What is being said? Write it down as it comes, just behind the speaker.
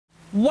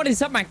What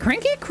is up, my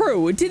cranky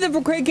crew? It's Ethan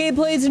from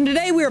CrankGameplays, and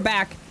today we are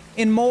back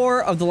in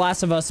more of The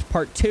Last of Us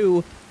Part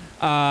 2.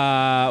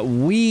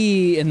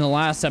 In the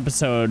last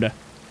episode,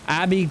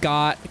 Abby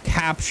got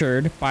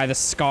captured by the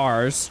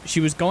Scars. She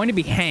was going to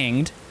be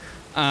hanged.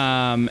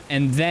 And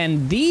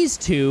then these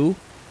two,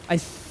 I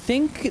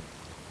think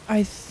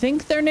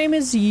their name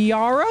is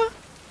Yara?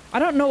 I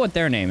don't know what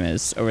their name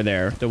is over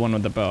there, the one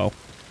with the bow.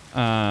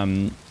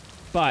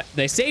 But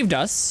they saved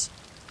us.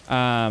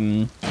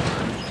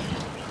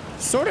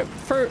 Sort of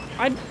for,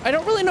 I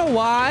don't really know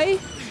why,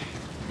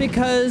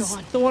 because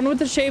the one with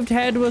the shaved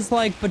head was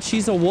like, but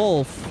she's a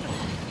wolf,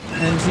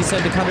 and she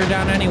said to cut her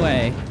down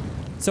anyway.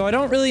 So I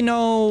don't really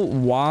know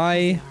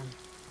why,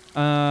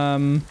 I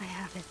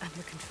have it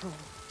under control.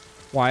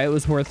 why it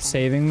was worth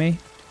saving me.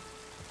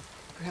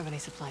 Grab any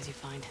supplies you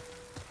find.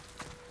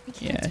 We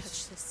can't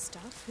touch this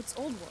stuff. It's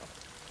old world.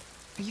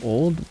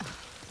 Old?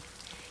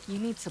 You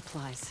need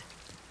supplies.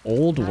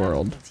 Old Not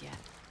world? yet.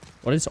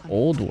 What is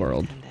old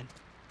world?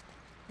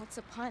 What's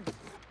a pun?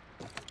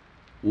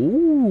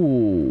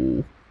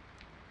 Ooh.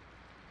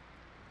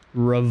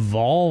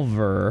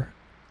 Revolver.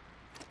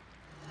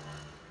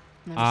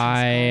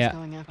 I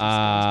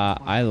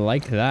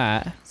like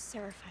that.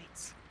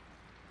 Seraphites.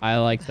 I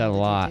like that a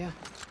lot. I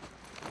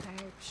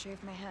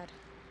shaved my head.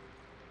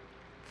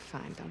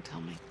 Fine, don't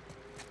tell me.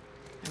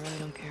 I really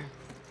don't care.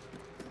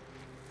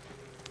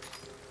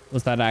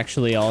 Was that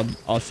actually all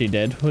she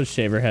did was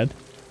shave her head?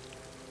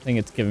 I think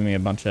it's giving me a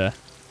bunch of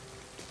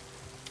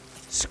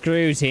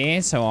screws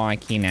here so I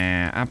can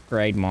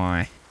upgrade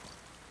my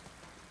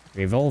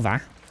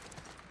revolver.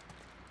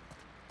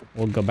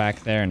 We'll go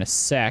back there in a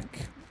sec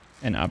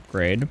and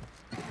upgrade.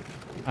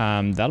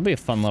 That'll be a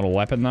fun little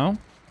weapon though.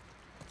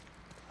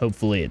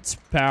 Hopefully it's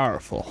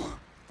powerful.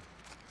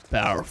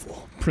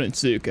 Powerful.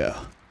 Prince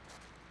Zuko.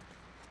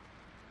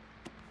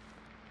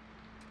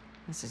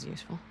 This is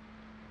useful.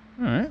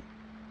 Alright.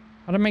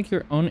 How to make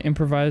your own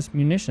improvised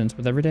munitions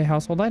with everyday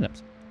household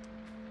items.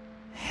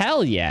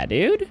 Hell yeah,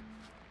 dude.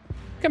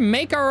 Can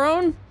make our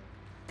own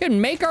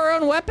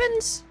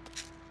weapons?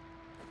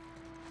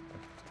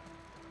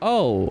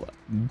 Oh,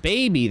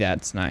 baby,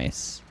 that's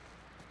nice.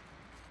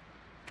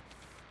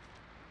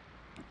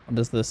 What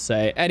does this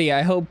say? Eddie,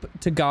 I hope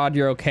to God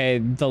you're okay.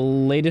 The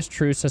latest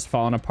truce has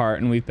fallen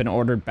apart and we've been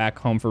ordered back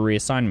home for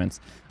reassignments.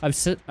 I've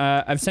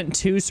sent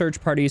 2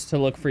 search parties to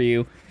look for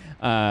you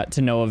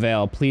to no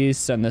avail. Please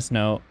send this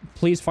note.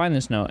 Please find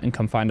this note and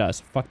come find us.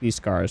 Fuck these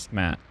Scars,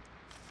 Matt.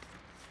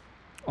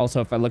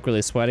 Also, if I look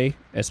really sweaty,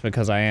 it's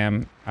because I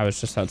am. I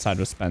was just outside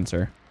with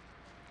Spencer.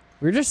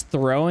 We were just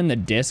throwing the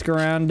disc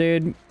around,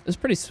 dude. It's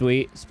pretty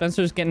sweet.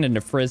 Spencer's getting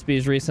into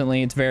frisbees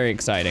recently. It's very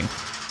exciting.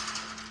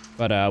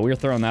 But we were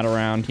throwing that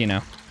around, you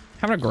know.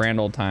 Having a grand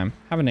old time.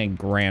 Having a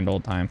grand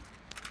old time.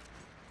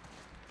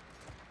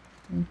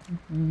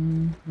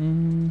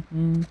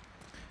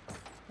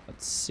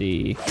 Let's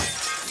see.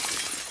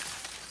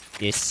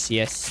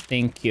 Yes,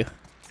 thank you.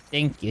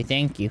 Thank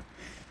you.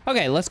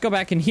 Okay, let's go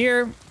back in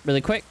here really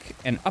quick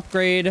and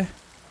upgrade.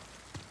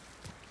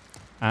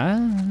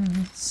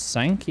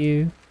 Thank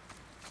you.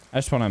 I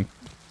just want to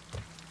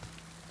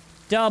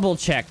double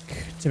check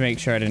to make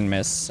sure I didn't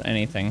miss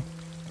anything,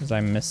 because I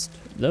missed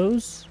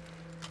those.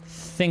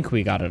 Think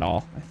we got it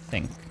all, I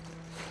think.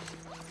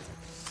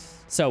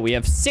 So we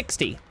have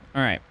 60.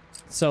 All right,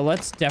 so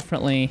let's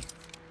definitely...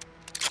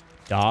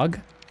 Dog?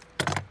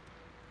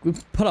 We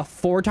put a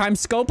 4x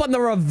scope on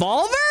the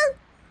revolver?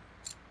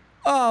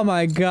 Oh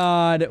my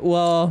god.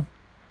 Well,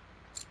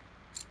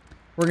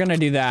 we're gonna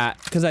do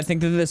that because I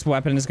think that this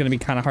weapon is gonna be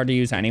kind of hard to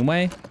use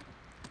anyway.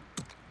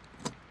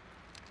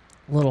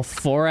 A little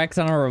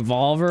 4x on a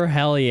revolver?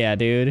 Hell yeah,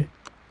 dude.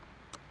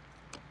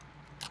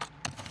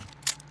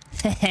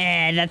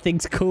 That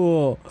thing's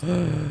cool.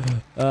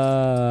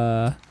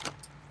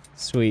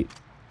 Sweet.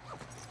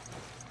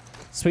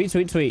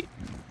 Sweet.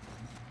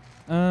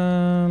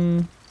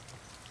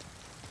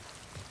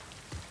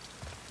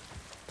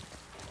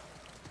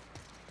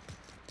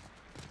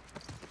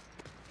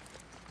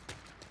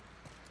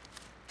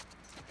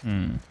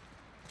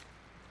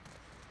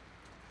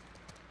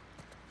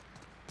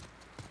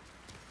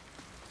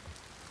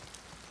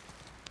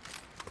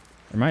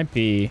 There might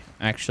be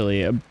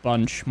actually a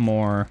bunch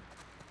more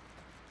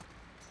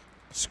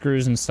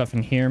screws and stuff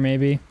in here,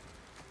 maybe.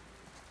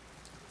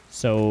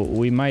 So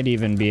we might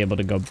even be able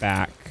to go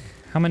back.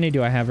 How many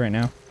do I have right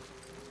now?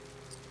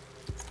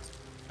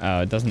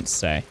 Oh, it doesn't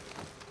say.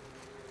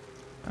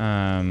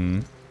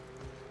 I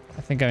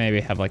think I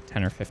maybe have like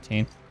 10 or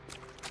 15.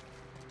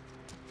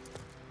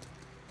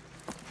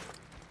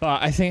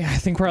 But I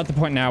think we're at the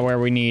point now where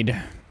we need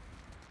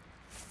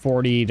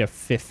 40 to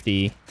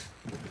 50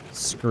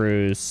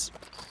 screws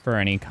for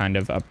any kind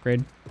of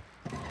upgrade.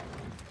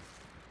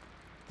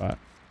 But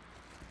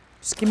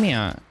just give me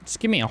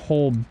a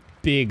whole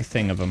big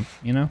thing of them,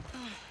 you know?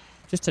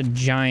 Just a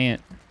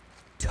giant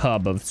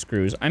tub of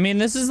screws. I mean,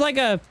 this is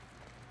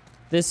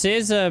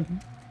a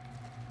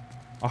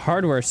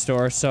hardware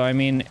store, so I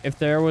mean, if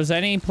there was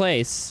any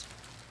place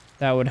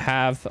that would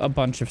have a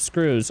bunch of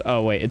screws.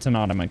 Oh wait, it's an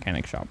auto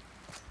mechanic shop.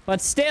 But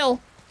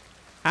still,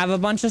 Have a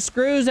bunch of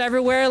screws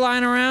everywhere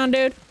lying around,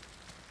 dude.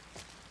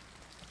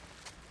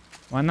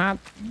 Why not?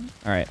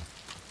 All right.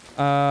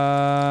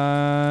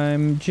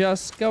 I'm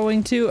just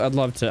going to... I'd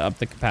love to up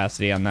the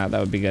capacity on that. That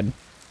would be good.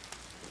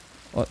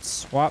 Let's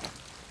swap.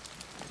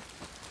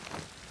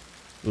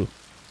 Ooh.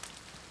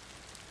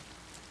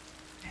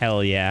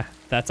 Hell yeah.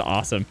 That's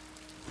awesome.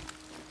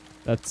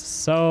 That's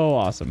so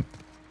awesome.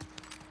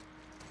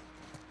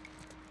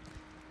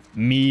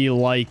 Me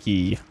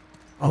likey.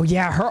 Oh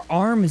yeah, her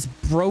arm is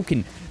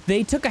broken.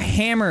 They took a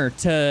hammer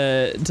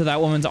to that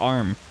woman's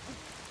arm.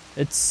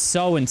 It's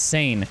so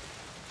insane.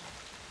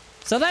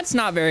 So that's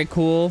not very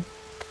cool.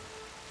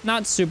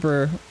 Not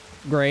super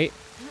great.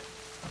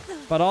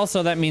 But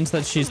also that means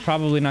that she's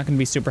probably not going to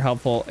be super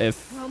helpful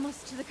if We're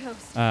almost to the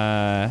coast.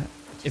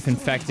 if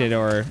infected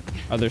or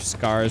other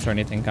scars or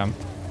anything come.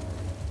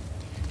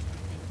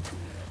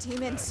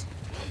 Demons.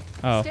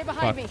 Oh, Stay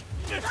behind fuck. me.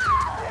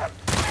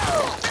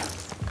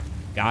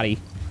 Got he.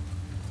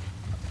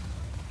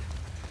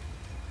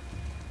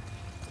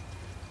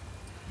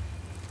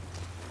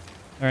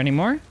 Are there any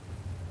more? Is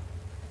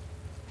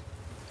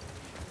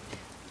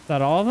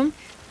that all of them?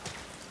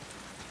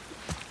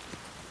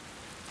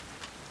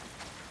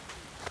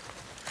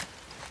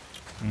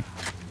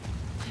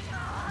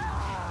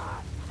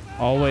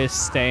 Always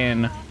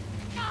staying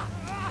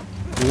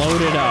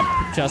loaded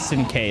up just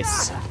in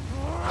case.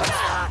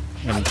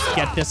 And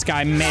get this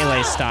guy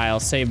melee style.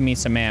 Save me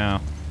some ammo.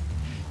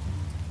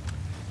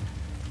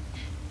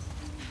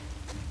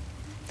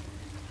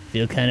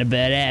 Feel kind of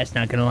badass,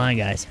 not gonna lie,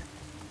 guys.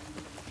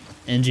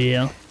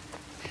 NGL.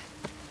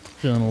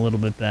 Feeling a little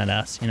bit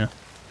badass, you know.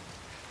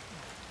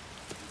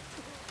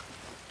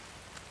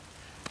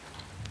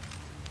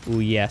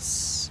 Ooh,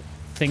 yes.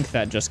 Think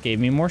that just gave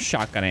me more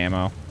shotgun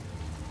ammo.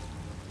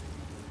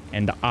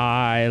 And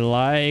I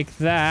like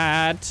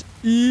that.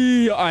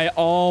 Eee, I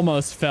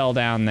almost fell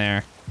down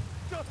there.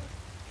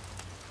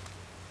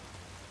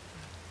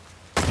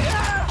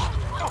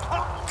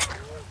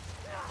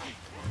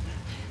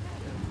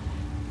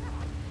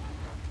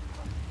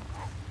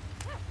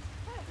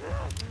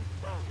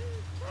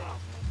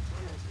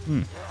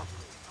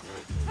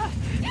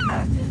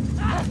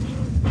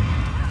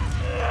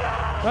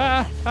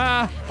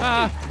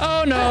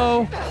 Oh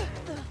no.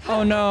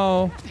 Oh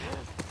no.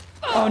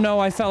 Oh no,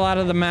 I fell out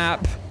of the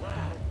map.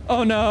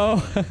 Oh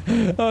no.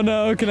 Oh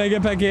no, can I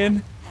get back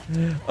in?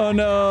 Oh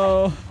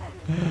no.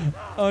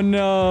 Oh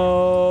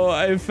no.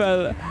 I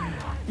fell.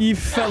 You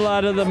fell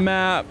out of the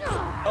map.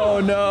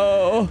 Oh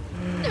no.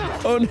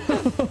 Oh no.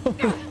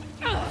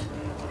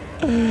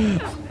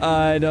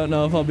 I don't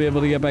know if I'll be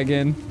able to get back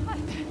in.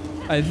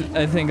 I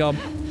think I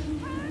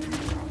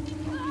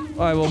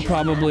will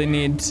probably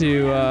need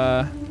to,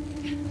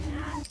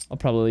 I'll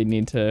probably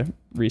need to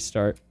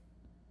restart.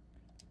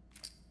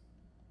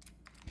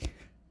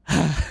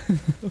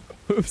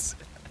 Oops.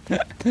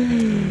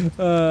 It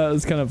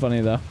was kind of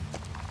funny, though.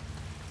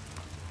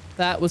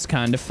 That was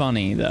kind of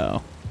funny,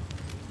 though.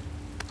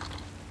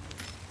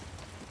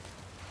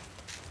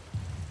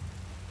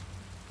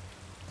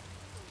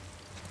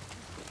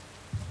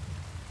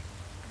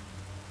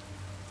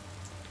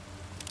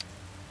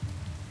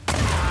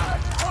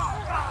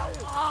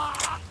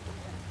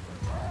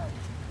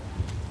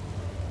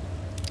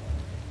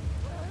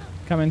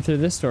 Coming through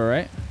this door,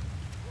 right?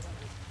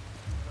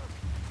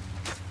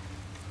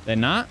 They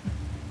not?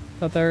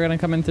 Thought they were gonna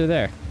come in through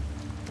there.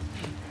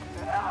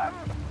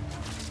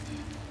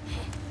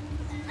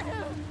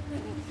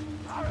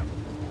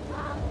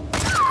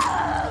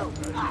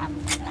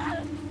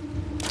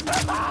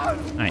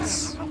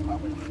 Nice.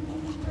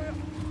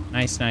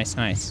 Nice, nice,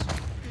 nice.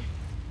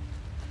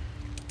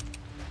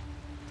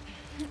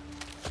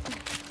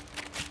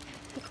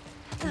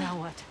 Now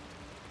what?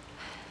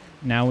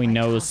 Now we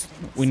know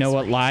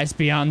what lies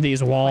beyond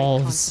these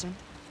walls.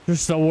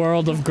 Just a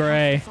world of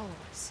gray.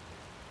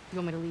 You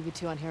want me to leave you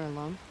two out here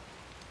alone?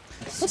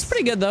 That's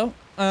pretty good though.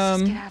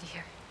 Let's get out of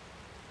here.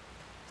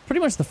 Pretty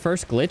much the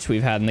first glitch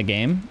we've had in the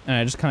game, and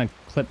I just kind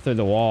of clipped through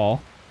the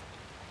wall.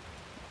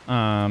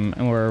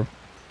 And we're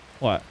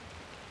what?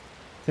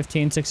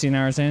 15, 16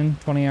 hours in,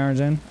 20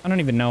 hours in. I don't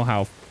even know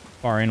how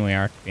far in we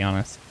are, to be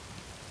honest.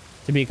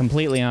 To be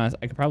completely honest,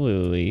 I could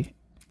probably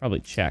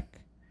check.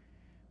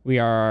 We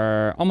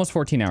are almost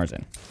 14 hours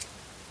in.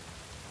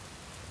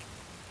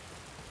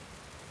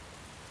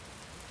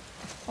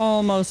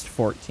 Almost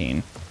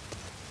 14.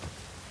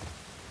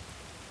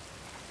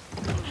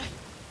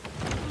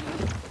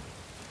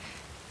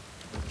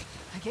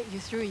 I get you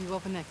through, you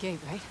open that gate,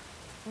 right?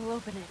 We'll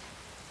open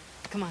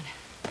it. Come on.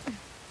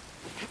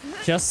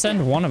 Just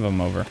send one of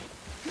them over.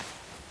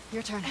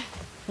 Your turn.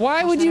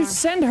 Why would you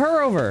send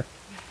her over?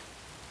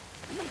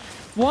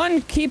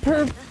 One, keep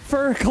her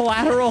for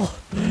collateral.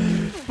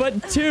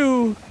 But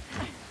two,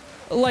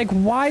 like,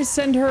 why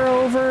send her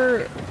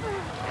over?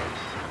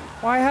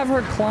 Why have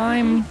her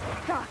climb?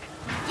 Fuck.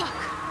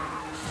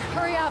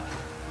 Hurry up.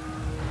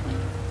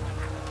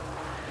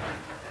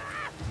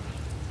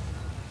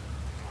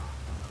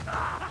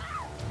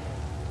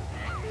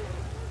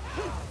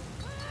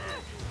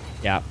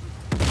 Yeah.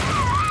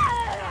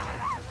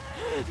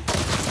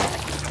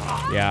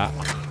 Yeah.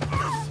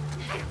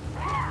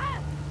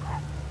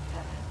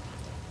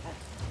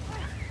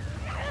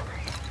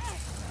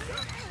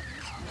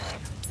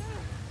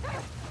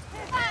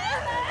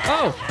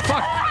 Oh,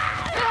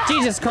 fuck.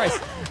 Jesus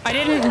Christ. I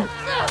didn't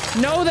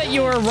know that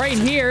you were right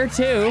here,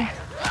 too.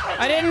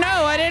 I didn't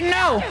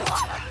know.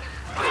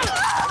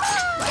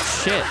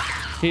 Shit.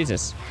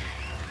 Jesus.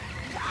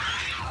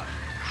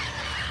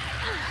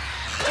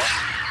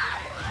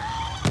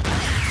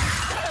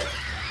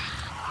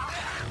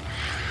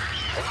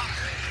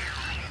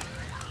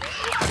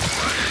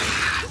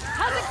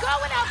 How's it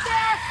going out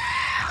there?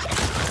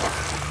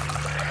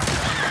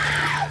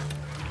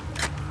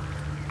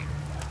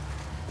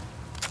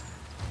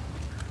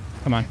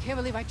 Come on. Can't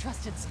believe I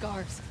trusted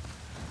Scars.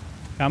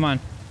 Come on.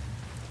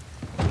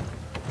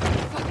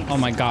 Oh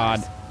my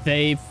god.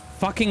 They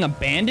fucking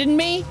abandoned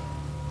me?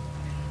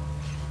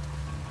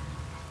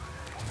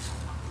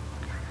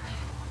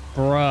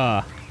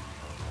 Bruh.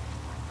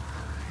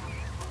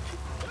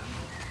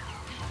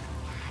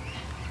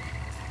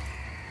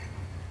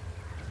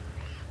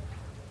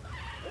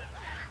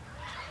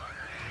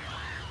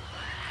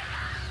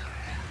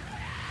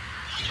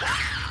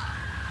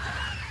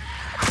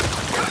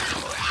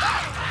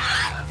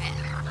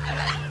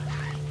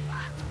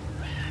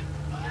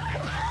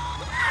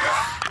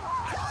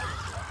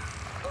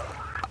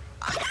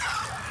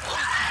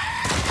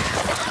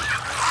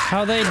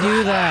 How'd they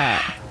do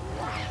that?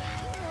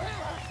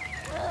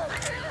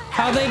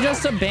 How'd they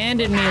just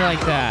abandon me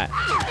like that?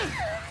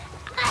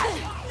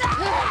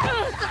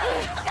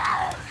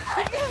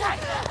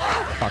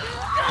 Fuck.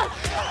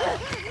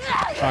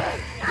 Fuck.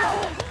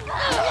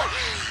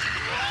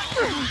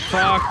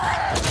 Fuck.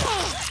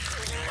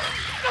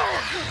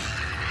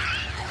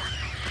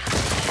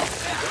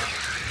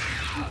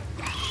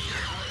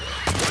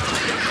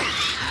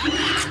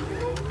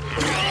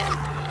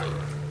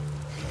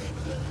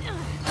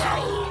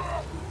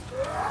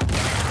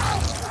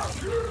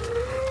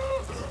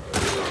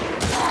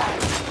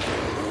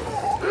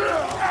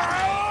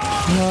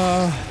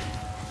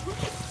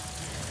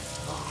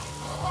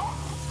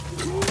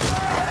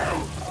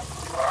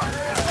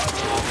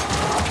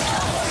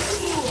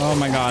 Oh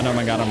my god, oh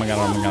my god, oh my god,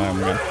 oh my god, oh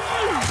my god.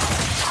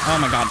 Oh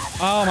my god.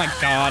 Oh my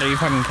god, are you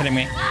fucking kidding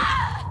me?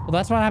 Well,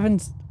 that's what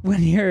happens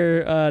when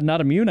you're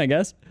not immune, I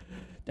guess.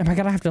 Am I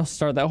gonna have to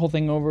start that whole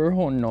thing over?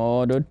 Oh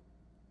no, dude.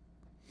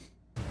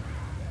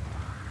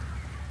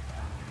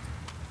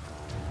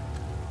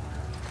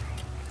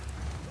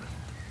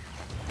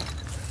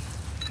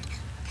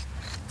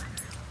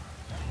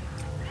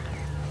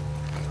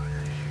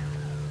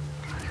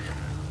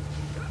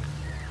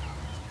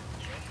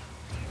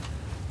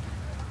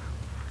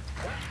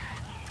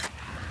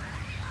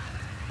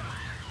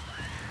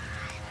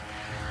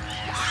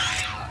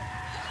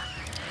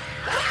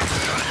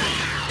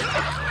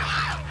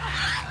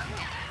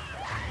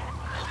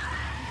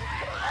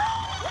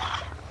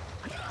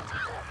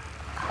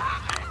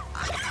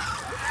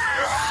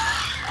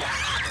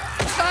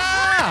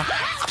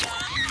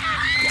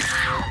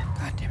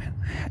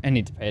 I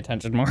need to pay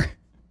attention more.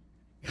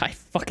 I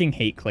fucking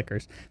hate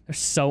clickers. They're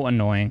so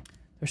annoying.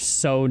 They're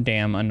so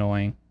damn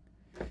annoying.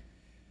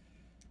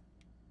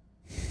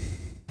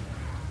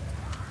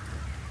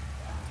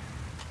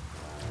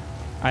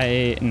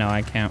 No,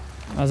 I can't.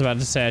 I was about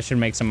to say I should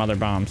make some other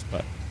bombs,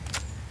 but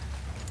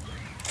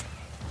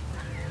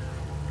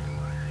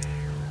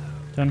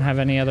don't have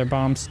any other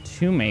bombs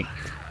to make.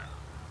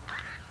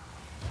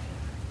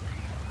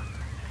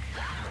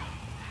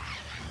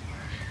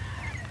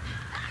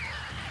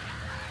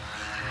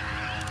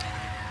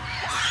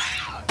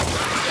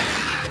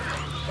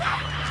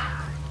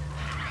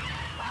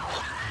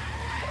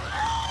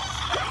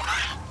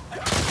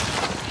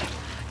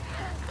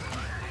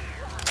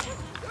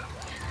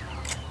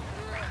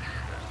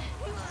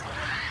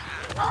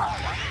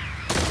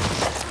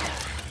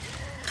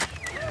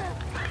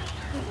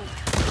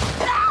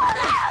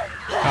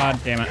 God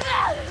damn it.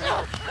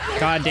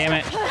 God damn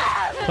it.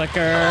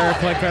 Clicker,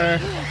 clicker.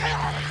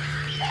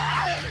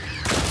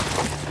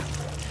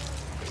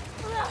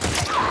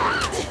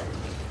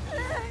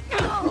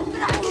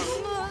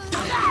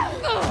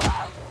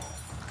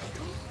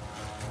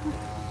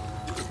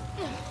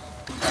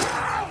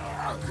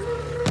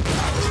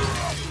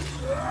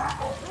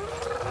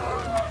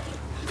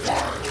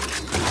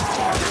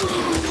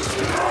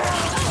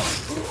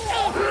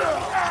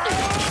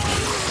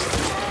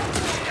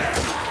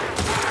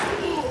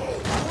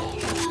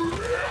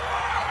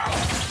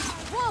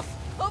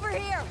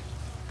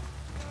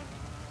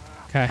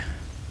 Okay.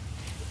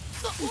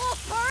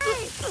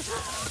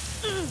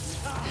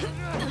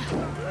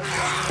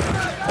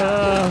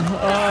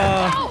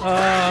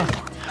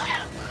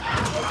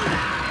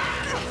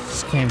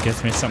 This game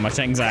gives me so much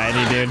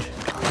anxiety, dude.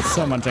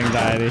 So much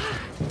anxiety.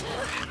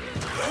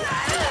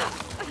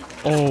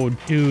 Oh,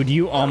 dude,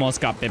 you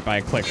almost got bit by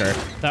a clicker.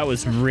 That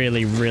was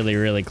really, really,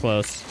 really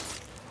close.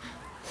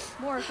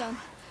 More of them.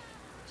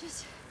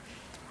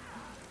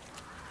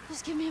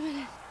 Just give me a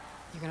minute.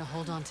 You're gonna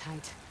hold on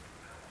tight.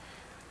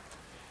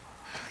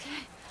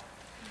 Okay.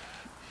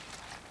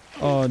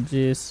 Oh,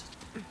 jeez.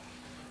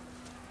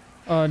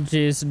 Oh,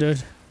 jeez,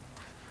 dude.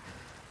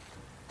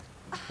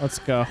 Let's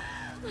go.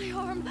 My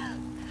arm.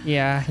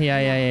 Yeah.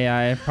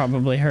 It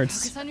probably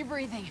hurts Focus on your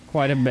breathing.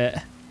 quite a bit.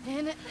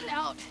 In and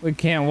out. We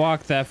can't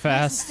walk that Nice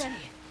fast. and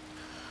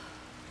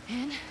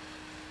steady. In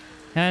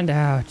And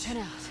out. and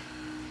out.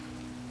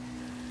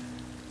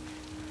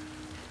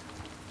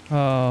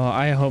 Oh,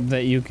 I hope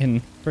that you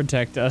can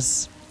protect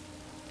us.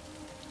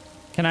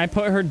 Can I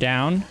put her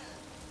down?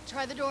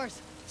 Try the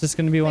doors. Is this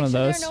gonna be one of Make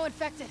sure those? there are no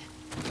infected.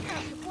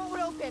 It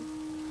won't open.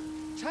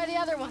 Try the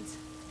other ones.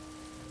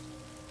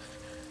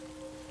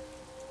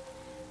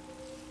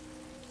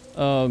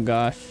 Oh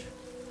gosh.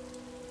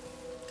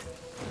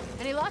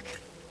 Any luck?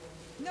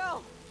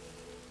 No.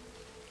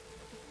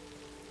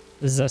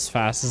 This is as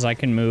fast as I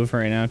can move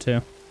right now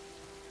too.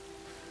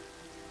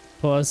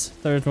 Pause.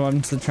 Third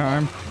one's the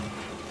charm.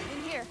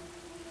 In here.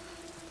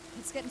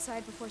 Let's get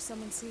inside before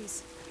someone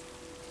sees.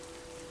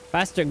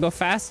 Faster, go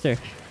faster.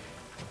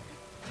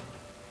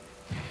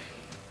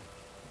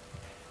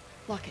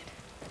 Lock it.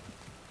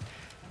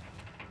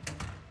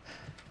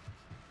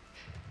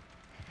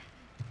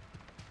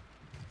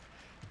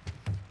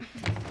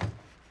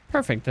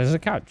 Perfect, there's a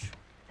couch.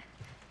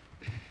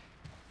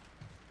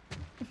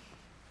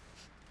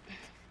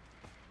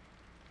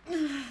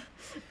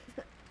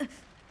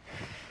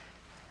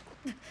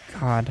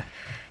 God.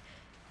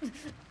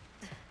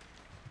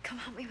 Come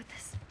help me with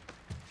this.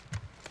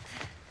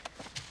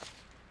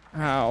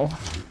 Ow.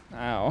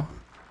 Ow.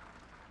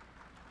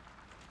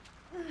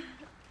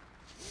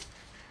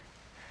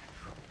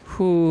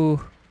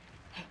 Whew.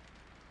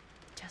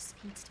 Just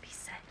needs to be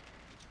said.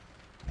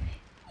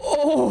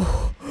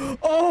 Oh!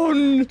 Oh!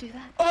 Do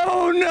that.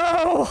 Oh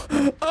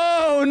no!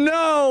 Oh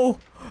no!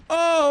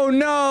 Oh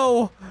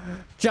no!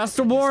 Just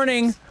a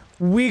warning.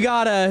 We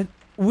gotta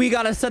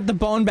set the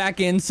bone back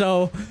in,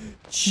 so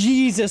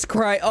Jesus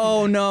Christ.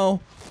 Oh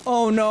no.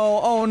 Oh no.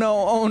 Oh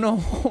no. Oh no.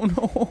 Oh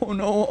no. Oh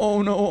no.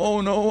 Oh no.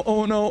 Oh no. Oh no.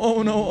 Oh no.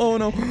 Oh no. Oh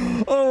no.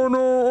 Oh no.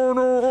 Oh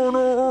no.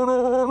 Oh no.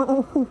 Oh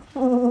no.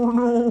 Oh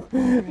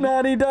no.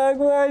 Naughty dog,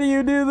 why do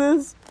you do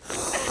this?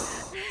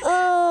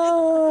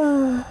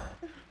 Oh.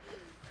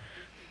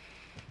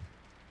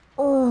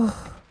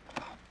 Oh.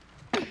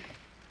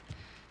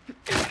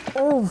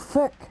 Oh,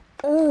 fuck.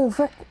 Oh,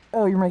 fuck.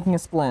 Oh, you're making a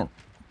splint.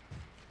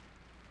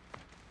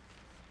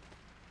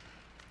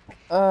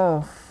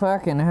 Oh,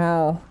 fucking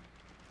hell.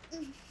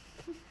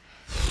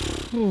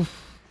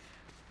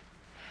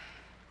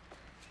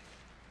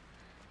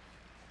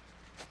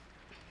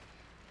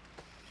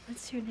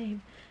 What's your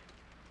name?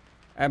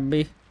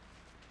 Abby.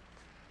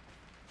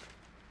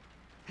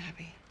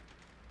 Abby.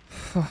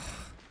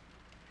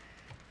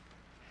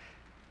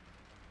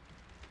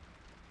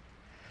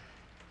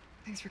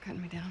 Thanks for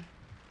cutting me down.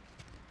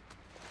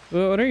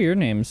 What are your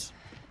names?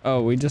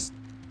 Oh, we just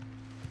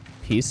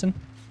piecing?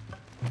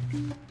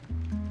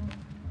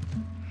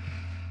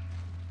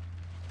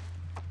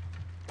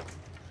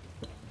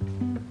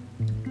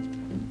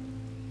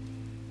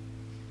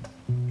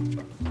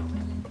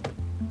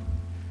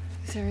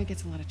 This area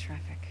gets a lot of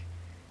traffic.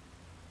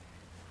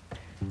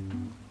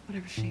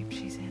 Whatever shape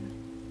she's in,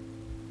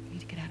 we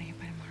need to get out of here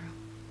by tomorrow.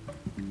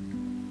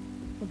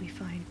 We'll be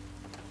fine.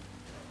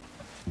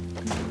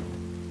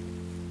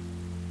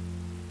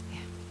 Yeah.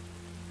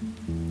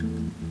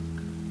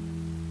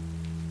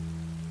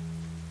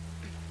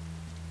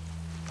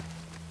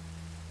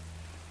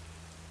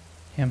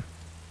 Him.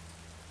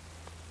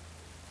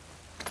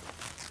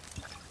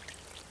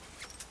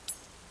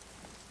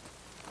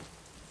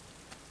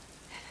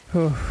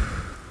 Whew.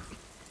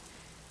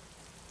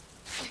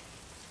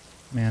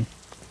 Man.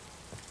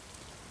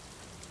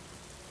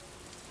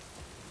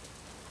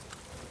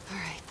 All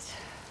right.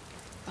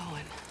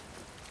 Owen.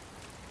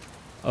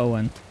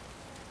 Owen.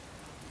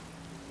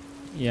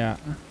 Yeah.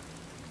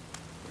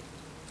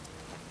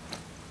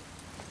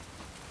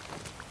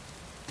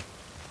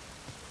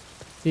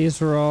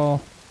 These were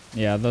all...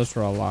 Yeah, those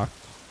were all locked.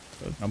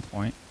 So there's no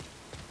point.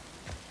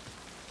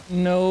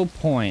 No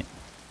point.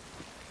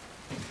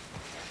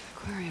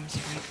 Aquarium's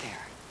right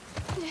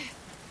there.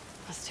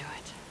 Let's do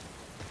it.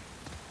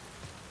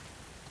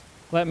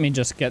 Let me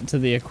just get to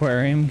the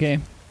aquarium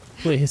game.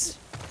 Please.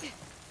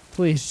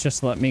 Please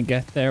just let me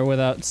get there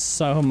without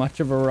so much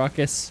of a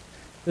ruckus.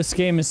 This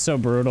game is so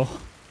brutal.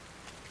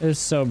 It is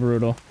so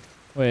brutal.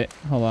 Wait,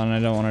 hold on. I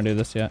don't want to do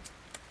this yet.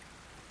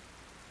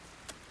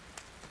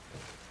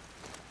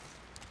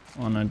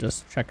 I want to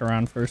just check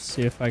around first,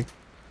 see if I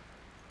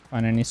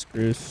find any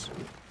screws.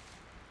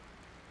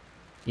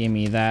 Give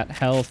me that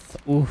health.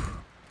 Ooh.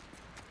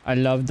 I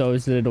love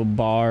those little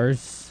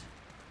bars.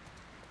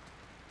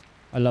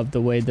 I love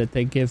the way that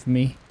they give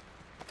me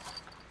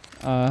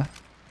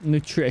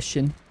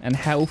nutrition and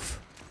health.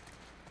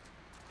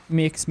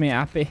 Makes me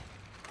happy.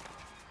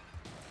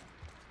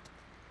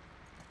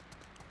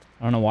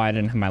 I don't know why I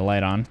didn't have my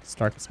light on. It's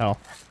dark as hell.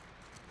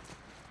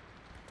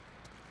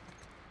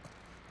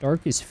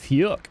 Dark as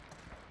fuck.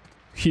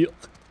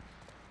 Fuck.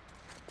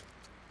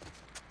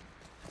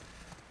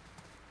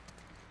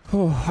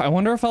 I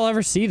wonder if I'll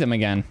ever see them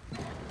again.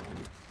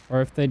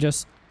 Or if they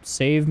just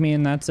save me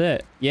and that's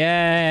it.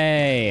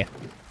 Yay!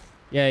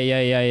 Yay,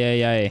 yay, yay, yay,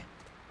 yay.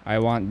 I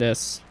want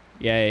this.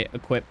 Yay,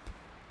 equip.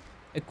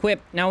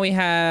 Equip. Now we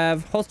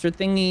have holster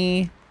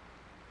thingy.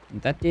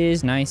 That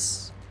is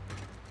nice.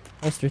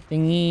 Holster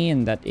thingy,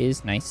 and that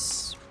is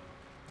nice.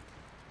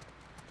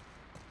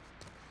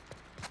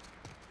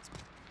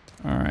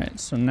 Alright,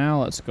 so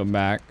now let's go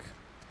back.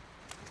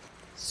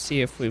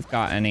 See if we've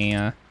got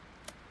any,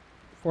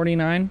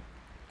 49?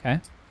 Okay.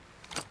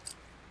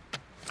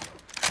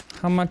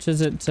 How much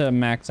is it to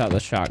max out the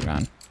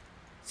shotgun?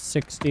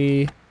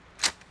 60.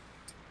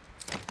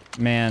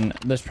 Man,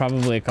 there's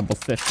probably a couple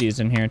 50s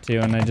in here too,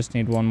 and I just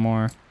need one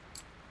more.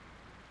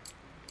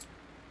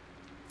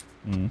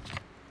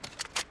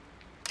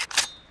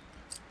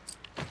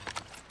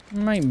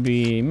 Might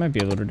be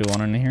able to do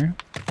one in here.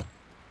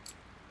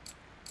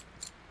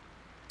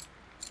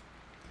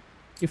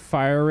 Your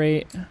fire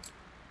rate.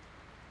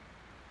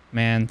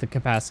 Man, the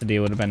capacity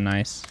would have been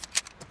nice.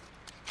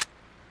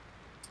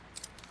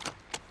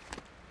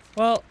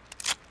 Well,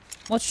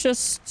 let's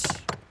just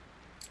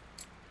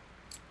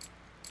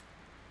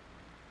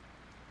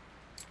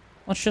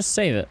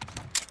save it.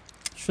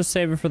 Let's just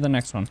save it for the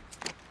next one.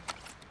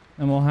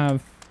 And we'll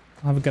have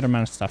a good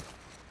amount of stuff.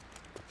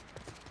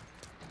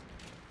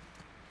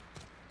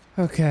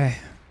 Okay.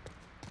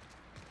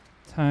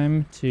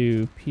 Time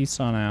to peace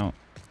on out.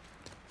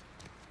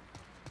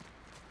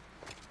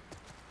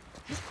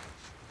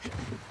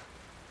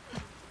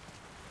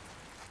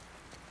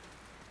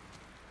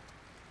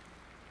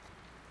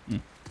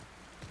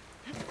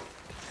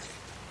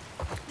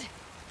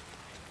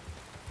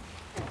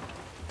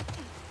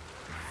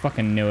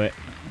 Fucking knew it.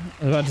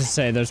 I was about to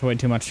say there's way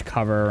too much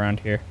cover around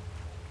here.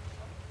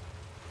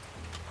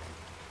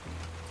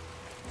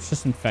 It's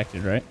just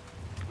infected, right?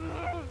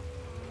 I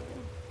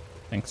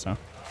think so.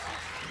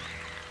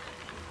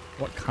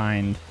 What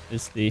kind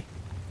is the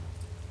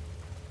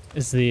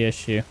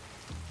issue?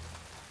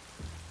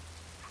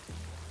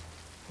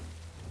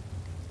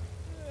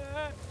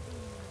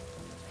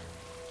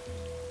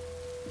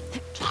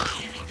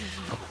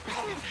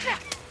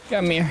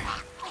 Come here.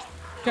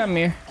 Come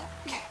here.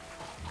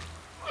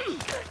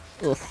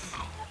 Oof.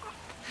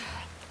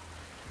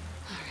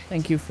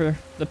 Thank you for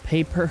the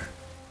paper.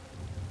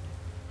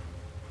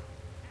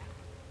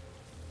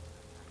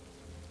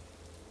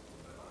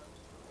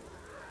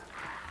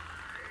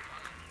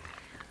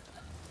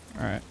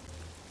 All right.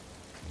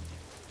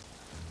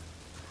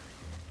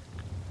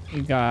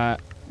 We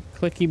got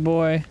Clicky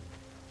Boy.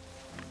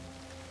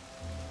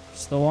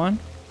 Just the one?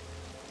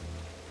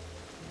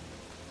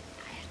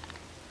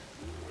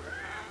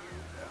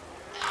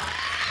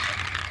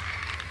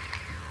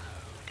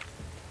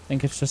 I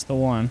think it's just the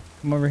one.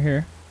 Come over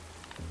here.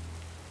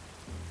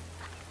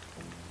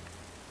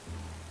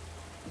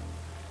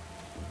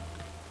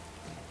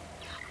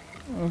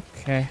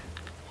 Okay.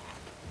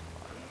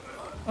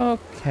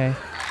 Okay.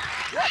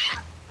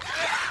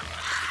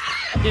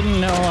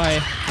 Didn't know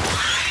I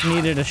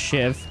needed a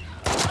shiv.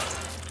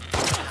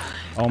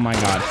 Oh my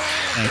god.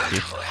 Thank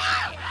you.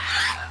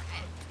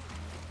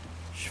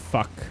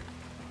 Fuck.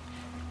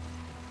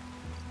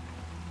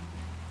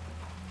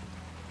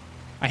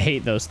 I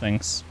hate those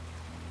things.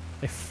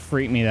 They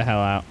freak me the hell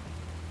out.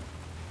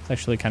 It's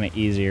actually kind of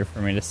easier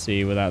for me to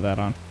see without that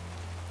on.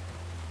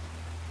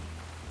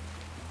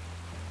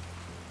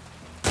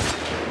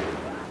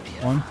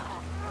 One.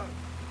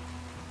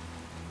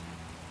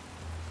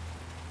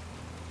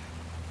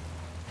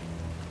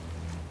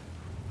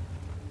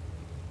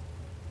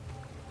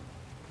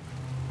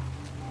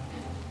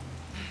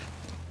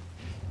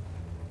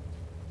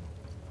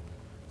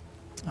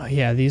 Oh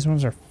yeah, these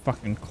ones are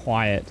fucking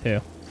quiet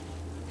too.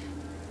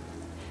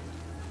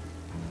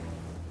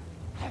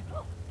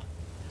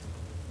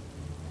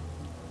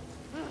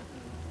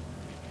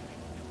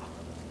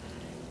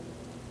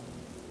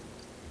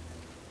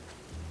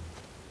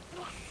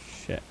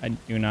 Shit, I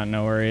do not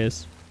know where he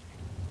is.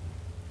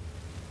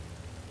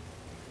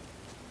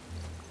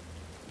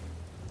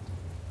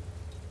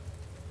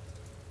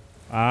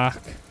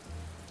 Fuck.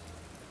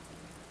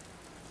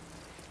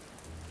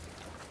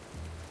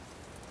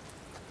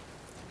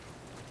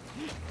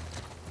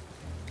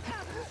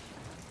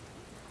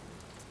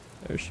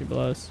 There she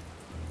blows.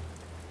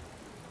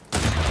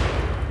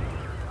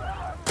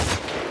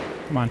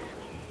 Come on.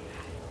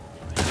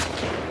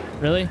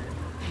 Really?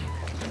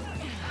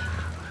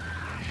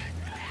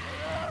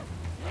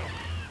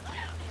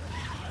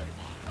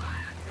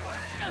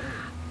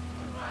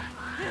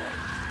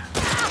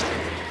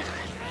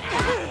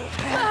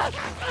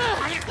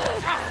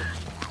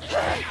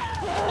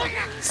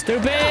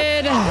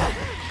 Stupid!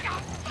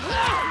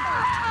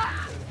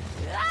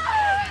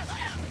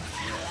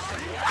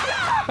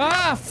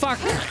 Ah, fuck!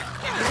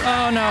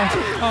 Oh no!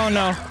 Oh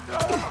no!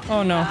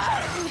 Oh no!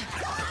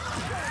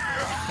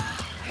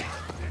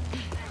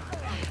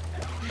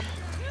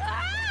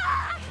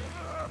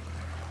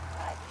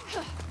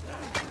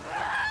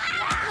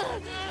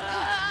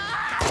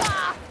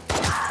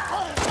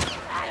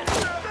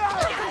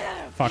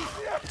 Fuck.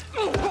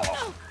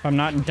 If I'm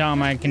not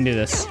dumb, I can do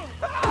this.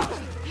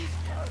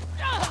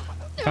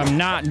 If I'm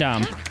not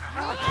dumb.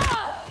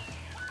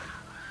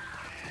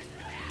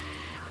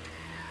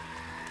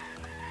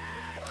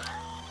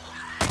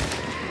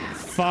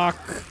 fuck?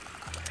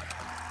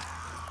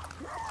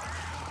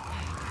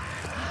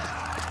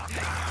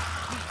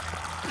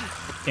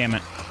 Damn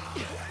it.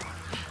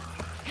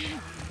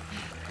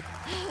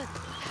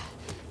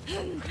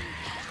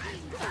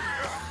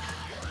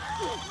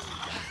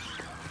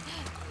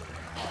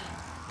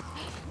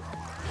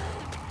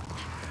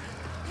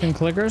 Can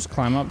clickers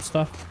climb up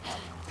stuff?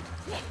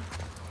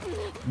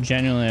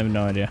 Genuinely have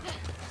no idea.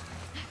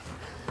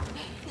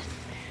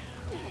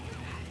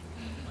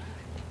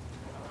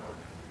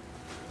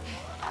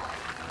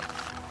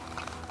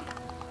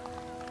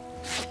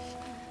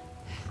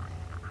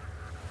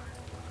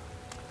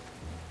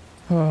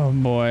 Oh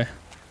boy.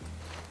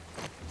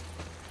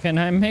 Can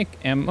I make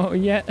ammo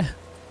yet?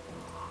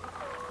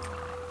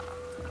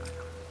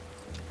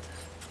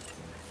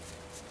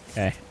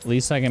 Okay, at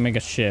least I can make a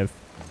shiv.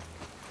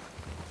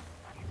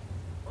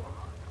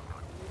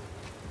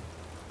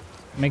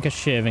 Make a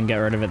shiv and get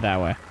rid of it that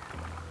way.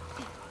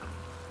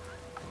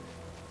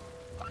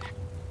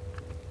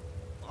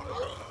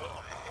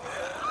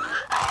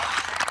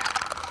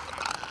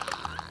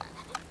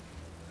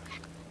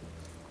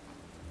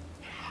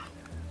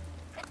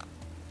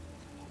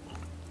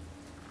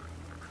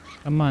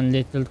 Come on,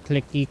 little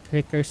clicky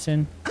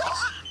clickerson.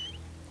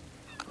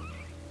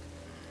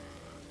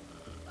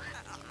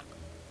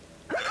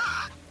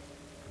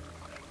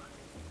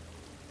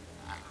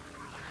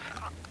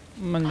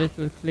 Come on,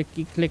 little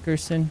clicky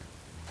clickerson.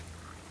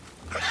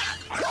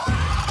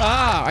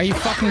 Ah, are you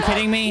fucking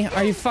kidding me?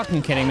 Are you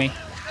fucking kidding me?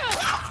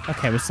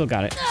 Okay, we still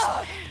got it.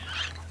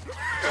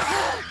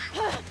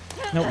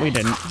 Nope, we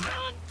didn't.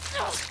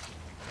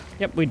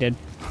 Yep, we did.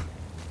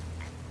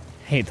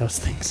 Hate those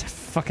things. I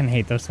fucking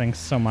hate those things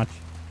so much.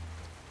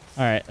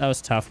 Alright, that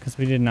was tough because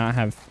we did not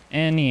have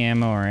any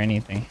ammo or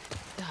anything.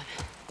 Done.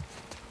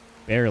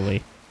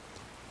 Barely.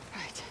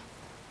 Right.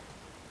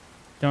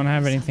 Don't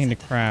have anything to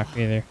craft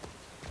either.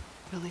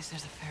 But at least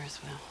there's a Ferris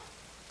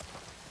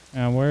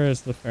wheel. Where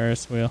is the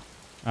Ferris wheel?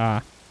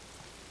 Ah.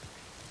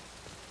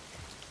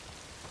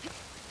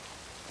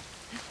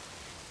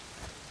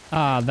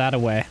 Ah, that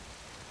away.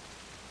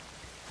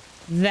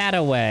 That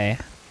away.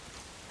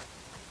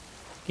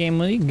 Game,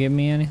 will you give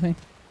me anything?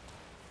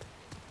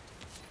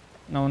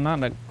 No,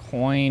 not a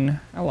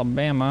coin.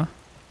 Alabama.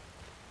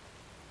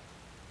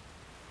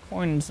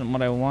 Coin isn't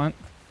what I want.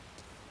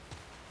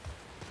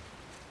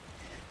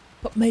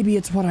 But maybe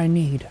it's what I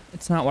need.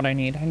 It's not what I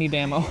need. I need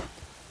ammo.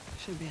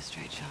 Should be a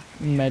straight shot.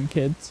 Med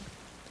kids.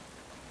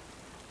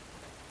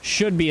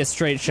 Should be a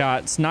straight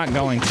shot. It's not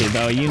going to,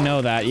 though. You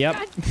know that. Yep.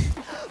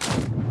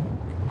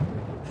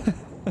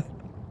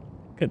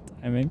 Good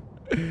timing.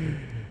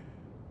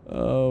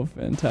 Oh,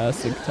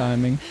 fantastic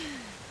timing.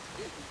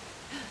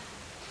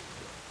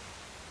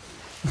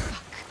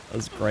 That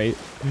was great.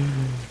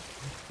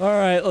 All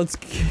right, let's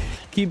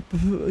keep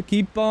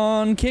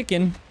on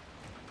kicking.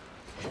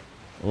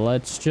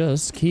 Let's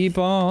just keep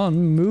on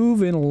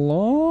moving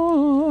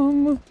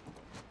along.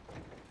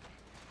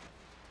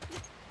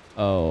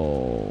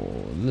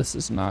 Oh, this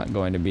is not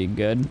going to be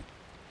good.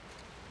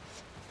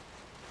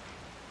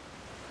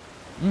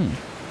 Come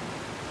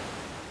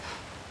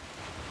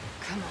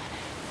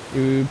on.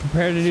 You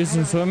prepared to do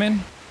some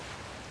swimming?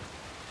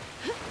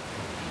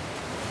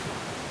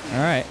 All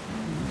right.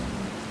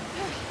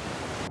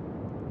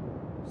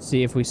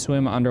 See if we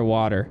swim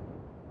underwater,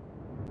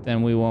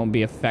 then we won't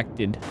be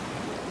affected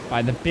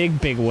by the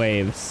big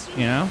waves,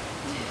 you know?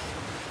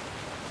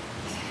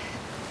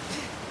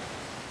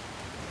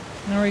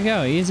 There we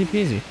go, easy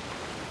peasy.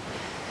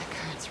 That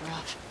current's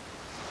rough.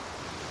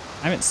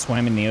 I haven't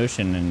swam in the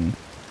ocean in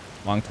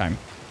a long time.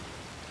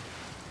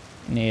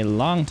 In a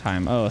long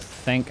time. Oh,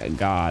 thank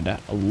God.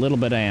 A little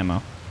bit of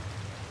ammo.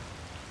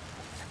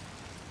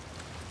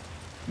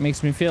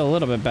 Makes me feel a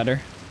little bit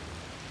better.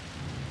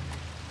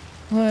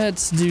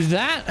 Let's do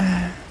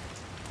that.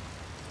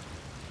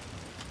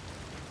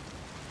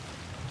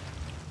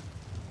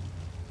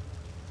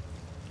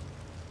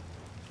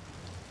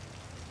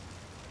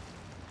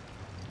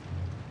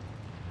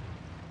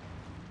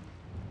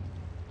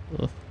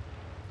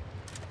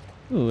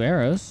 Ooh,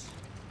 arrows.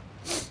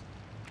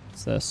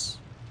 What's this?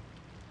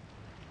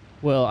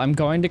 Well, I'm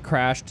going to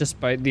crash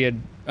despite the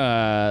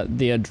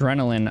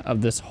adrenaline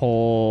of this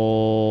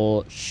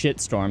whole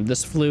shitstorm.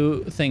 This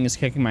flu thing is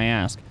kicking my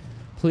ass.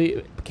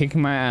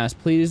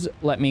 Please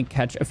let me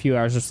catch a few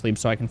hours of sleep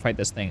so I can fight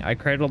this thing. I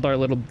cradled our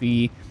little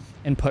bee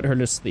and put her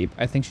to sleep.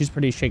 I think she's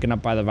pretty shaken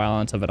up by the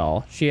violence of it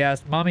all. She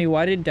asked, "Mommy,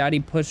 why did Daddy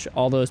push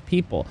all those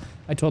people?"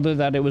 I told her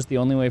that it was the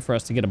only way for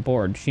us to get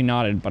aboard. She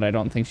nodded, but I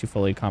don't think she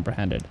fully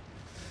comprehended.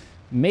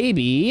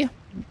 Maybe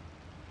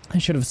I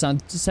should have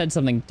said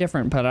something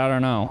different, but I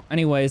don't know.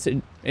 Anyways,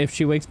 if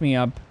she wakes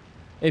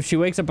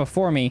up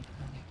before me,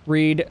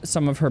 read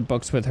some of her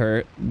books with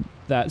her.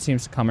 That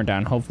seems to calm her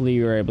down. Hopefully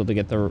you were able to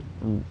get the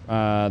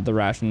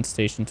ration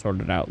station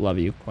sorted out. Love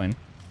you, Quinn.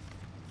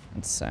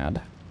 That's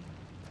sad.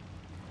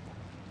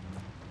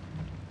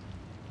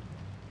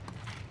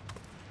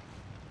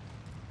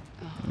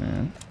 Oh,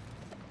 Man.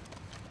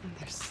 and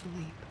their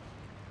sleep.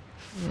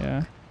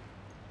 Yeah.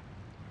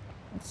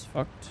 That's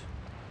fucked.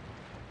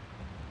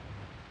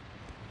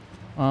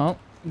 Well,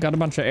 got a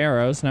bunch of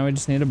arrows. Now we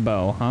just need a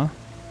bow, huh?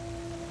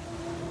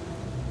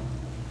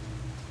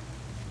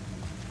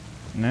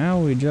 Now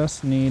we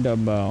just need a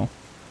bow.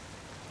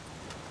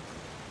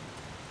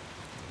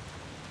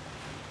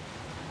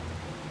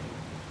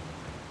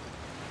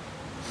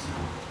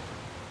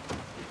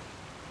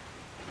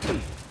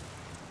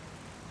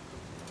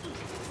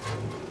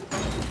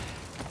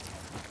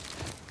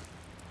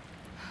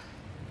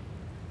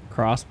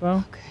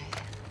 Crossbow? Okay.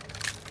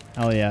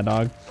 Hell yeah,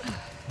 dog.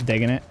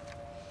 Digging it.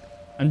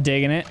 I'm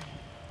digging it.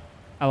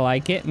 I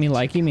like it. Me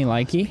likey, me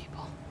likey.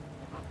 People.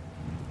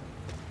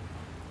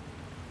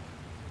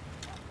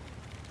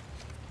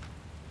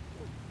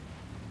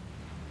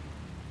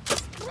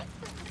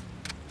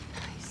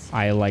 Nice.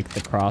 I like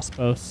the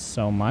crossbow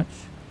so much.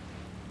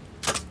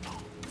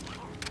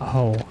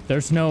 Oh,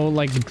 there's no,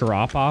 like,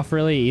 drop-off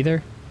really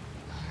either.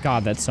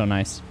 God, that's so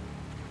nice.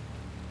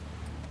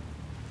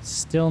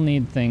 Still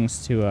need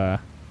things to,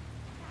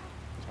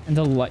 and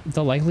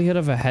the likelihood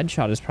of a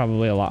headshot is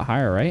probably a lot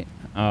higher, right?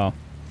 Oh.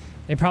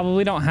 They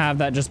probably don't have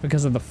that just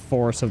because of the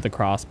force of the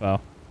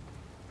crossbow.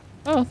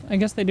 Oh, I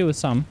guess they do with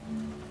some.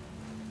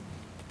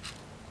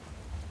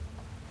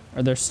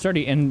 Or they're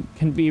sturdy and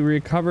can be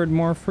recovered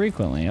more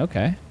frequently.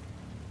 Okay.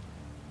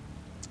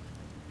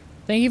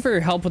 Thank you for your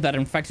help with that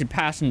infected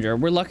passenger.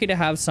 We're lucky to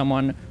have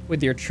someone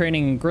with your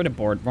training and grit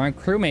aboard. My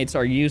crewmates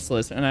are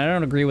useless, and I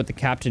don't agree with the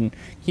captain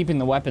keeping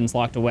the weapons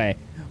locked away.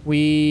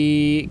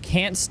 We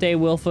can't stay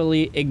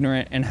willfully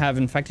ignorant and have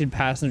infected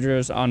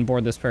passengers on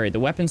board this ferry. The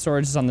weapon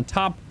storage is on the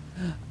top,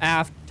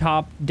 aft,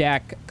 top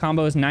deck.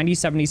 Combo is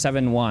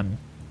 9077-1.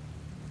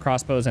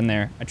 Crossbows in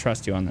there. I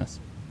trust you on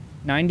this.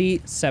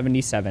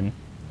 9077-1.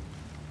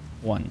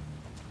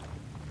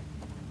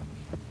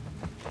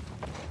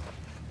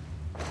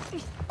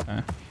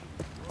 Okay.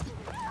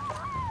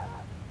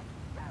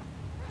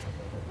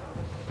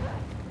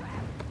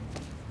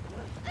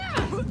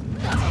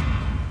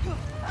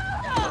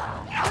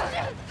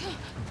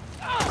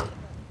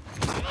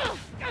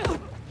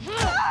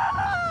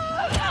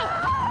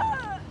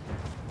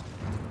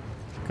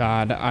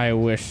 God, I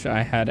wish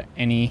I had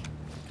any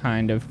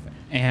kind of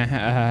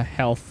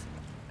health.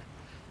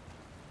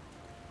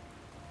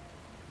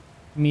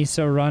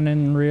 Misa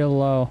running real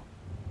low.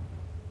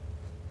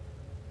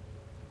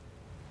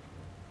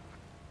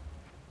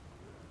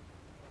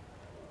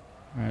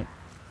 Alright,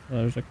 so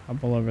there's a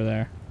couple over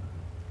there.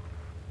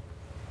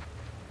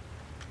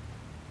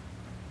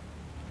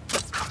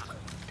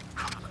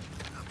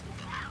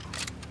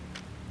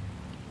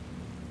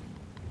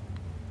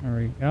 There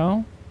we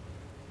go.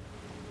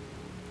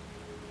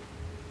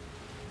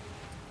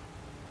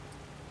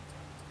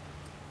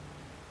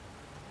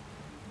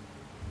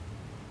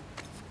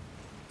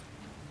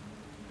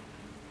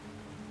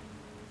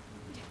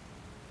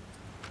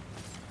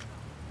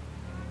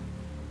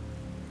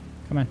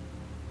 Come on.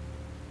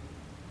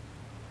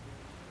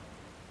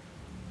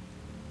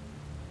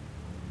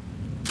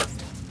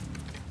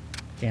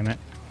 Damn it.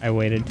 I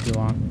waited too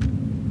long.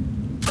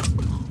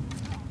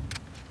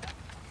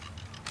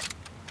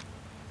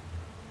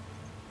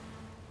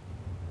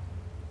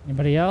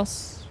 Anybody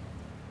else?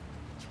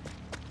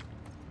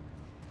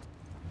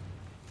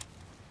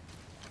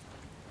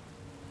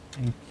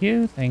 Thank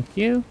you. Thank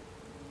you.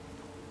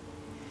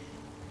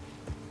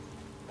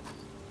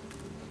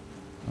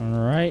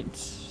 All right.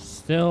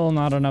 Still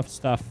not enough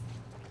stuff.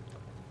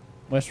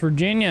 West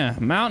Virginia.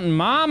 Mountain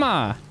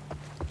Mama.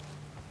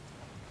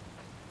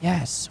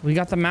 Yes, we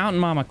got the Mountain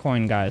Mama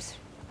coin, guys.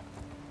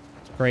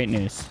 Great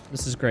news.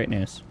 This is great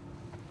news.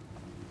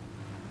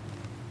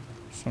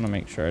 Just want to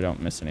make sure I don't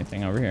miss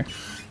anything over here.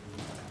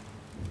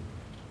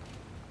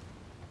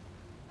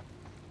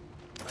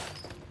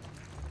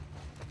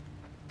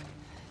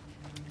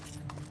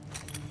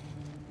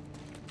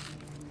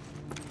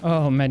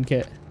 Oh,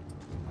 medkit.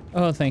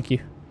 Oh, thank you.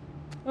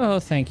 Oh,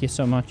 thank you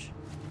so much.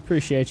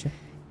 Appreciate you.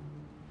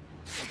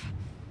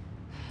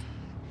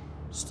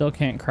 Still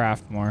can't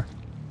craft more.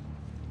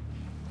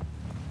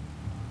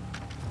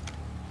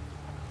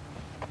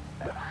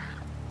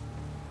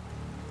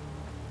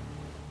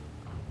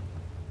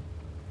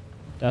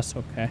 That's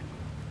okay.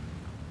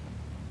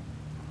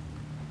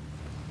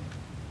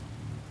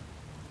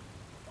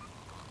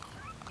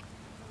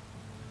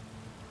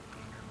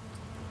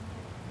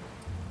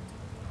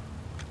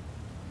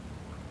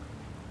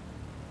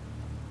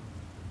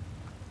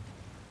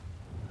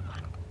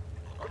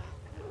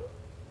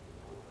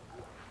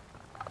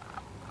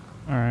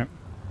 All right.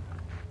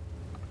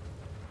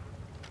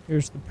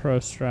 Here's the pro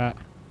strat.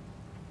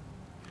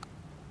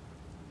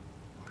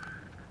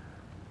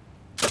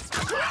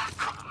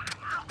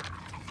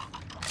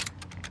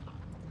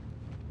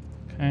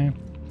 Okay.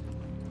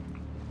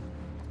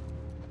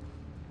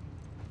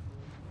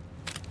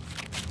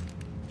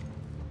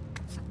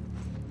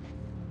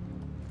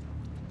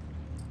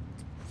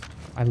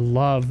 I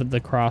love the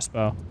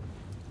crossbow.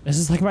 This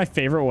is like my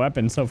favorite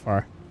weapon so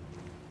far.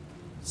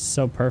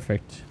 So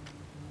perfect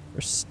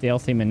for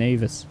stealthy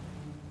maneuvers.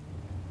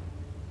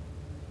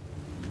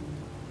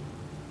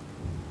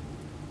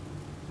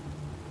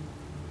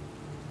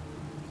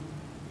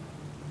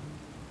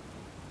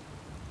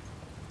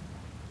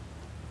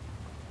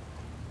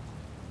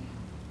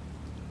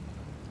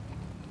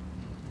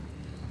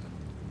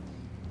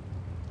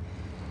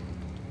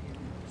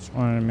 Just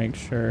wanted to make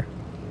sure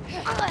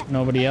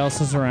nobody else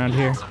is around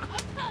here.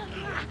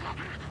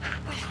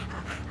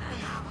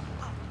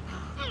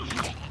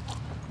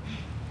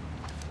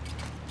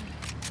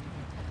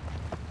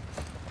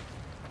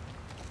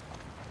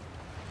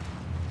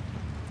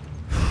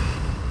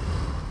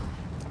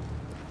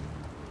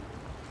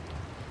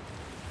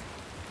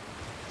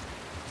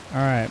 All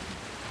right.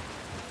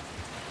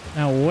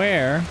 Now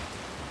where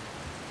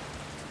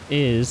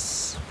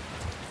is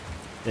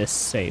this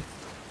safe?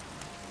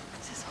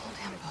 Is this whole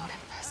damn boat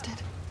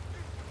infested?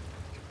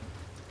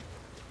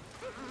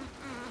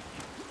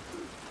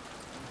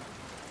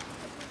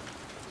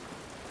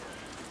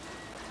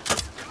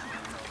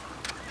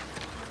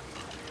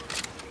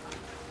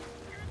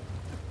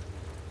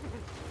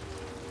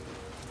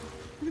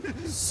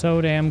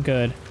 So damn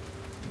good.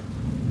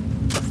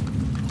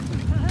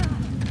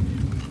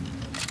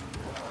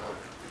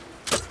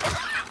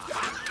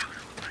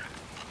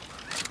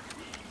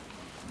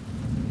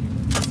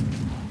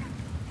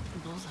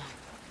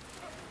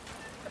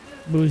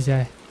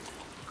 Bullseye.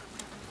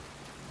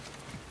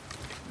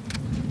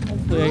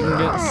 Hopefully I can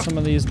get some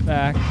of these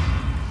back.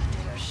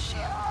 They're shit,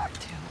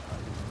 too.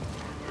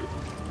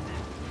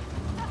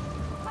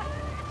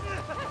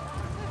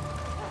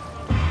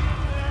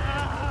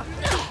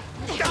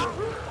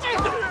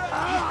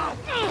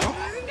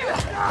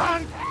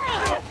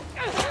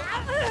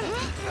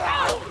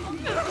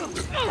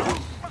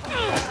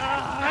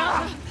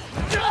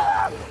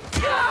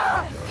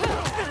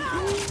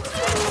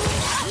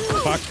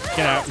 Fuck,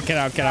 get out, get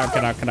out, get out,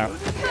 get out, get out.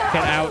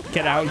 Get out,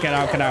 get out, get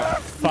out, get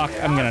out. Fuck,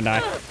 I'm gonna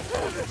die.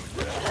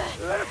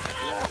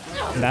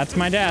 That's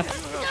my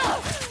death.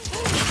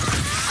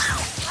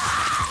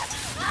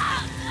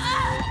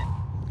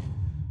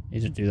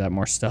 Need to do that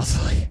more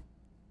stealthily.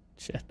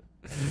 Shit.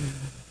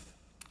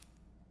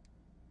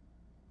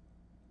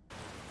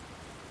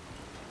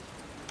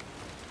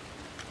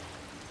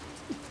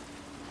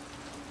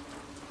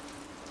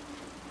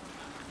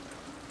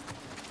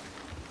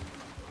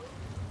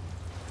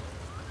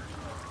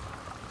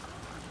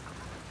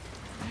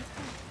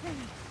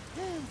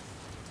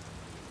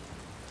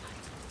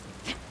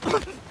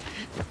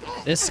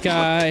 This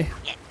guy.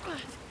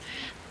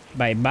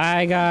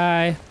 Bye-bye,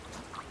 guy.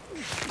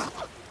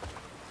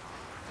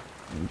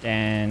 And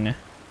then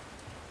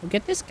we'll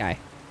get this guy.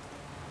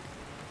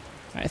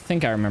 I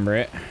think I remember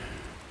it.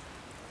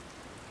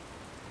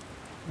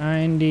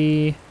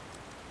 90,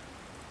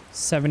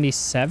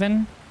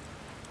 77.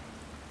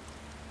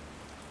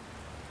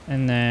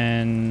 And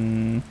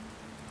then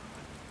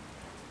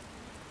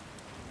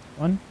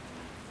 1.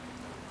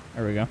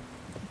 There we go.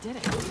 Did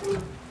it.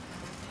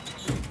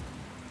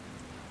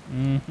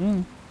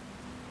 Mm-hmm.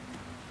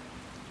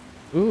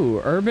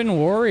 Ooh, Urban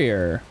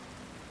Warrior.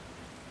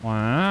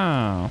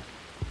 Wow.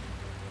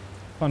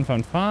 Fun,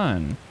 fun,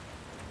 fun.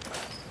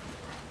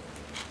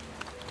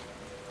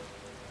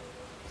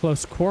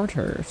 Close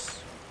quarters.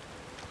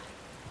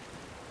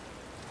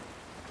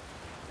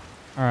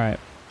 All right.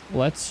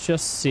 Let's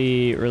just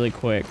see really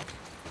quick.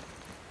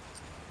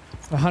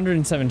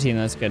 117,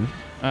 that's good.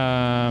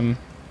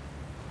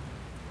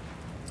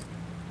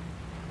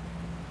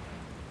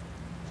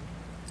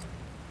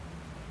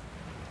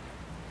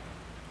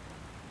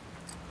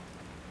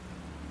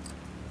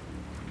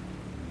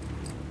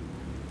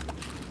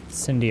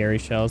 Incendiary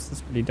shells,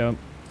 that's pretty dope.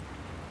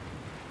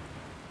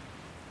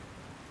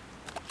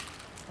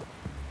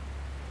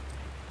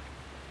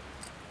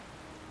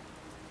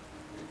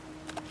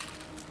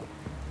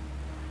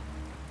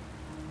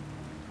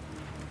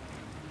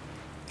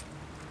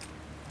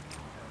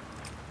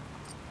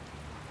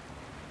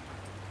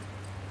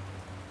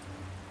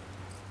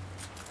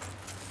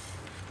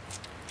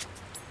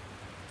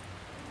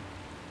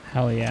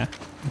 Hell yeah.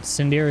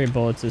 Incendiary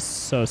bullets is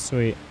so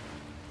sweet.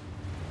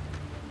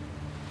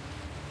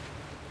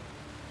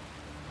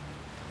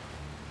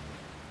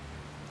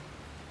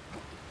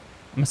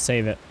 I'm gonna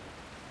save it.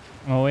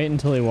 I'll wait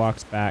until he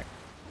walks back.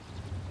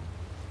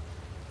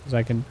 Because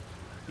I can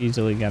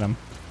easily get him.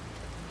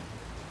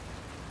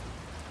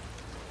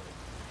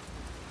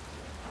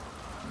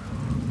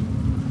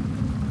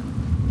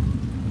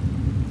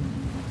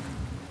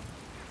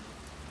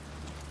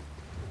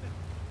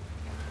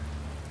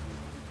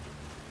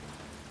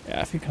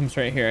 Yeah, if he comes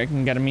right here, I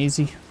can get him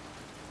easy.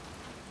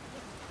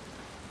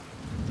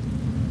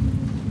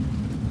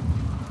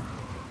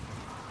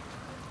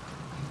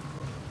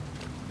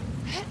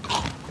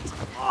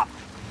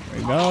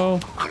 Go.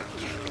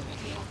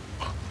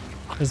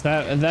 Because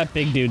that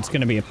big dude's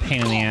gonna be a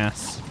pain in the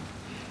ass.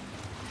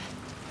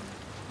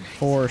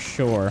 For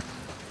sure.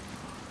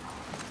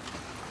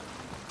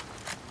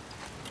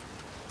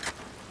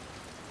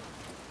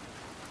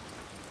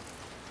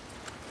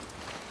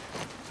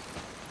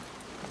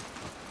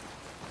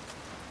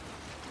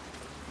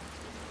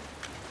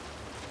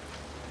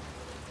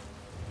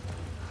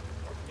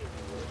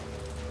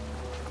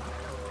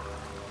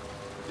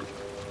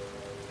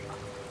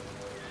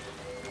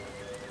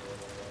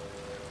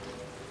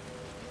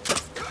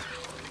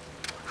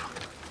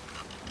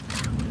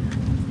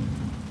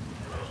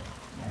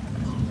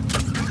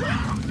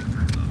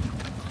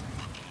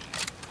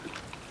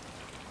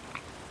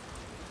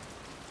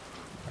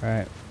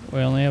 Alright, we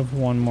only have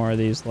one more of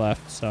these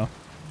left, so...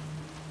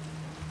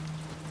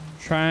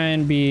 Try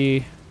and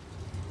be...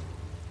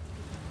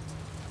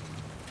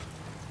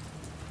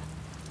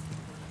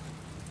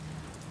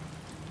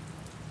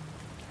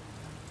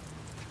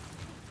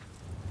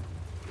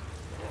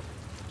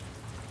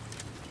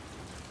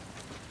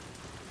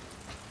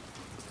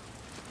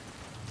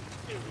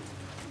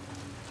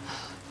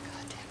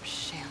 Goddamn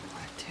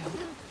shambler,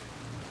 too.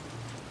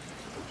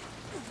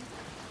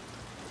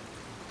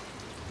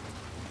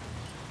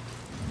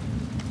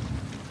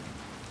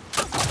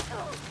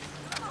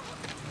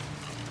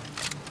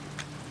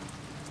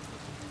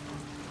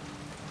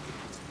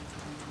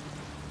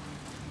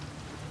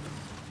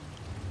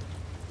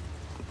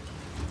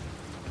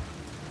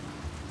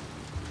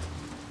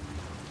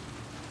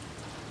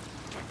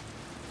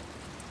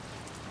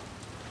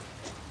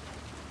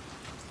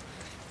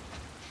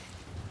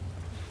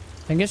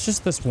 I think it's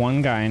just this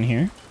one guy in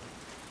here.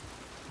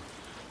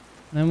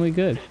 Then we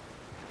good.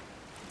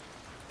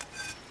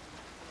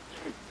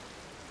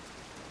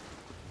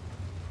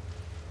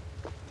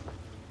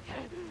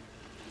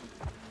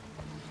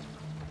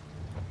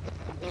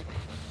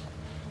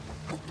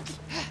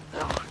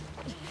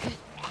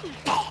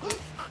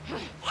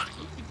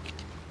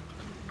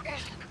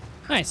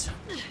 Nice.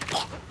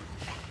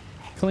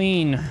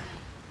 Clean.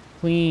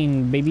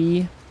 Clean,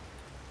 baby.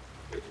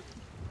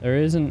 There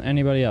isn't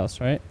anybody else,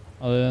 right?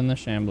 Other than the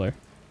shambler.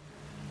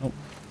 Nope.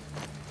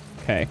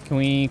 Okay, can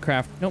we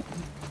craft? Nope.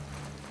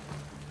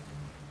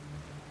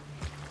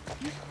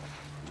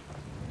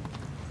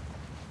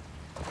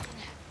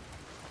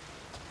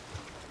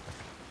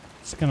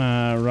 Just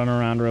gonna run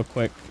around real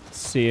quick,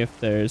 see if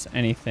there's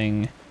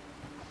anything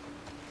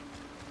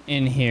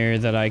in here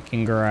that I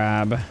can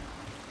grab.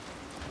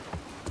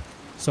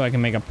 So I can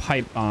make a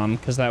pipe bomb,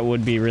 because that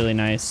would be really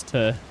nice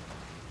to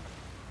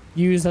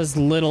use as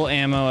little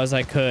ammo as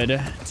I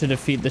could to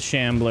defeat the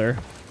shambler.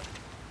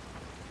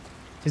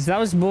 Because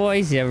those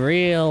boys are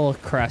real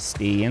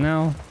crusty, you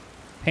know?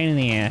 Pain in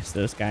the ass,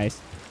 those guys.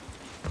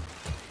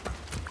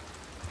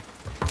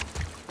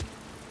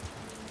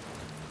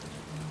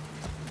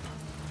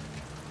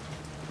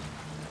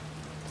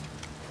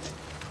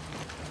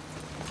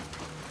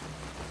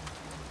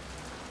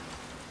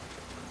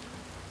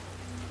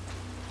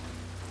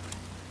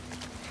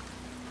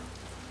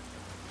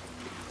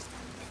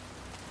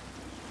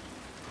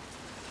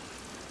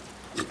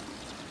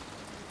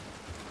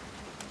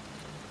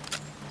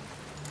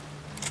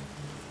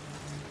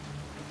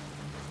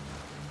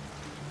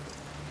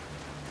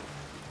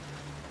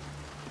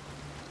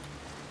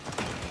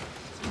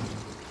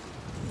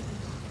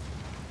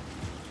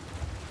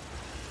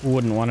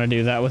 Wouldn't want to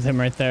do that with him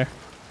right there.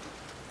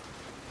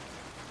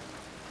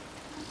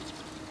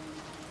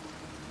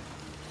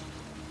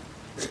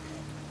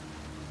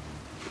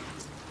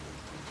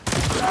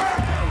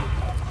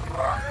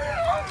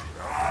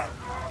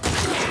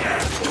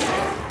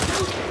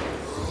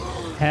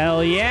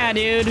 Hell yeah,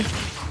 dude.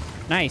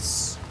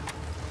 Nice.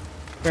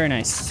 Very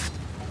nice.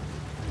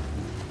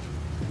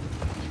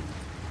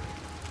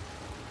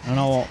 I don't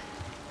know.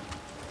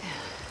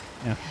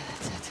 Yeah.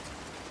 That's it.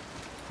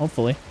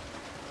 Hopefully.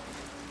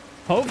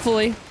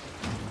 Hopefully.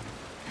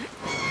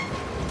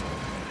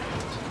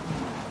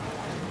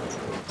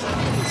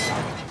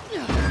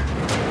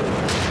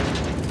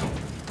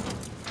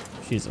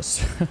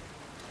 Jesus.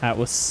 That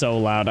was so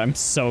loud. I'm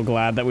so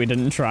glad that we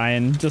didn't try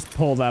and just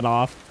pull that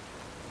off.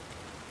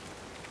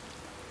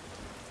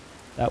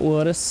 That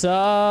would have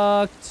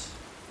sucked.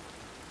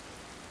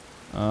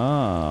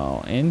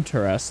 Oh,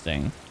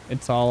 interesting.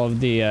 It's all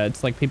of the,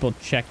 it's like people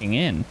checking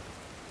in.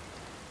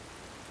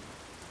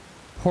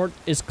 Port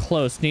is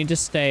close. Need to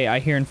stay. I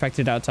hear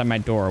infected outside my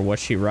door. Was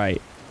she right?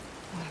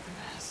 What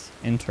a mess.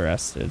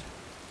 Interested.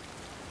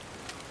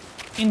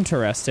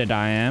 Interested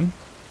I am.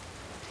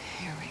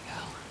 Here we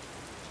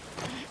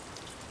go.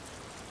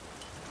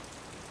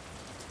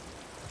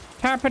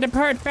 Top of the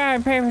port.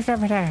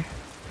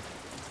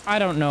 I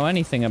don't know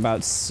anything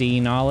about sea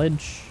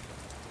knowledge.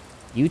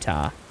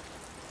 Utah.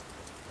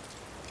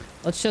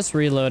 Let's just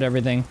reload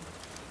everything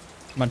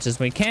as much as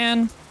we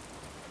can.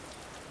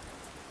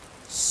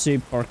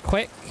 Super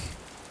quick.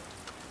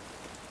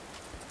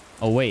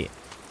 Oh, wait.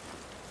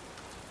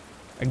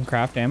 I can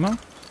craft ammo?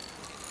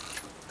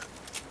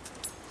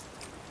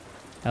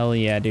 Hell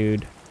yeah,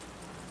 dude.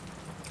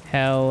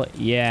 Hell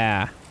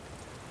yeah.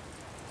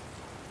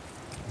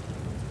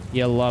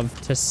 You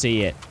love to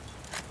see it.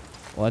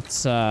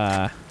 Let's,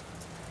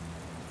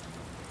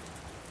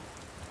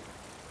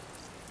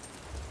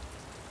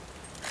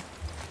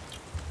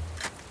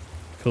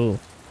 cool.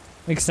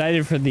 I'm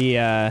excited for the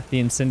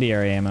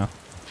incendiary ammo.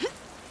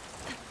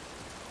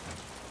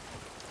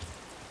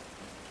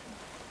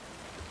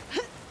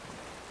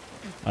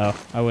 Oh,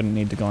 I wouldn't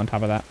need to go on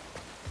top of that.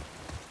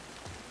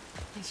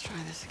 Let's try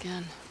this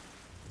again.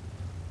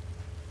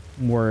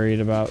 I'm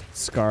worried about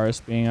scars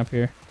being up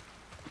here.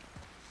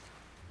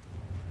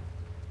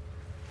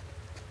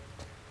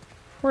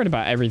 Worried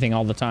about everything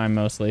all the time,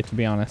 mostly, to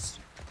be honest.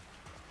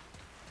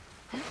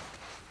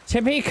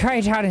 To be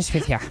quite honest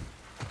with you.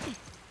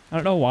 I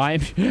don't know why. I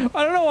don't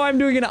know why I'm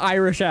doing an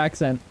Irish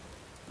accent.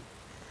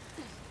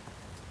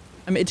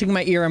 I'm itching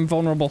my ear. I'm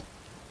vulnerable.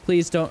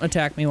 Please don't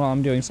attack me while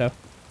I'm doing so.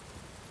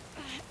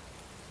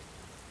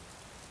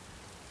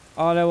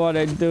 All I want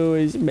to do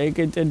is make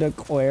it to the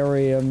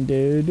aquarium,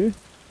 dude.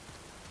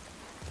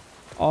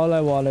 All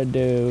I want to do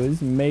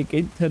is make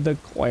it to the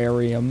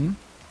aquarium.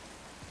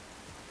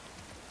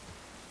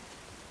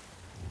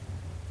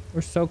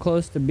 We're so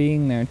close to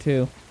being there,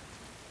 too.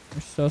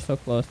 We're so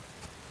close.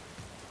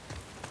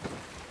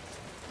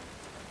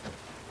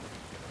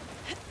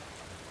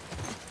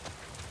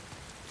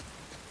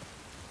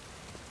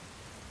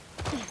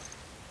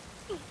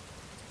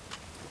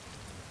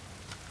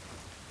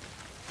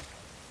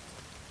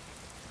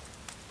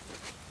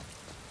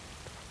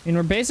 I mean,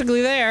 we're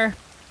basically there.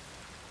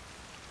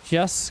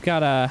 Just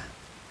gotta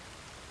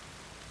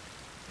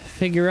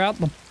figure out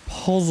the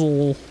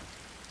puzzle,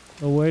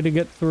 the way to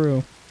get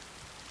through.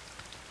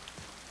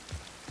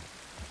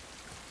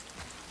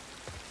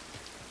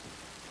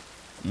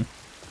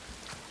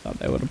 Thought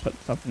they would have put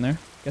stuff in there.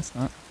 Guess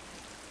not.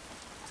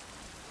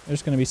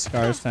 There's gonna be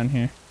scars down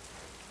here.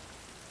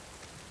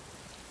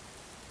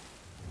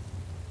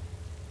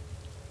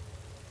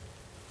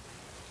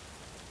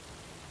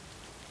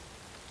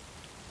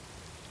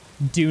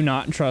 Do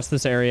not trust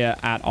this area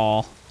at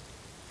all.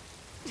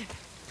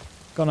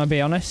 Gonna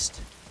be honest.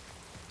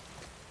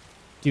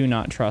 Do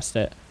not trust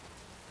it.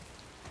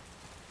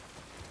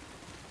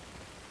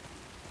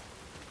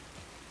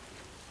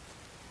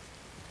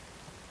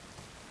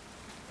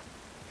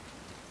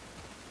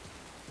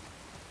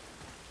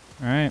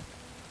 All right.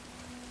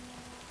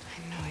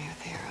 I know you're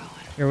there,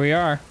 Owen. Here we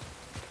are.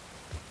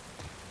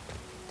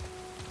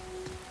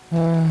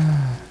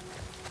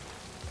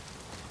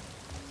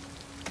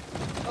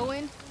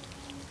 Owen?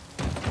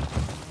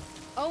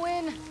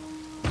 Owen?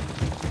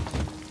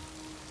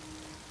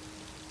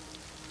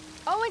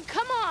 Owen,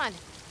 come on!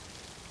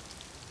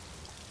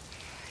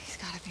 He's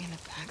gotta be in the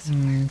back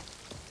somewhere.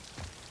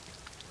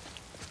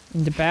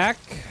 In the back?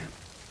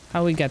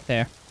 How we get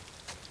there?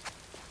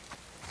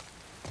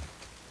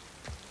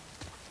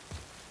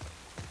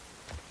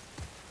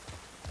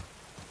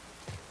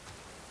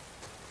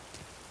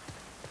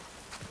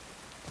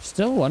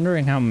 Still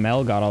wondering how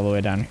Mel got all the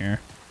way down here.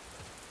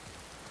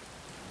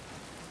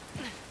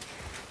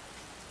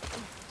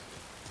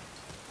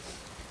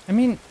 I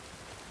mean,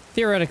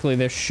 theoretically,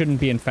 there shouldn't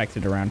be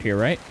infected around here,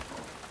 right?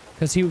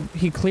 Because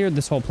he cleared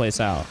this whole place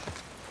out.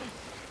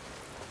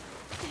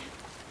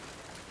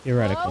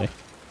 Theoretically,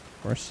 of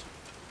course.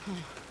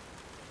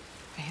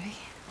 Baby?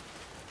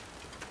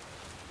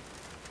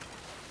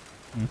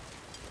 I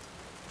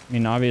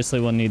mean,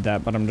 obviously we'll need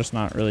that, but I'm just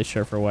not really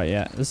sure for what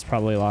yet. This is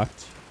probably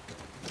locked.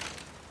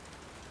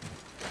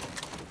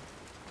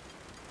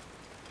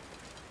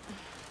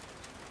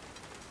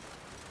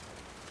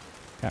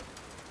 Okay.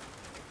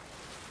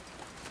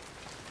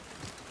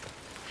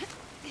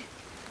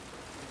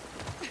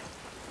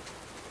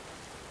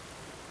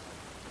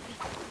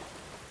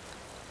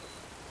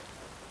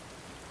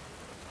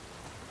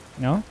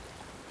 No?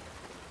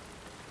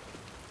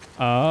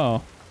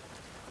 Oh.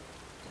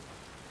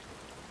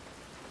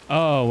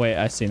 Oh, wait,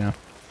 I see now.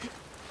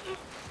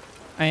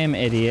 I am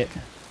idiot.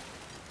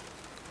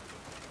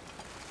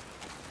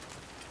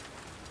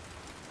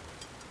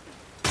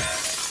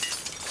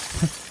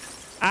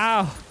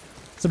 Ow!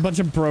 It's a bunch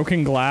of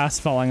broken glass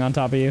falling on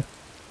top of you.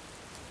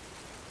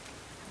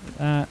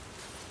 That.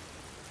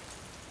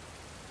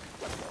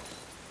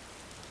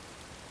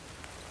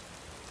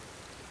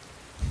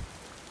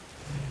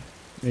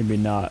 Maybe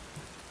not.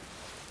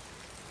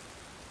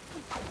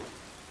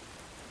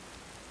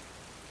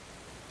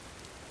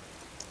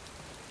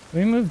 Can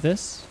we move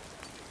this?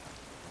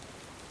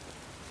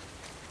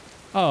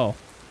 Oh.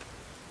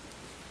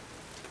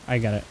 I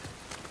got it.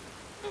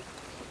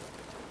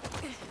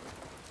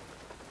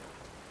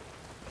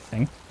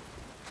 Thing.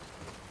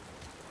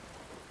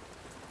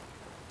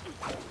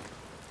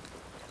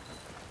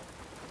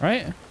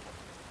 Right?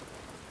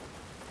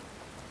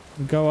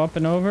 We go up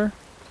and over.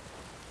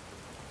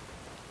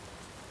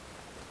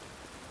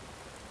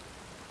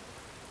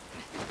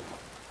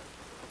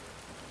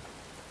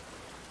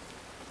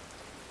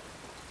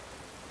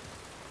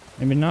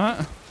 Maybe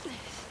not.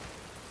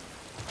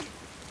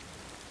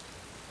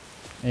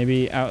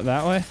 Maybe out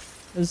that way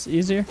is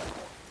easier.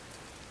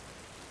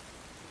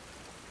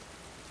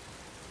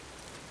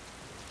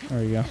 There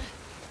we go. What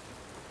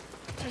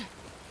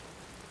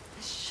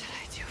should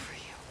I do for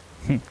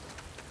you?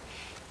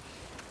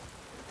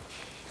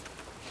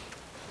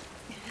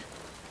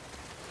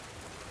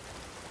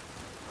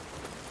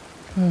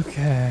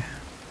 Okay.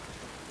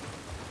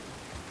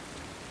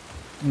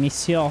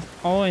 Monsieur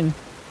Owen.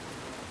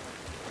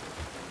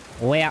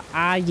 Where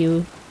are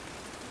you?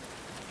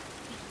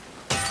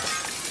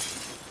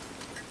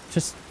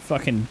 Just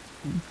fucking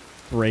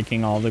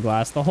breaking all the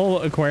glass. The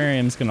whole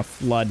aquarium's gonna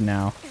flood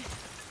now.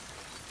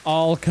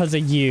 All because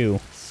of you.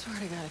 Swear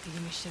to God, if you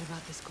give me shit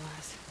about this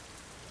glass.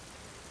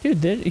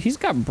 Dude, he's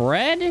got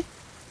bread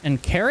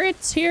and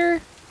carrots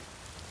here.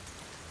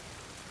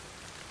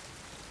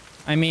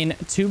 I mean,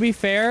 to be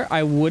fair,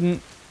 I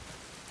wouldn't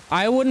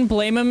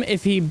blame him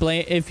if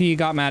he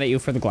got mad at you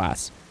for the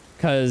glass.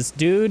 Cause,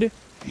 dude,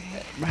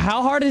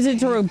 how hard is it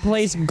to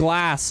replace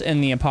glass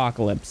in the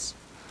apocalypse?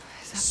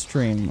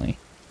 Extremely.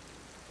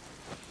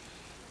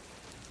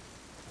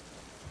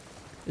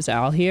 Is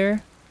Al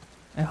here?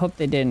 I hope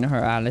they didn't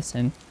hurt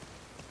Allison.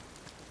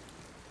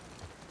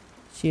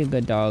 She a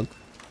good dog.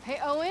 Hey,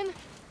 Owen.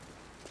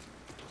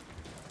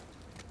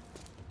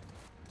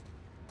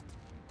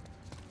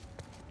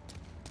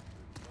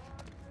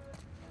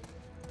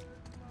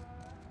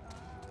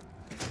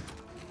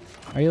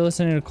 Are you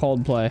listening to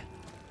Coldplay?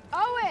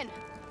 Owen!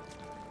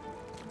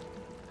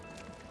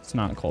 It's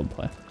not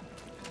Coldplay.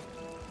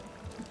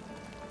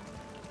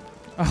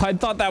 Oh, I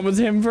thought that was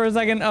him for a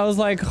second. I was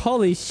like,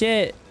 holy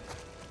shit.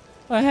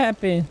 What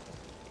happened?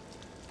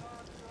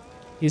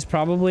 He's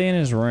probably in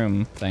his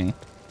room thing.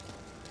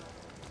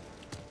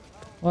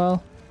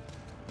 Well.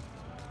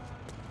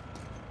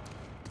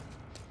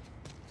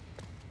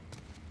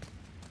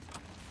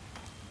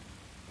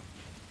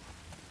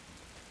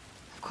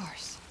 Of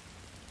course.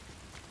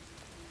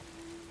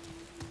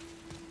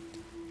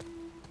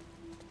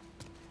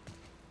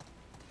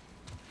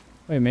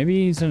 Wait,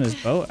 maybe he's in his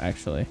boat,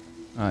 actually.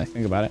 Oh, I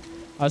think about it.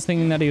 I was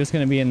thinking that he was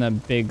going to be in the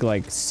big,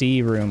 like,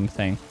 sea room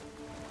thing.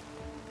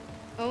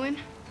 Owen?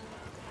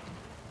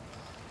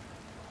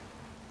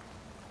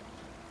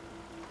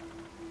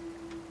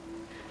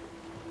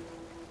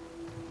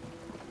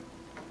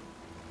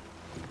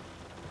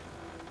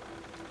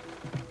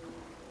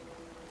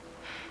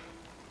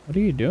 What are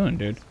you doing,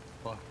 dude?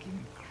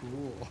 Fucking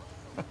cruel.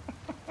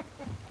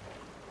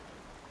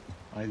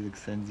 Isaac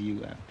sends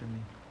you after me.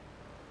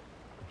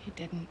 He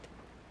didn't.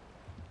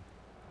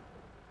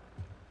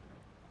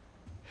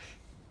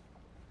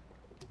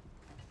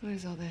 What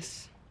is all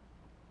this?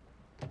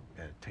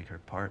 Gotta take her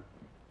apart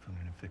if I'm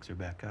gonna fix her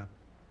back up.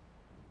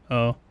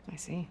 Oh. I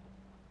see.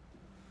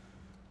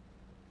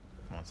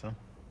 Want some?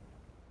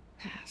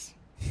 Pass.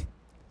 Is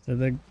that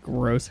the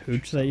gross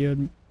hooch that you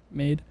had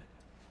made?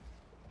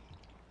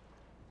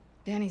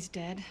 Danny's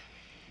dead.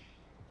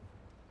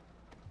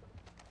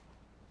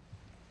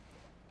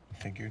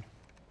 Figured.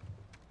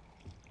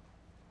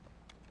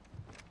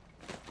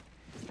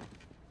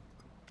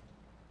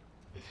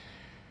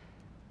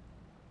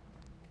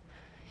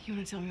 You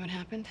want to tell me what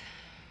happened?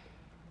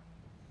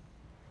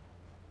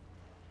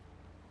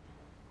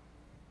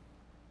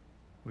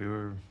 We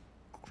were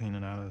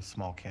cleaning out a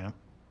small camp.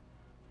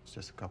 It's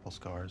just a couple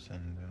scars,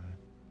 and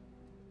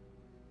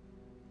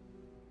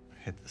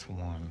hit this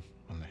one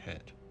on the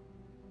head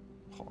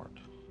hard.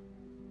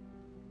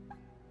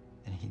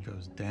 And he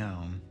goes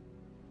down,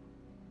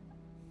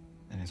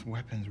 and his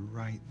weapon's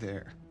right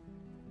there.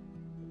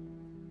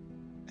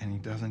 And he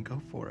doesn't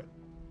go for it.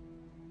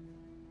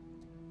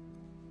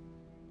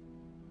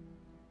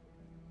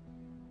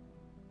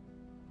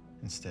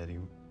 Instead, he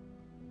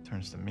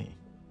turns to me.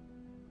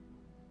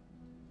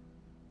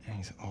 And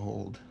he's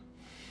old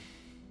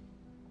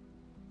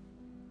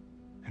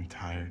and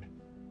tired.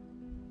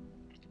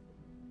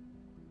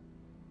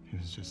 He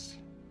was just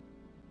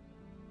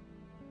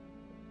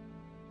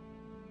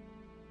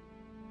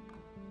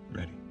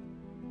ready.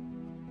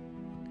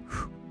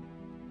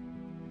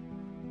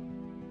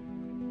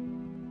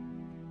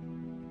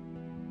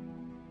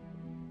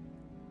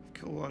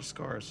 Killed a lot of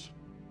scars.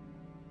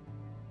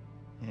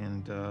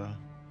 And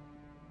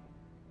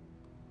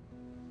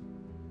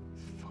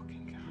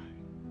fucking guy.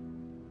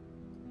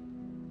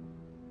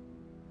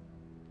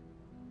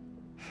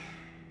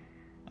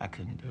 I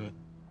couldn't do it.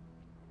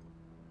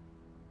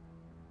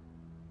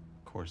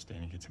 Of course,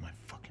 Danny gets in my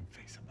fucking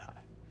face about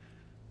it.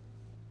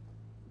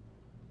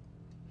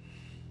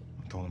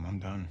 I told him I'm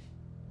done.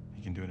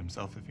 He can do it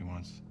himself if he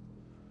wants.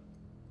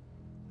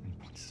 And he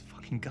points his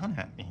fucking gun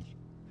at me.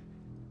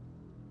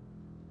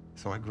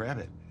 So I grab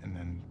it, and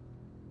then...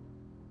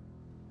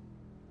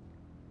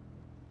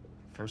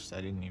 First,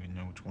 I didn't even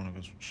know which one of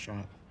us was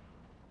shot.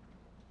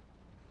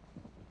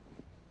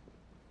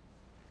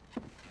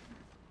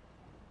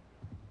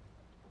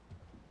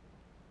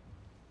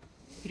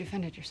 You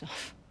defended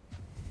yourself.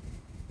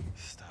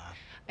 Stop.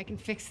 I can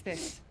fix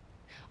this.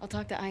 I'll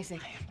talk to Isaac.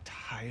 I am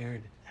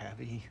tired,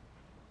 Abby.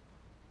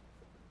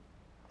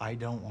 I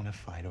don't want to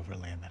fight over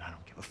land that I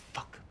don't give a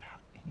fuck about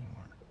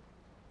anymore.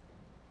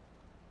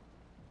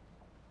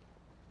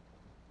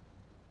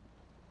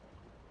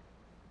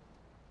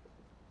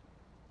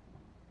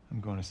 I'm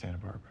going to Santa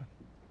Barbara.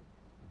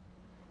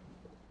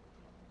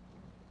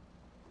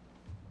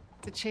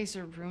 To chase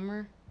a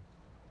rumor?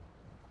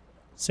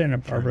 Santa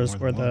Barbara's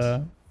where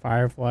the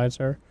fireflies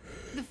are.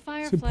 The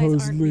fireflies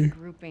Supposedly. aren't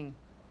regrouping.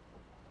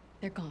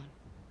 They're gone.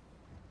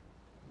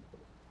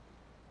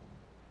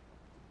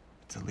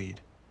 It's a lead.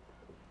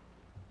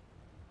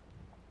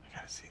 I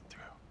gotta see it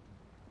through.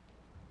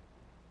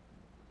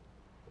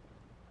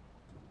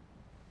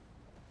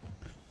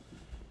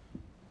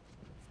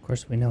 Of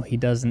course, we know he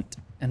doesn't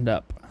end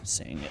up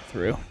seeing it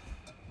through.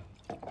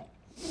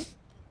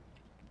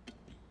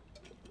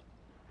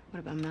 What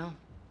about Mel?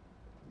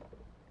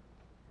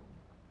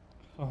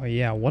 Oh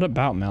yeah, what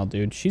about Mel,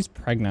 dude? She's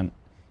pregnant.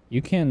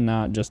 You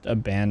cannot just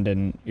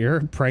abandon your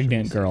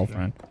pregnant Should we sit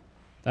girlfriend.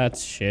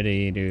 That's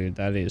shitty, dude.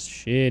 That is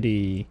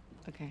shitty.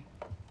 Okay.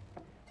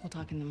 We'll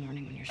talk in the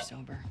morning when you're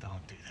sober.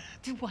 Don't do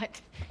that. Do what?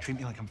 Treat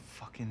me like I'm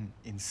fucking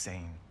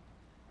insane.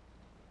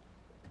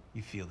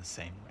 You feel the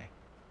same way.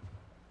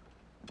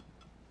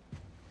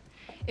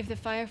 If the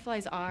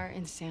Fireflies are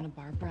in Santa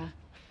Barbara,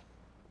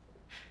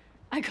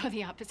 I go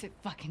the opposite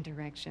fucking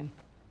direction.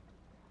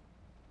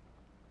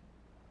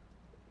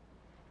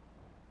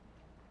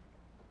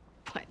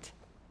 What?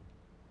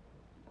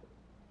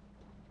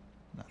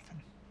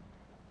 Nothing.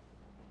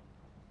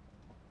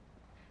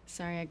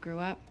 Sorry I grew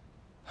up.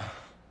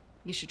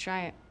 You should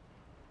try it.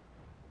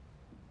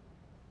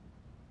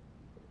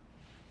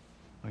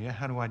 Oh yeah,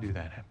 how do I do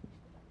that?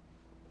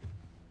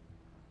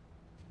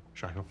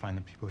 Should I go find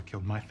the people that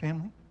killed my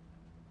family?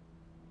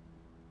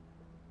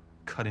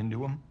 Cut into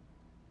them?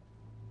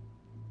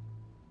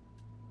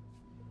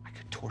 I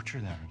could torture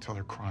them until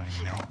they're crying,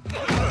 you know?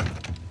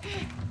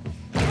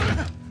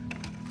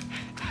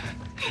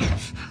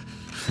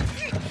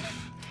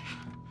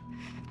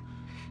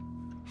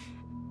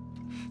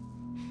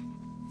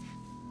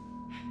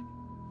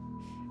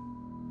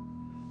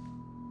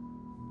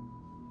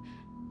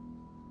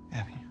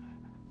 Abby.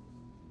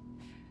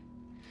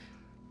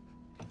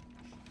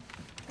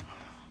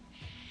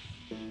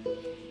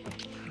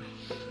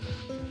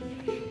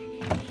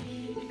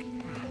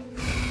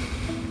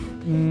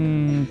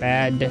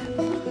 Bad.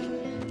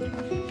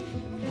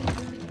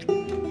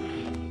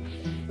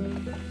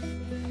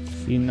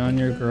 Cheating on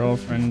your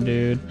girlfriend,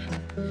 dude.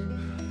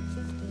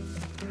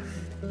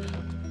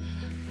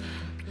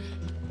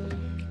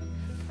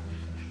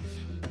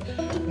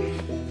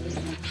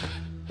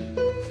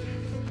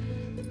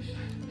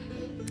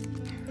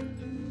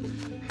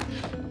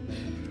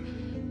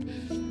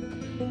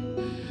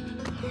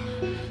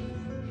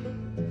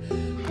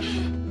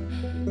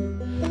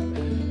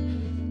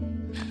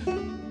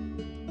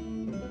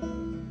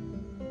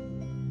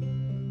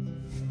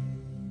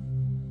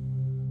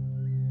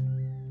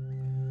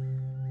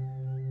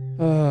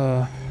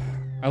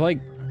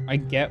 I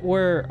get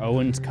where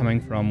Owen's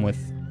coming from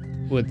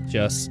with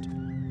just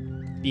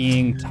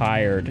being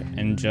tired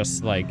and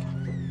just like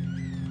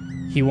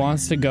he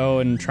wants to go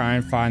and try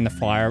and find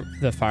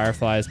the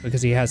Fireflies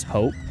because he has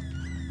hope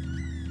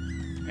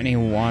and he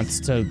wants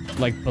to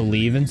like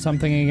believe in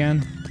something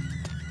again.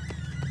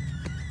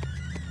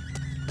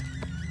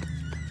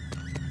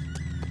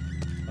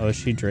 Oh, is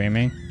she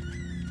dreaming?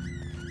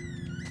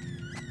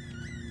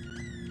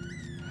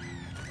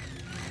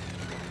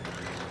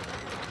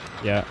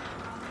 Yeah.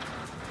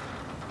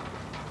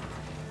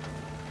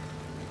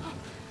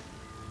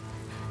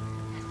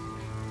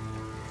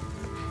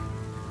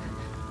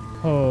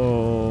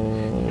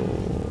 Oh,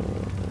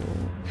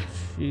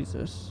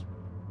 Jesus.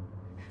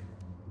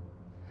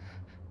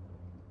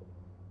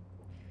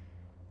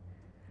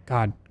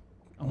 God,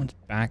 Owen's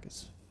back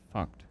is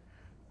fucked.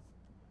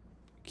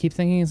 I keep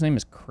thinking his name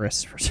is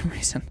Chris for some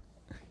reason.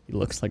 He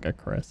looks like a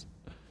Chris.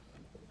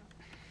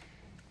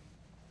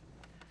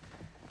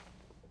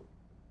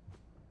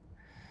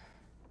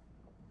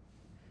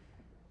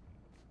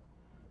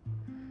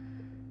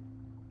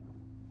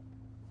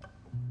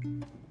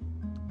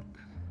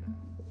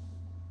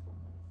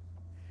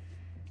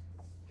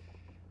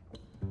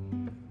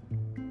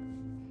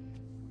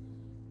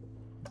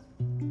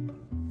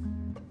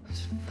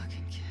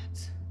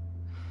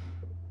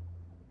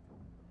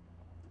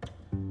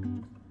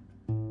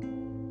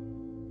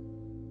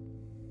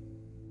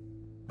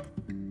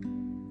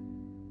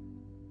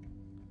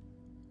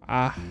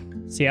 Ah,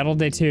 Seattle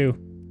Day 2.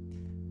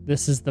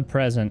 This is the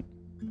present.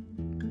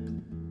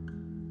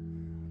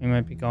 We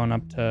might be going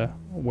up to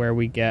where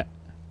we get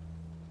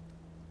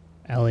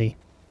Ellie.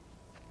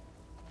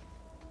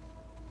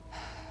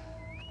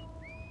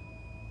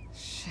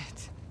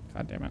 Shit.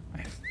 God damn it.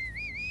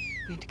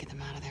 We need to get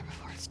them out of there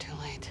before it's too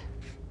late.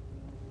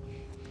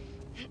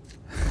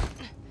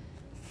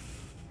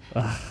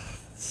 Ugh,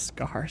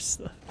 scars.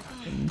 The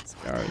fucking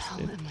scars, What the hell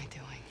dude. am I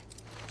doing?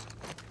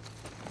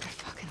 They're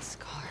fucking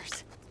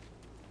scars.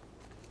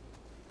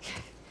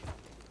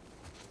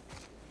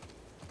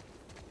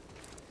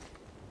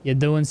 You're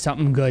doing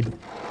something good.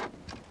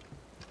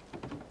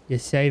 You're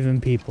saving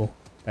people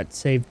that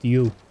saved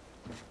you.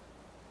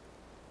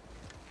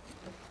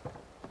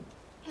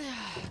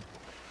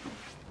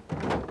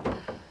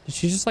 Did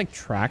she just like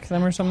track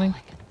them or something?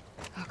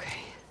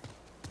 Okay.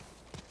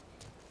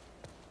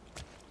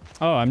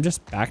 Oh, I'm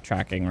just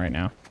backtracking right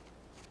now.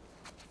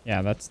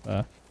 Yeah, that's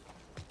the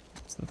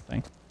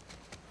thing.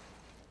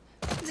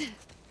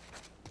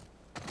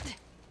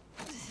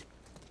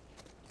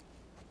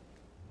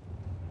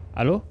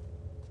 Hello?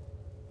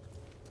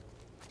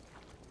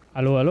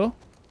 Hello, hello?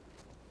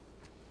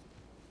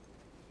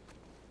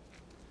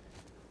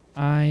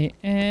 I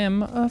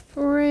am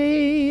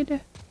afraid. Are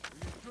you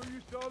sure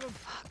you saw them?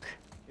 Fuck.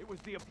 It was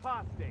the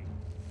apostate.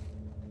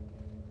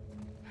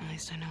 At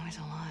least I know he's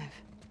alive.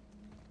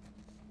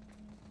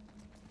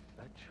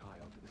 That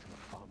child is an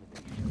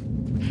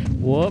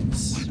abomination.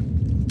 Whoops.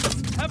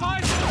 Have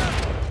I?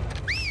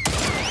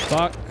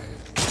 Fuck.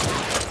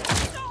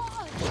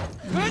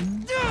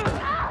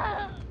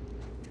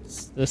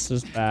 This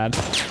is bad.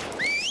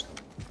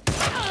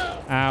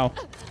 Ow.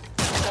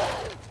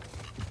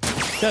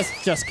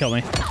 Just kill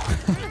me.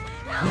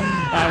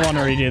 I want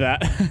to redo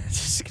that.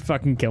 Just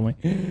fucking kill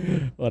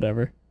me.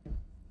 Whatever.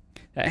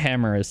 That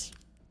hammer is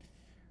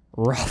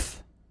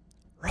rough.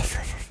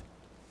 Rough.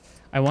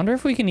 I wonder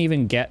if we can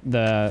even get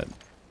the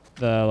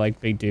like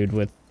big dude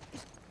with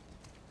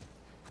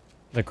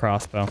the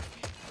crossbow.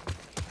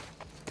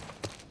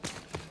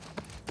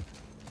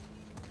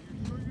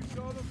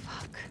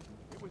 Fuck.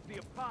 It was the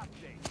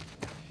apostate.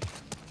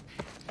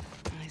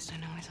 At least I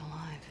know he's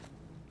alive.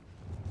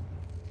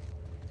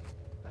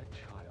 That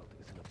child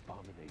is an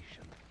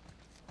abomination.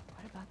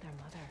 What about their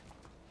mother?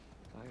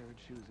 I heard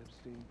she was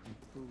abstaining from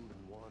food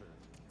and water.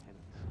 And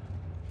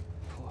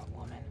Poor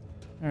woman.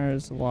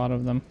 There's a lot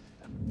of them.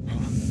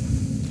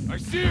 I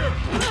see her!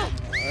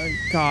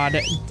 God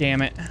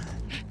damn it.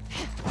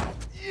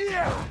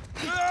 Yeah!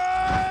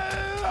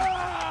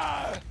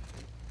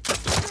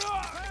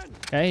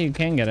 Okay, you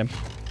can get him.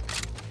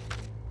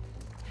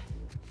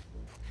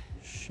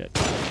 Shit.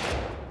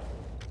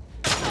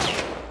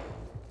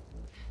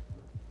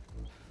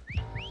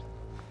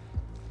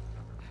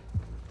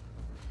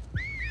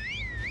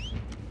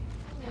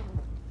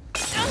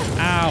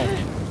 Ow.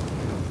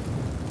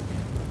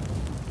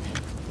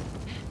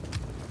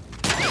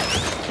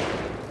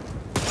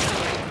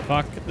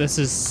 Fuck, this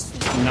is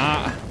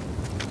not...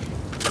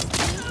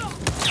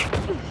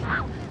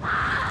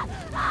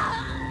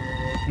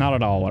 Not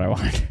at all what I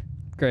want.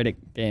 Great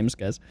at games,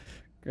 guys.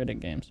 Great at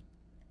games.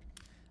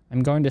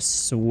 I'm going to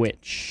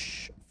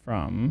switch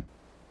from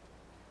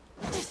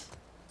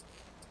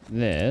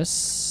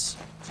this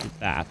to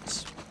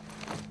that.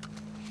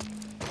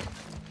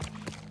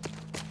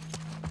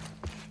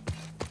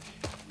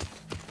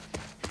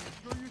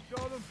 Sure you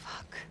saw them?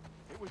 Fuck.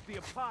 It was the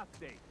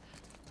apostate.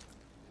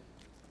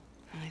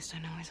 At least I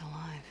know he's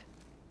alive.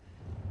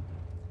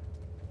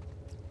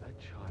 That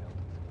child.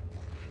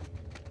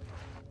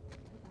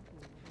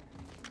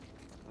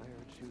 I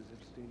heard she was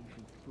abstaining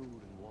from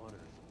food and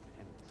water.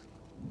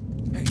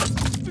 And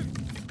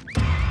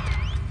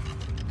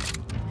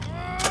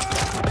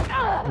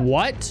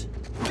What?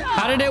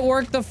 How did it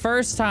work the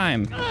first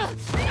time?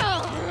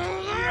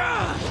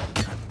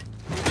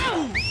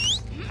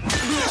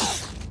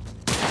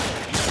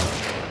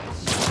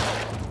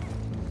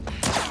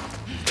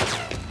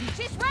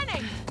 She's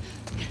running!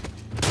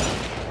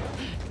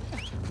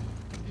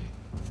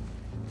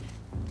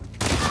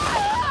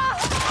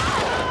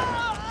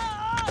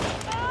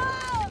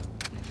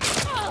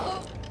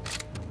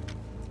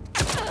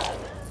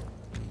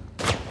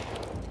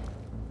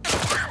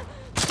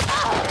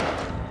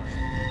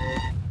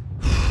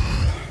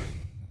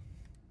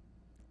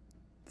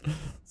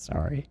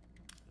 Sorry.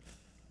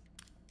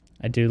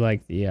 I do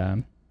like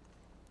the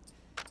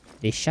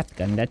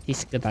shotgun. That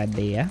is a good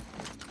idea.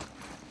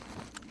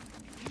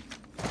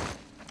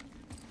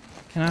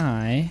 Can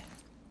I?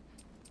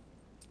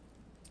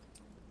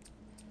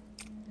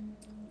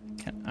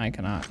 I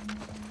cannot.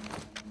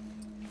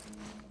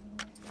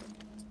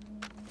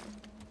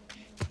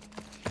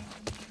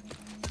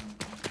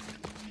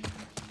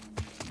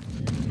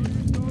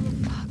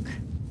 Fuck.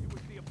 it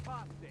was the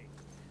apostate.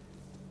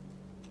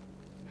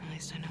 At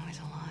least I know he's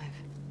alive.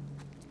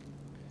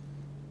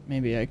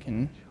 Maybe I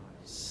can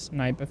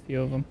snipe a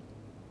few of them.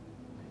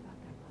 I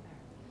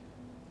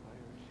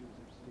heard she was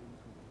abstaining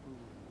from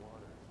food and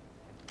water.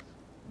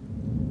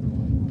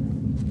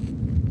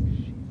 And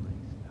she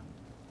raised them.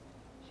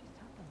 She's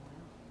taught them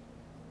well.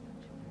 No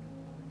children are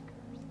born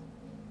cursed.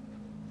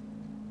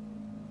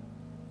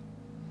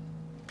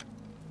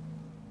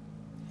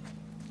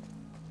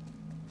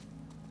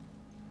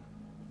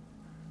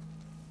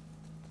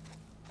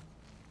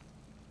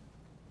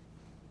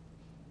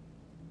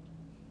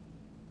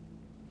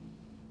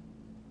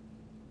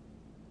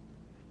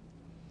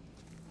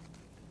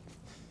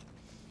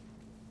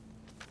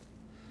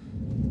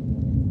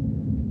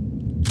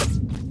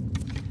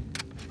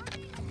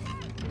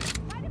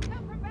 Might have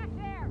come from back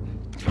there.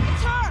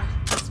 It's her!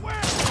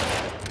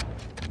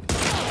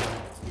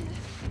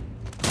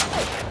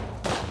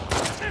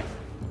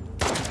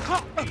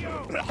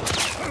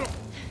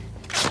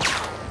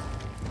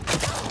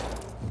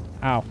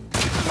 Ow.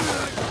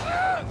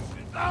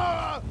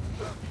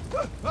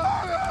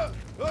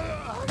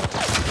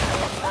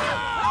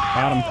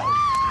 Got him.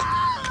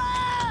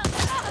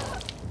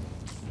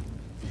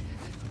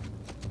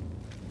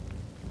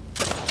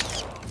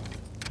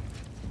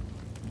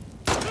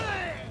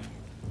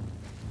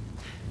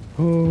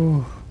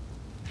 Ooh.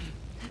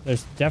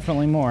 There's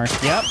definitely more.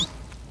 Yep.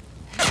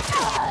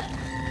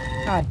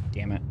 God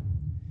damn it.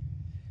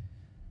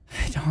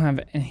 I don't have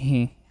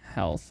any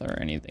health or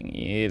anything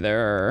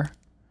either.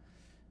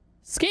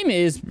 This game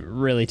is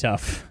really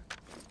tough.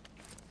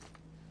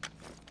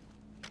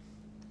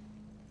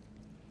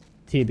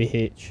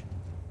 TBH.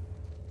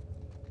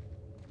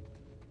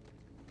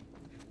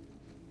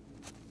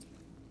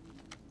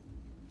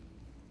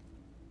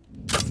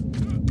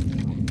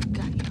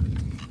 Got you.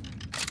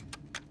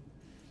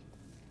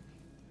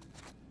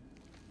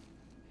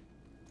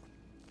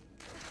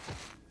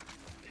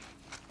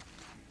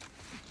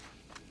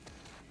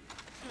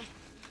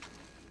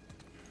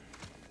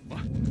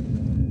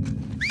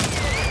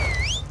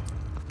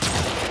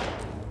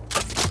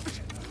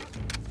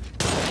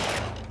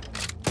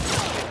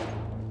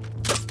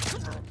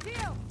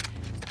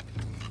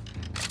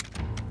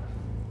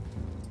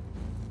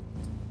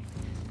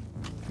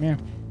 Come here.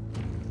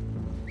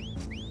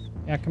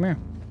 Yeah, come here.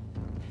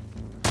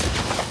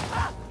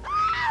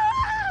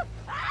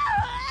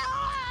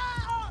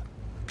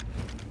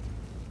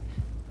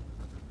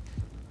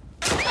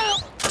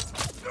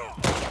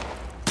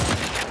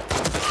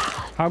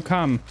 How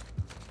come?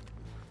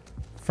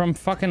 From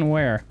fucking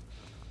where?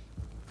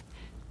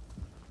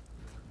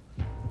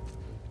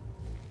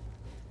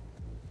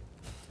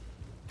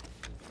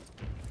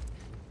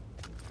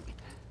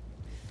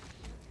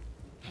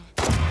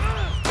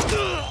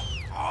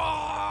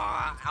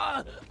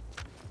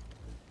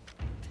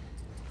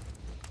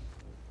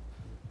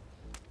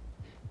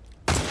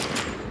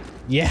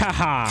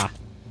 Yeah!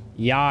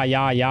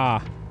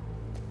 Yeah.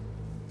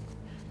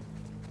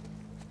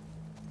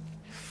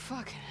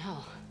 Fucking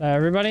hell.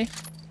 Everybody?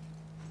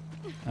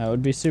 That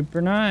would be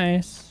super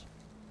nice.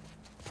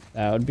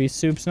 That would be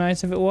soups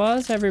nice if it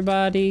was,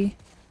 everybody.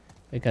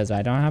 Because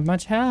I don't have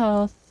much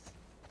health.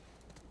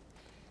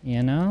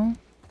 You know?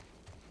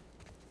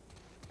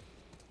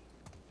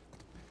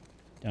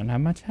 Don't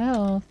have much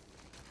health.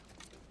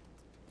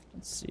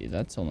 Let's see,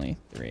 that's only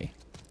 3.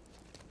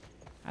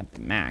 At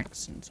the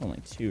max, and it's only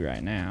 2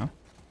 right now.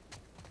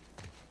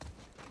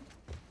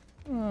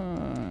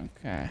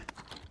 Okay.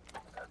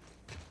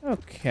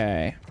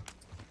 Okay.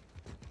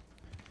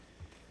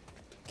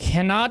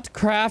 Cannot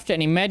craft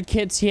any med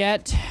kits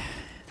yet.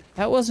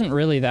 That wasn't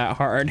really that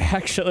hard,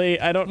 actually.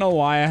 I don't know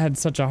why I had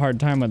such a hard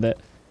time with it.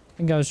 I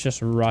think I was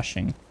just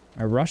rushing.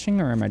 Am I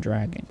rushing or am I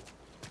dragging?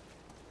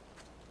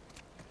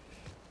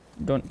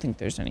 Don't think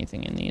there's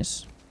anything in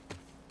these.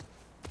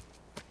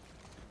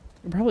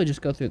 You'll probably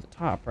just go through the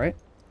top, right?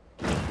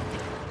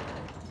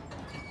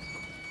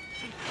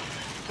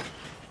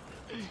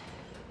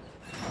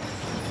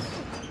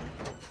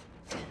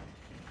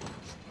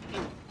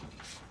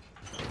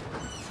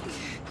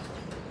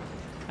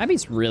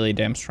 Abby's really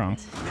damn strong.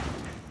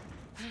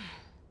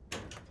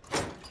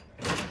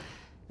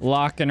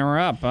 Locking her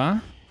up,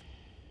 huh?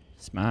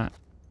 Smart.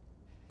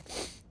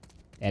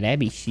 That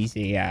Abby, she's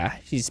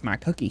a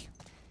smart cookie.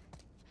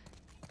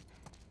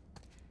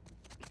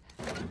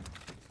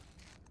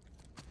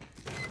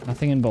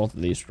 Nothing in both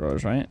of these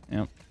drawers, right?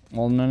 Yep.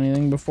 Well,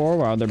 anything before.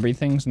 Wow, there be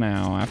things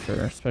now after,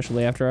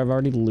 especially after I've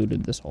already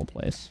looted this whole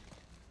place.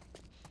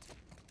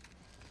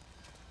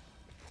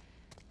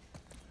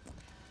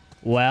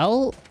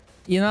 Well,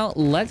 you know,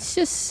 let's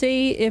just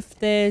see if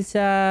there's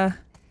any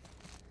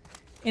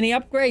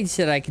upgrades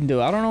that I can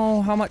do. I don't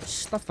know how much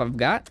stuff I've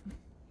got.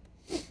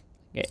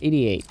 Got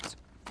 88.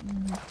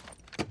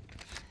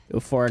 Do a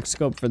 4x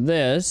scope for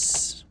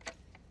this.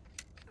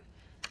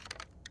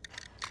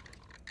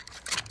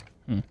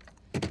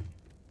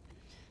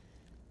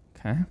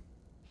 Okay.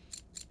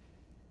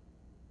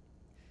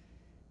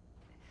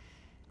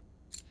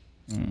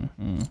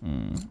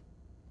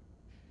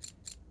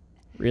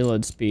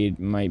 Reload speed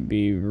might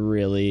be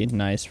really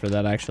nice for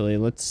that, actually.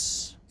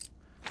 Let's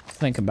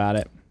think about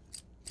it.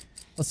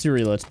 Let's do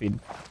reload speed.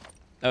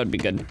 That would be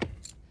good.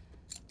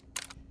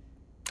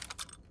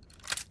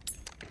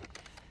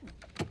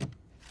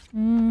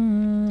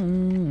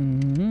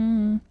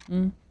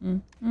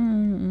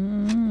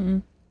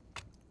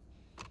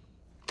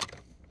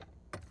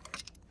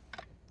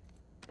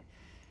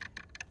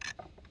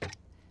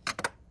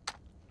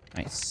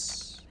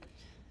 Nice.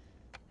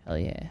 Hell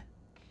yeah.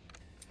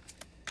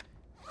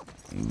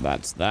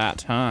 That's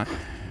that, huh?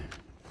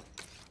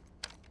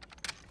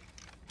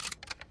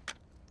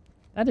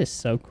 That is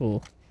so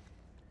cool.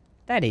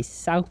 That is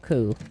so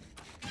cool.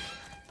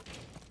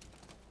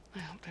 I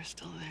hope they're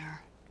still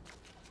there.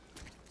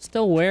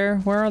 Still where?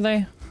 Where are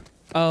they?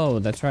 Oh,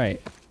 that's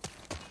right.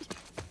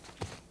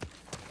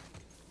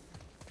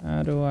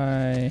 How do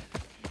I...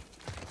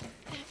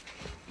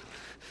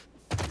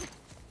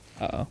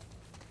 Uh-oh.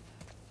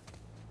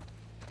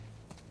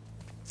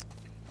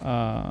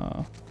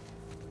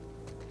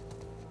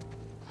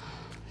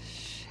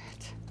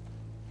 Shit.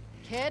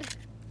 Kid?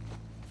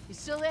 You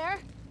still there?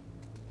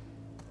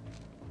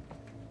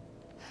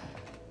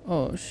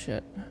 Oh,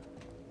 shit.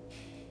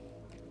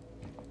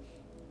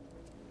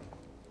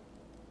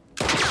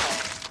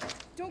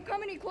 Don't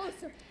come any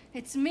closer.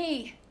 It's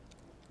me.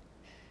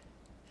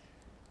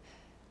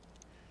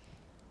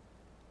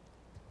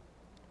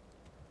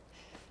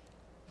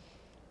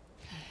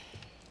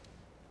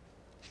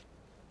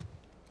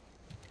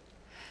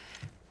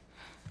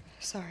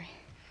 Sorry.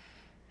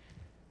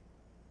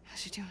 How's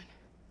she doing?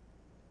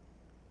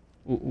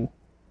 Ooh.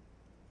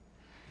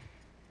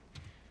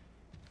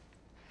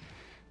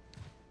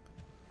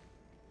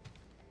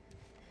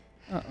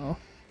 Uh-oh.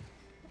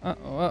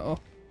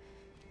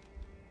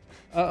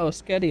 Uh-oh,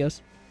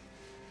 Skedios.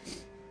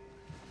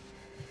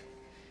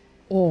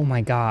 Oh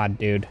my god,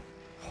 dude.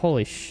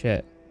 Holy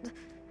shit.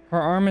 Her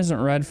arm isn't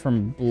red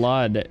from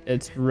blood.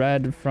 It's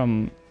red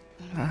from...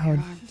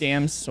 Oh,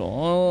 damn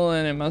soul.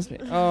 And it must be...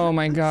 Oh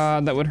my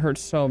god, that would hurt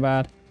so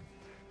bad.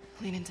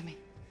 Lean into me.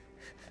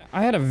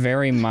 I had a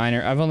very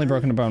minor... I've only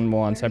broken a bone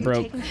once. I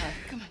broke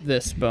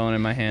this bone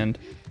in my hand.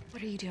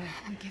 What are you doing?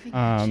 I'm giving you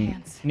a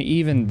chance. And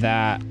even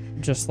that,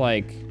 just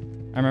like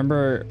I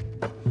remember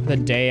the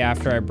day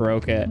after I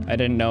broke it, I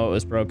didn't know it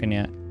was broken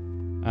yet.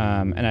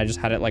 And I just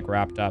had it like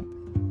wrapped up.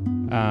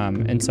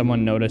 And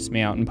someone noticed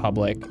me out in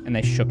public and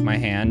they shook my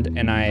hand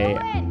and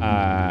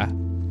I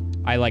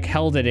like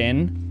held it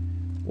in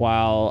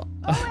while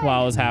it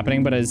was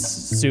happening, but as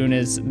soon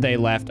as they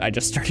left, I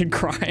just started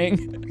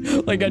crying.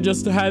 Like I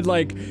just had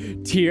like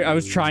I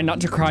was trying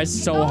not to cry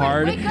so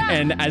hard,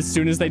 and as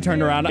soon as they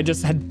turned around, I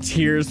just had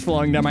tears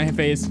flowing down my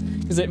face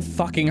because it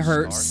fucking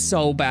hurt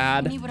so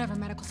bad. Need whatever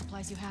medical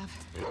supplies you have.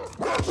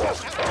 Put the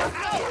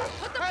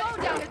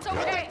phone down, it's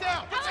okay.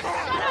 Alex,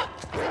 shut up!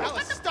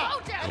 Put the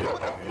phone down!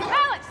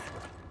 Alex!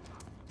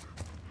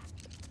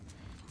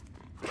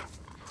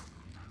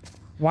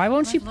 Why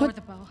won't she Lower put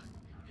the bow.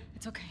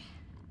 It's okay.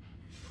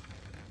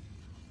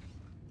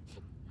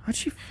 How'd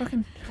she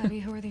fucking... Abby,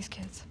 who are these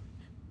kids?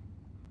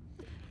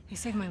 They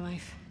saved my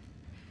life.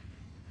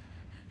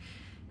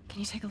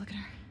 Can you take a look at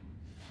her?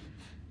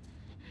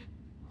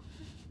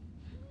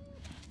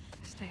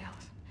 Stay,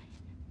 Alice.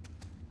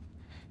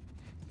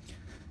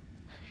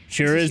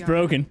 Sure is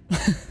broken.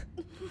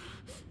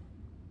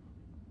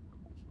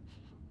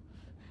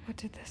 What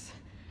did this?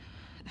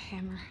 A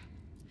hammer.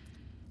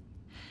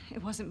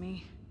 It wasn't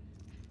me.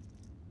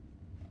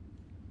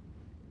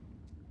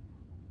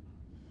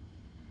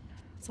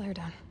 Let's lay her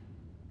down.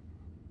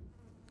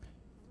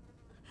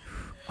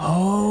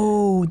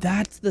 Oh,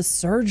 that's the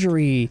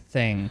surgery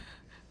thing.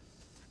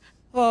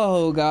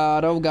 Oh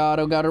god, oh god,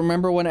 oh god.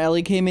 Remember when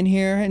Ellie came in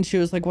here and she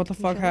was like, what the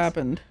fuck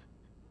happened?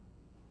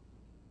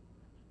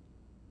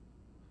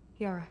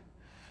 Yara.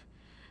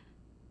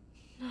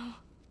 No.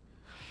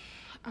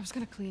 I was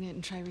gonna clean it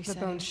and try resetting.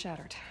 The bone's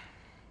shattered.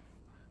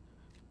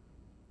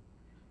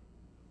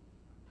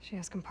 She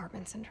has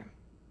compartment syndrome.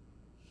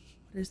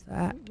 What is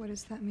that? What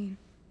does that mean?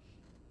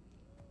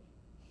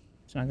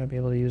 She's not gonna be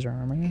able to use her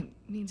arm again?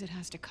 It means it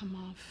has to come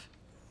off.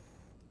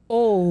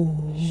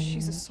 Oh.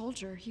 She's a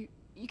soldier.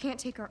 You can't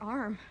take her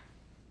arm.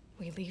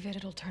 We leave it,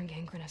 it'll turn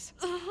gangrenous.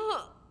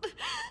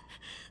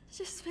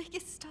 Just make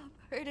it stop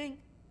hurting.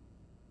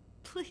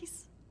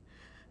 Please.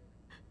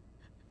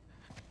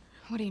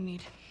 What do you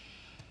need?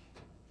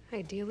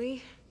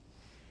 Ideally,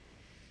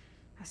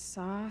 a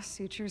saw,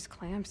 sutures,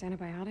 clamps,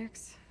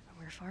 antibiotics. But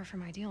we're far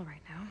from ideal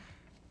right now.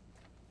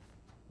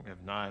 We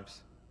have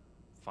knives,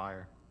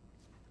 fire.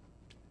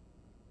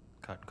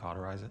 Cut and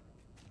cauterize it.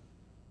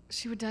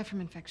 She would die from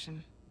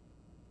infection.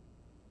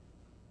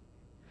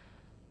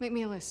 Make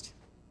me a list.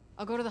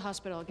 I'll go to the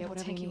hospital, I'll get It'll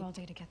whatever you take need. you all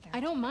day to get there. I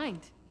don't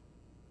mind.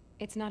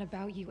 It's not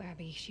about you,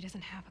 Abby. She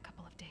doesn't have a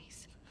couple of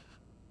days.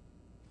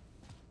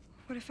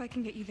 What if I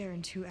can get you there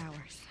in 2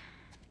 hours?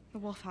 The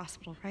Wolf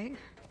Hospital, right?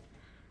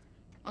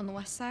 On the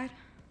west side?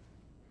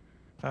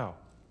 How?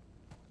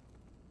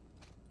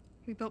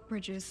 We built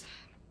bridges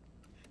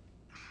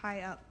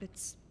high up.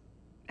 It's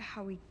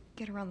how we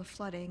get around the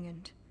flooding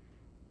and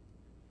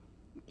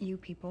you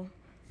people.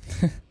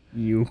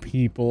 You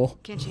people.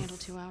 Can't you handle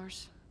 2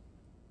 hours?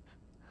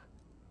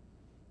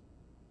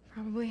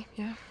 Probably,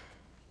 yeah.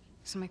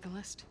 So make a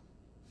list.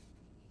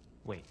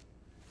 Wait,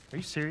 are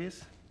you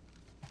serious?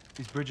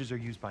 These bridges are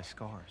used by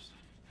scars.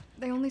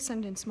 They only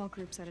send in small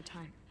groups at a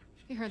time.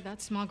 You heard that?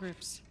 Small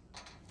groups.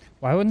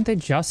 Why wouldn't they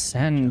just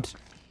send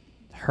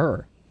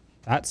her?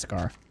 That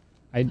Scar.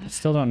 I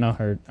still don't know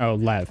her. Oh,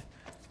 Lev.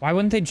 Why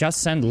wouldn't they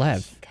just send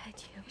Lev? Guide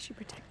you. She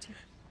protect you.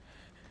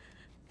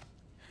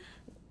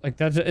 Like,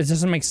 that, it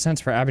doesn't make sense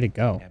for Abby to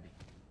go.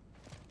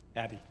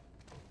 Abby.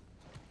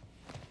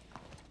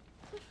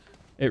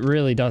 It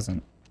really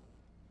doesn't.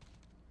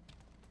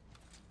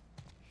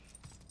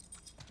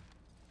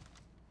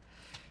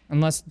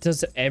 Unless,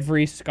 does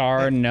every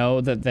Scar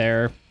know that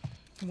they're...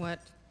 What?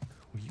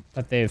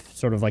 That they've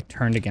sort of, like,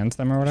 turned against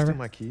them or whatever? Steal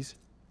my keys.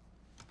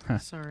 Huh.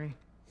 Sorry.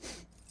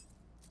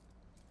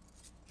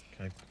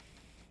 Can I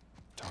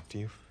talk to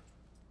you?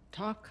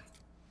 Talk?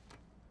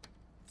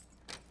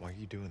 Why are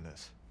you doing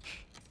this?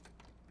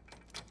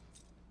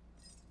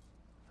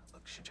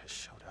 Look, she just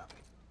showed up.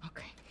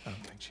 Okay. I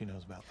don't think she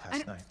knows about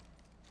last night.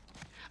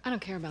 I don't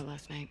care about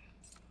last night.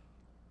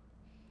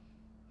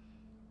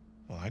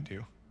 Well, I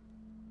do.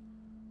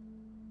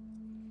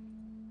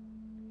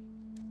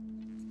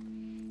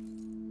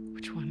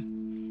 Which one?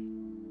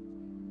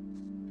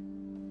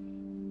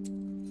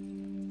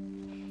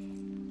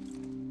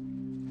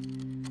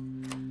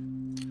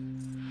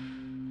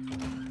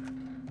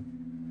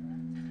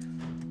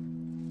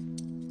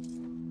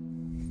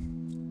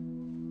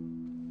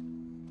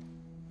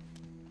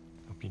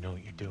 Hope you know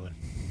what you're doing.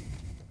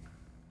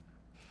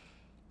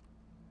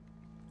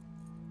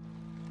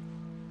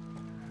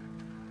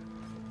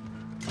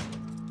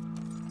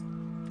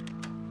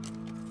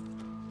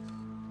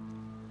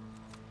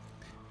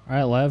 All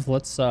right, Lev,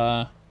 let's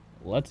go.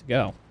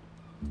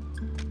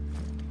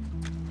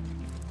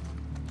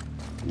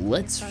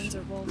 Let's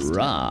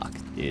rock,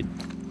 dude.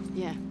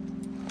 Yeah.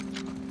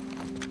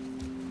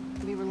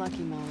 We were lucky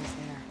Mel was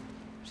there.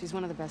 She's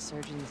one of the best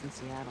surgeons in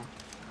Seattle.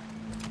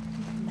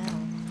 Mel.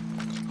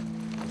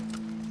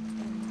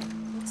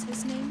 What's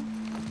his name?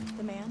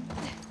 The man?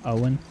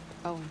 Owen.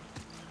 Owen.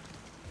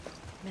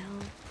 Mel.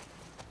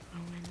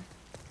 Owen.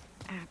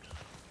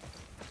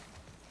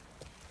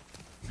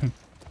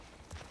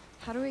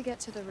 we get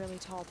to the really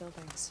tall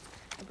buildings?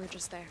 The bridge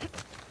is there.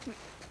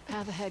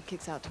 Path ahead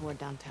kicks out toward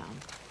downtown.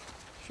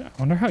 I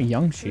wonder how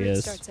young she The route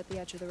is. starts at the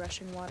edge of the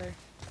rushing water.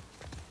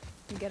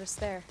 You get us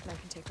there, and I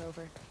can take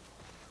over.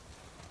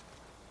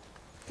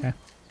 Okay.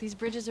 These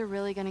bridges are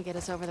really gonna get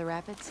us over the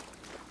rapids?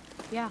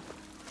 Yeah.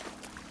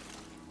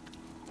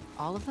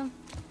 All of them?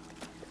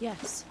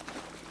 Yes.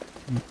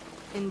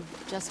 In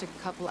just a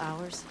couple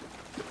hours?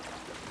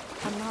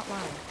 I'm not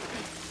lying.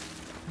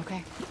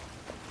 Okay.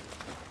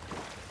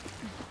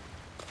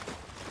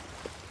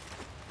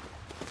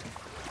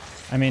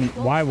 I mean,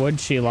 why would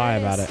she lie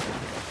about it? You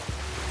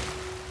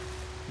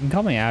can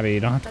call me Abby. You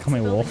don't have to That's call me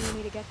the building Wolf.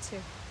 we need to get to.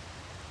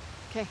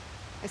 Okay,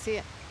 I see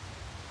it.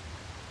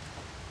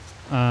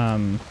 I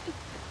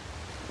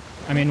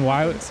mean,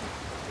 why? We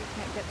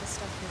can't get this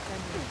stuff in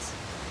 10 minutes.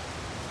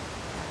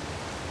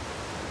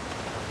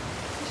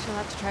 She'll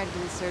have to try to do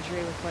the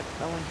surgery with what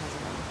Owen has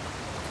around.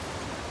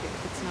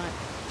 If it's not...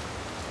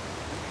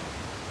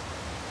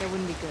 That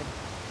wouldn't be good.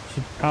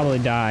 She'd probably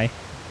die.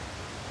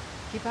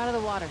 Keep out of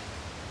the water.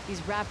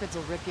 These rapids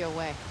will rip you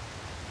away.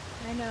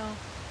 I know.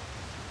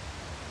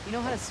 You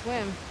know how to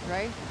swim,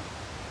 right?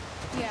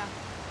 Yeah.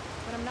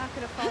 But I'm not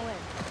gonna fall in.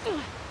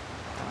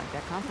 I like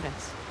that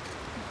confidence.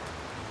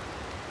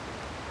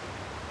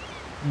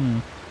 Hmm.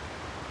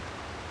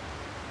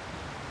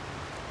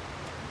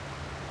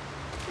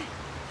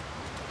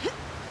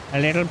 A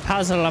little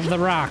puzzle of the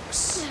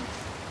rocks.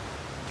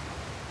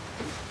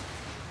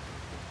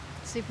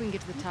 See if we can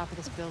get to the top of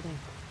this building.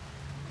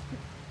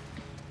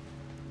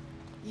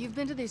 You've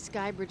been to these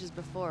sky bridges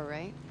before,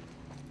 right?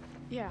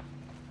 Yeah.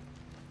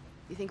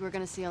 You think we're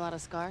gonna see a lot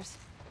of scars?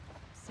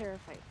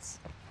 Seraphites.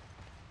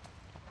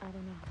 I don't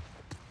know.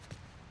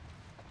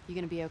 You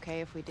gonna be okay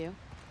if we do?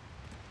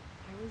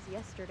 I was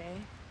yesterday.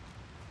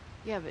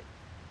 Yeah, but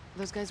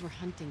those guys were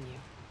hunting you.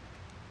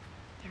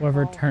 They're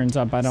Whoever all turns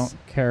up, I hunting don't us.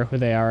 care who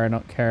they are. I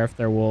don't care if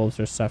they're wolves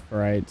or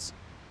Sephirites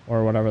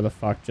or whatever the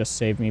fuck. Just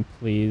save me,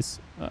 please.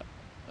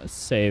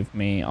 Save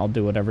me. I'll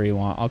do whatever you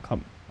want.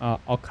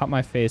 I'll cut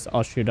my face.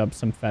 I'll shoot up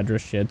some Fedra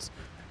shits.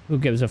 Who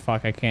gives a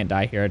fuck? I can't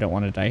die here. I don't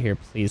want to die here.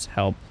 Please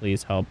help.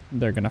 Please help.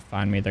 They're gonna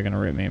find me. They're gonna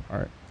rip me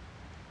apart.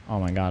 Oh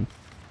my god.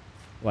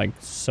 Like,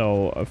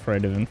 so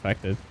afraid of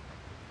infected.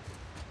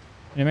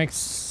 It makes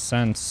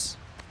sense.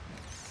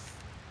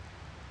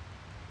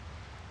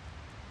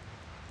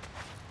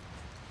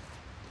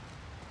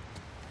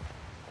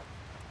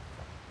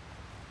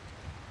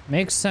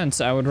 Makes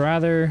sense. I would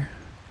rather,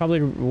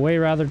 probably way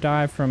rather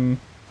die from,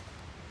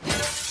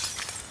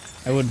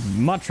 I would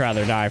much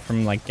rather die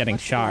from like getting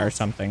shot or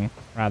something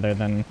rather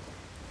than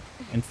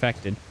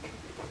infected.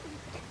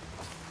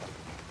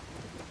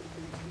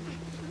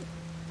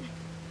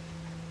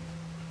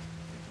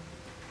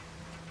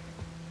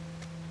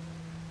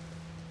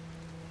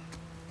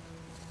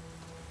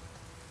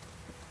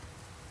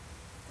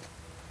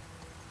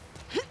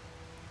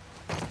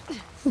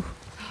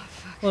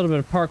 A little bit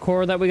of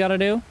parkour that we gotta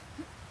do.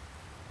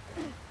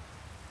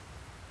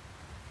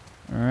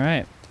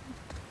 Alright.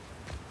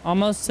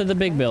 Almost to the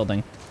big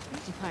building. I'm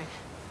fine.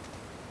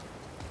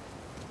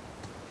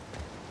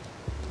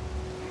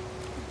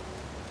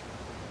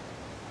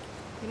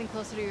 Getting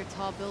closer to your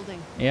tall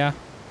building. Yeah.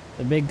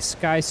 The big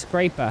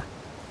skyscraper.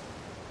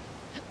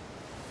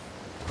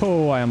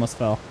 Oh, I almost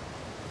fell.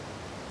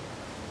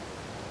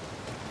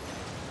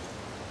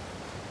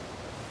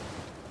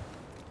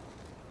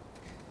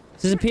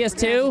 Is this a We're gonna have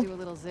to PS2? do a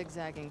little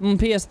zigzagging.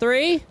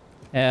 PS3?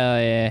 Hell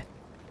yeah.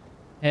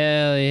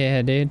 Hell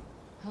yeah, dude.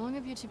 How long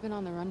have you two been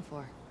on the run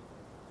for?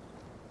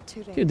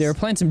 2 days. Dude, they were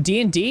playing some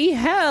D&D?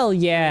 Hell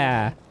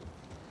yeah.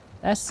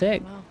 That's I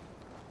sick. don't know.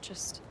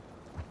 Just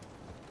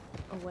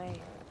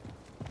away.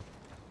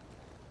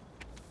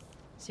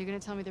 So you're gonna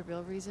tell me the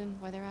real reason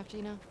why they're after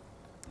you now?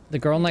 The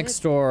girl next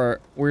door,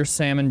 we're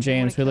Sam and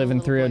James. We kill live a in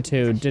little boy because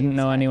 302. I shit Didn't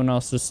know inside. anyone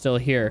else was still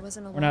here. I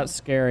wasn't We're not alone.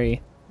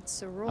 scary.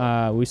 It's a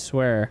rule. We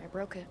swear. I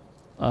broke it.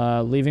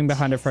 Leaving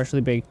behind a freshly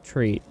baked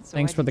treat. So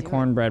Thanks why'd for you the do it?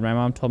 cornbread. My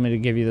mom told me to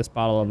give you this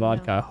bottle of I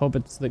don't know. vodka. Hope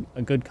it's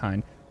a good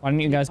kind. Why don't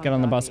you Keep guys get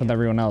on the on bus with vodka, yeah.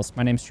 everyone else?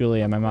 My name's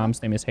Julia. My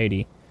mom's name is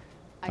Heidi.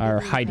 I get Or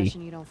the Heidi.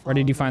 impression you don't Where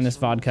did follow you find this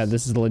most vodka? rules.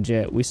 This is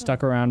legit. We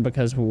stuck around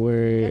because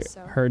we Guess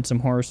so. heard some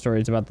horror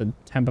stories about the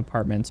temp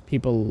apartments.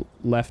 People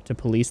left to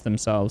police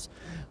themselves,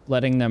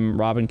 letting them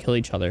rob and kill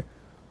each other.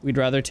 We'd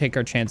rather take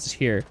our chances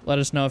here. Let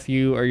us know if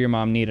you or your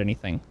mom need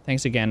anything.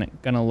 Thanks again.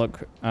 Gonna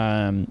look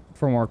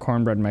for more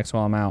cornbread mix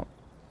while I'm out.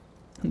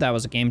 That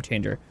was a game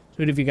changer.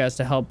 Sweet of you guys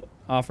to help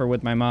offer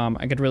with my mom.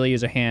 I could really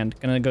use a hand.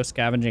 Gonna go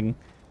scavenging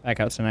back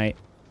out tonight.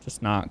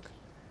 Just knock.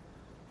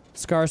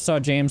 Scar saw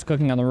James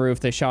cooking on the roof.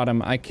 They shot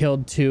him. I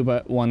killed 2,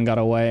 but 1 got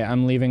away.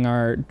 I'm leaving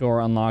our door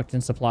unlocked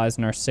and supplies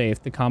in our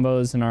safe. The combo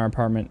is in our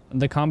apartment.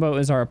 The combo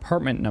is our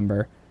apartment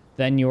number,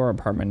 then your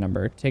apartment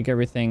number. Take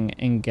everything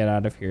and get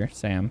out of here,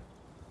 Sam.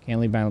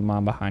 Can't leave my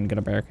mom behind.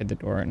 Gonna barricade the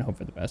door and hope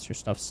for the best. Your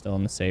stuff's still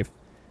in the safe.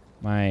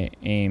 My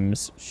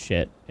aim's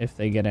shit. If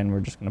they get in, we're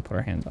just gonna put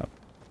our hands up.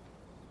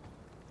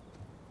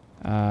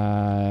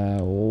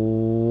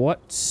 What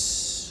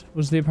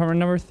was the apartment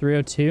number?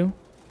 302?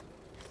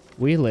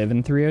 We live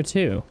in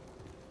 302.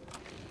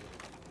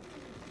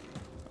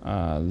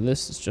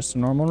 This is just a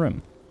normal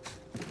room.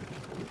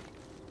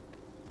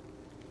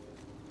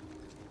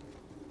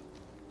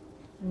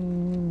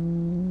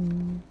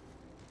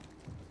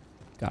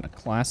 Got a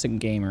classic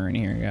gamer in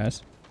here,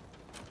 guys.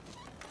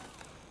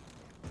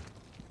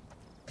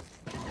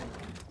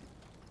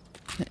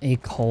 A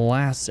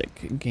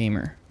classic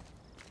gamer.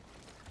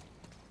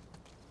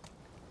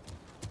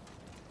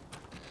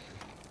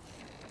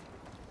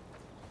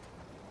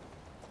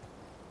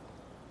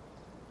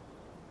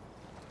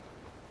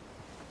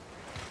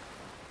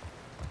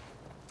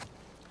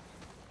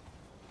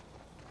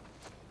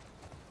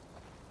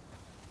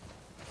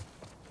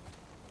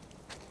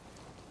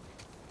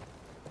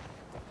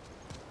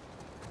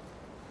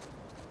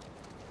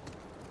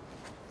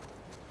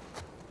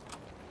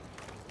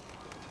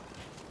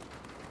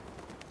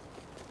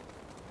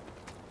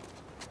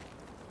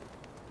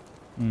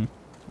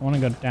 I want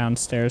to go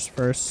downstairs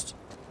first.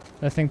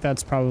 I think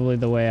that's probably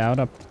the way out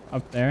up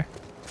there.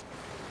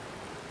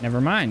 Never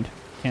mind.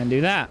 Can't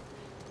do that.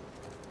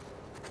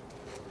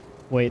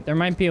 Wait, there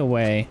might be a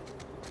way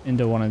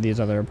into one of these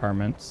other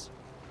apartments.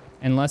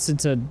 Unless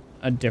it's a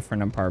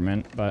different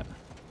apartment, but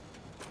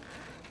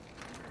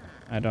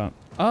I don't.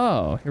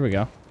 Oh, here we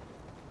go.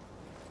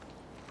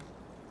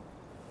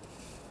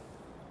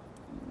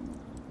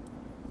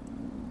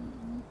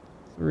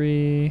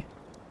 Three.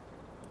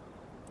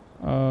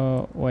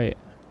 Oh, wait.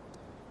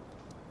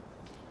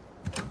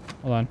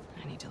 Hold on.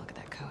 I need to look at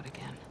that code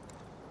again.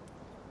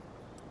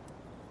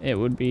 It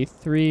would be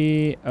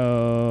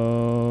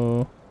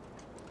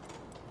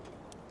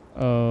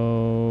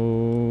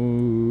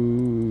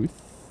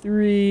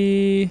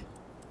 3003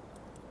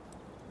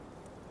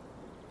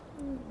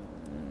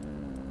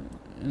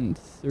 and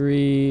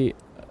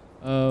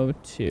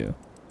 302.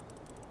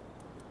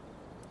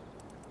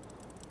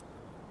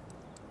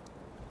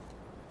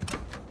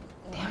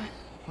 Damn it.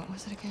 What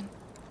was it again?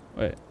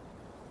 Wait.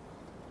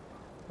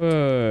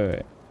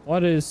 Wait.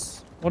 What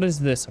is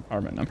this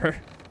apartment number?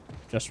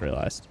 Just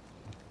realized.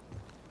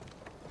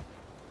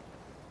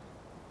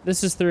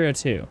 This is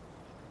 302.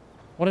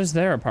 What is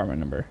their apartment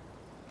number?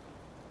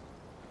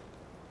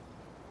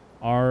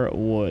 R.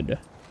 Wood.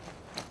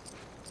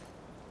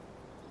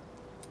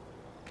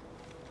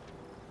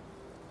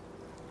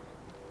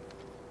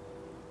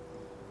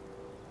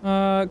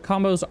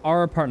 Combos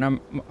our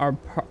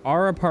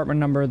apartment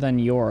number than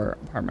your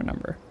apartment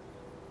number.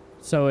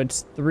 So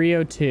it's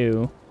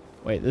 302.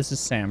 Wait, this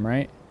is Sam,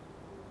 right?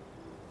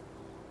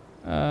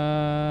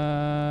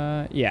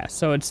 Yeah,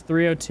 so it's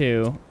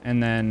 302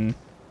 and then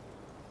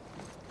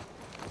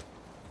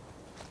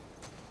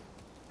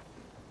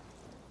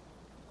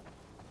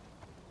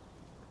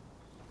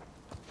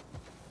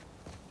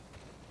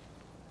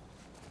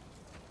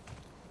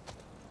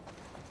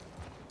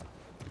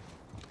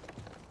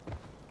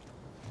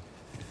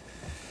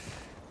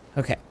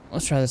okay,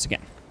 let's try this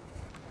again.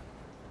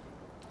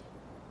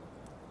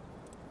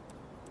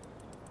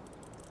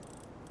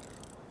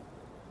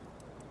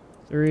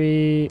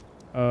 Three,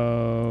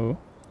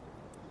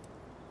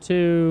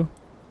 2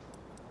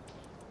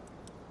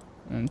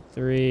 and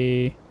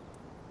 3,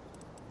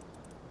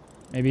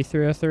 maybe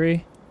 303.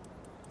 I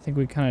think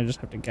we kind of just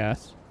have to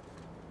guess.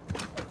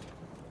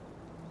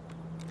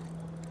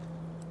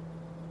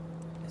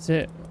 Is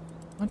it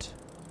what?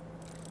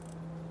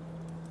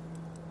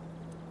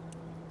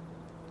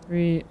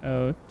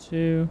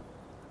 302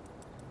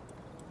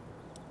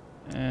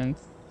 and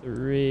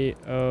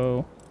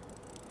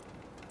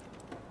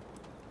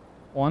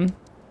 301.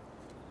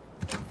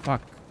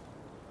 Fuck.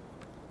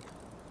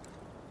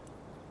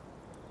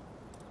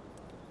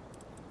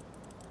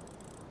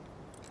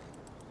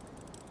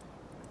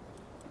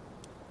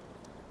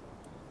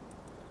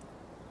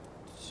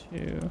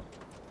 Two,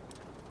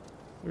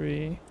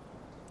 3.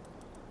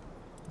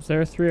 Is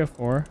there a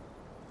 304?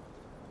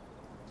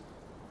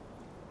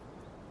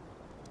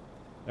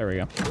 There we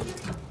go.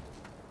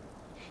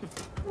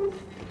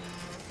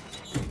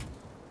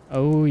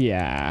 Oh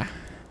yeah.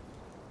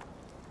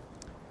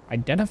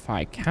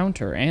 Identify,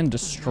 counter, and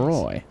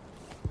destroy.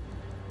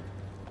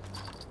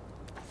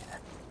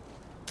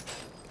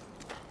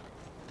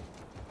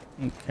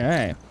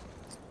 Okay.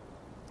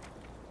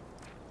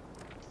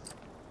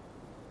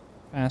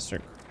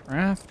 Faster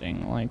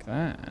crafting like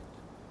that.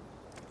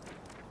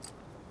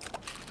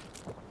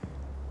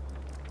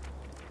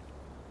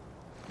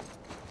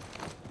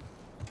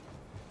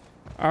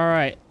 All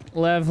right,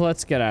 Lev,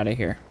 let's get out of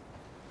here.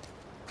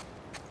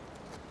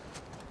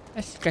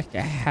 Let's get the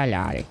hell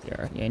out of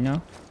here, you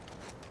know?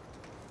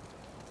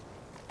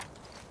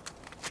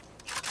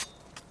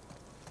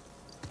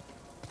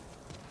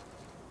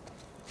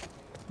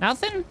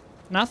 Nothing?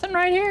 Nothing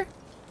right here?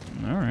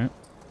 All right.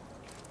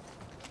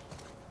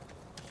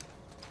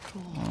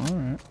 Cool. All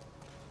right.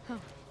 Huh.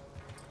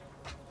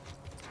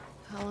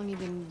 How long you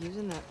been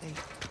using that thing?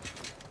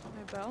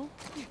 My bow?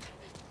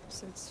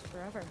 Since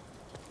forever.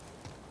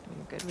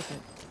 I'm good with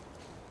it.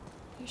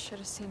 You should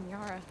have seen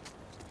Yara.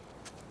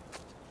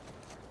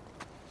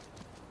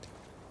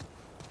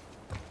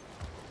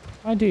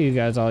 Why do you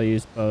guys all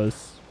use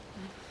bows?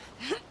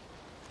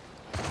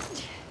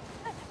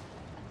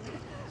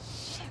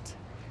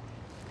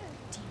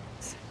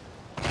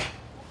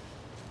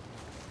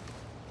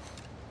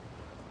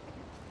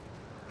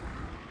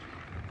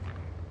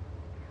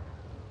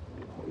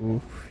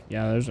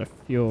 Yeah, there's a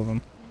few of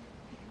them.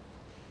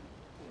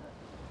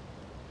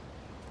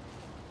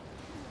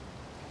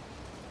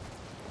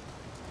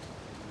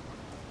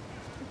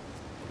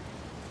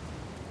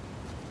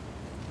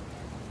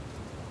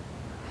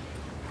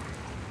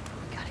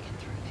 Gotta get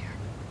through there.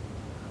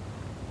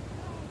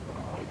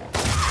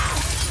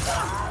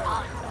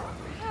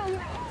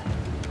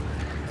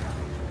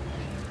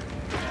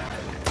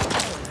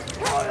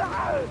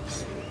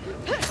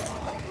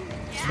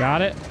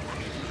 Got it.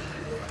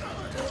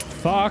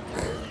 Fuck.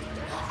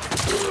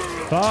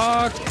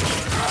 Fuck.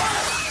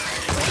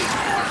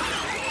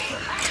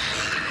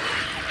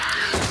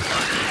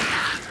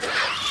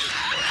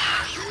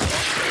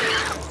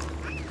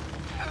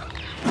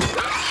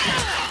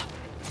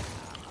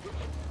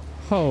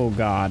 Oh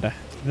god.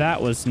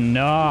 That was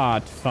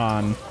not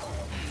fun.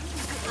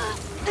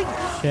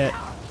 Shit.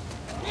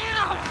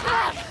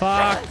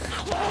 Fuck.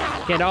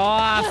 Get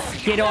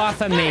off. Get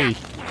off of me.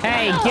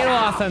 Hey, get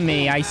off of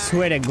me. I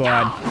swear to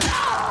God.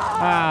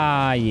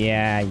 Ah,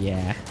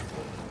 yeah.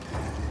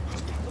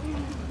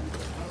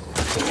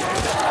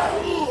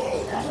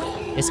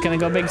 It's gonna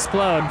go big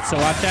explode, so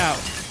watch out.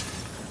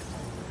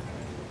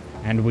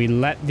 And we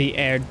let the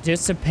air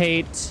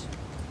dissipate.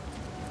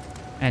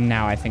 And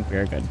now I think we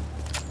are good.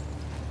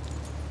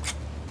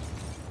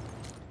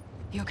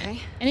 You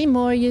okay? Any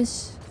more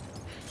use?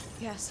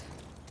 Yes.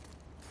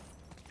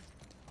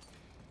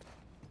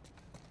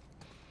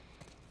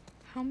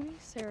 How many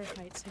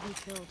Seraphites have you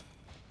killed?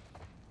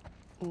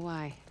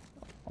 Why?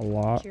 A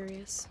lot.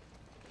 Curious.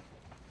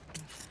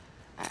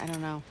 I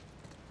don't know.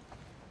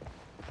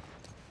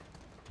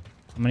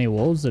 How many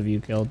wolves have you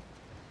killed?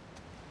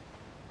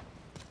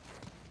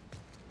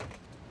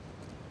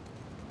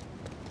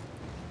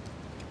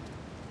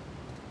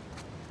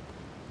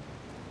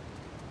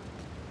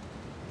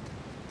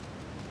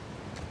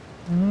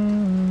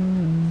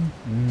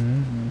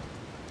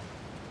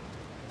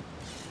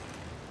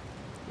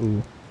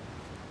 Ooh.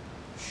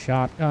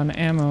 Shotgun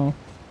ammo.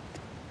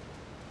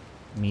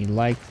 Me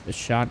like the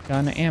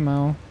shotgun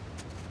ammo.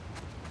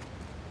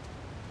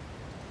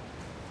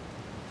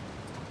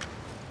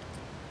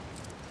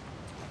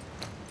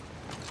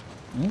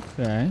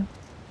 Okay.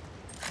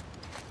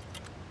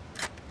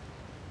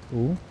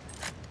 Cool.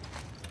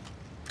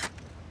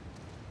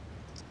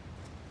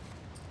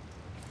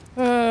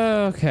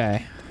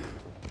 Okay.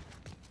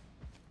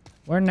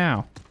 Where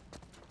now?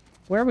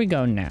 Where we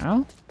go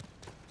now?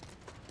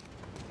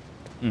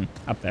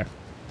 Up there.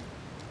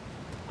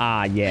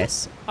 Ah,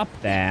 yes. Up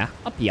there.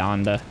 Up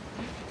yonder.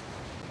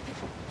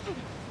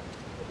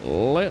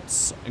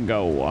 Let's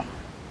go.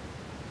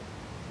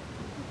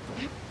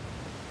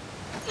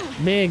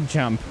 Big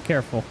jump.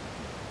 Careful.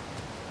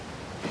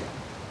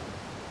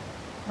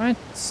 Am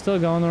I still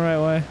going the right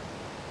way?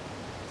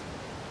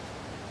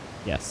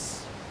 Yes.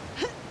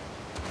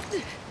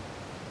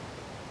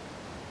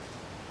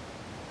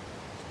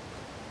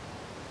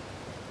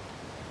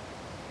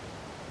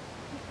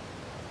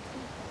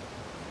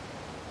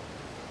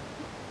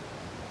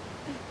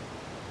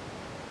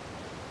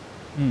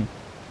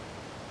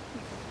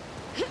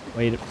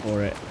 Wait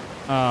for it.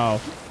 Oh,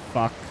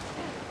 fuck.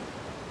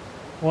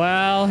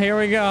 Well, here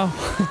we go.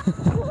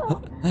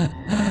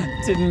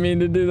 Didn't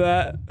mean to do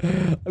that.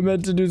 I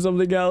meant to do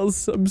something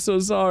else. I'm so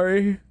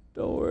sorry.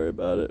 Don't worry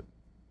about it.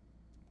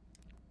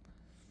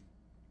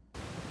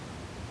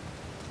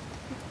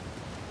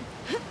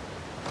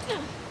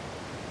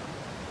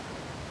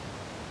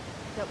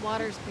 That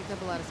water's picked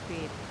up a lot of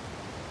speed.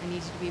 I need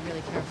you to be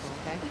really careful,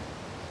 okay?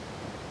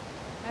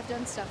 I've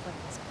done stuff like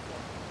this before.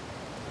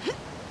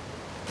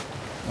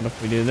 What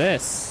if we do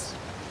this?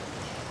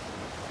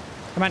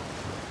 Come on.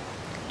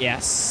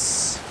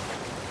 Yes.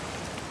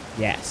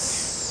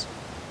 Yes.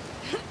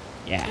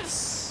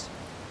 Yes.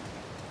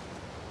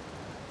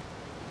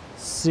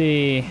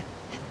 See.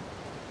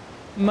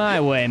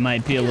 My way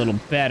might be a little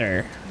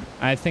better.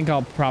 I think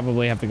I'll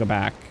probably have to go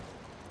back.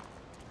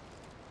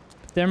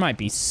 But there might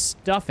be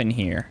stuff in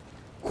here.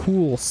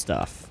 Cool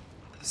stuff.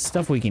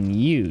 Stuff we can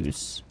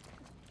use.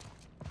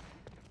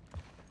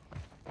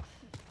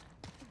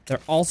 There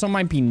also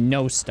might be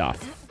no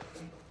stuff.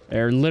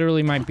 There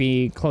literally might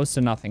be close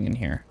to nothing in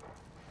here.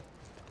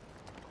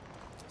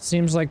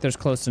 Seems like there's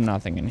close to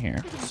nothing in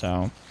here,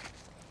 so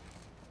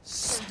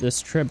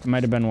this trip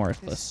might have been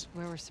worthless. This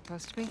where we're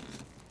supposed to be?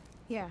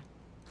 Yeah.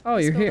 Oh,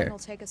 This you're building here. will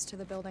take us to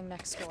the building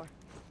next door.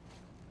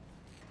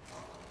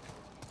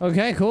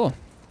 Okay, cool.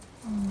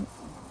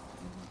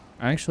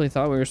 I actually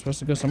thought we were supposed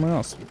to go somewhere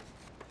else.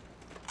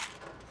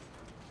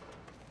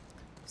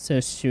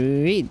 So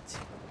sweet.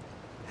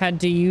 Had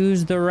to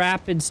use the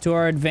rapids to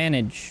our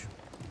advantage.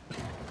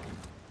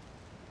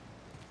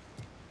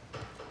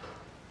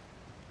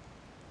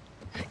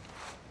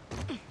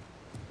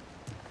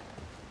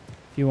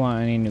 If you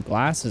want any new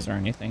glasses or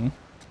anything.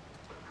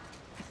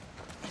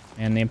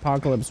 And the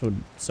apocalypse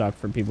would suck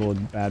for people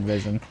with bad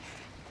vision.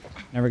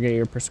 Never get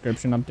your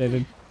prescription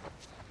updated.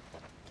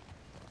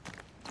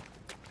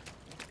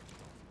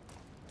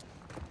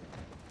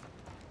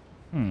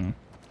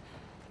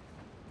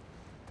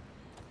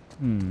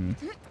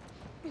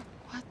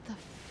 What the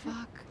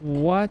fuck?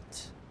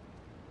 What?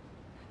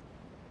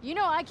 You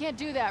know I can't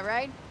do that,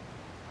 right?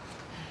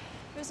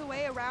 There's a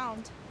way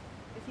around,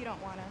 if you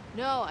don't wanna.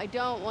 No, I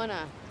don't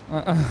wanna.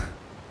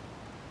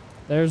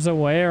 There's a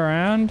way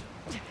around?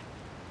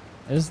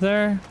 Is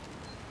there?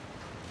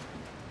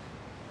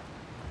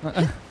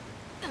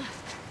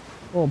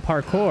 Oh,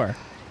 parkour.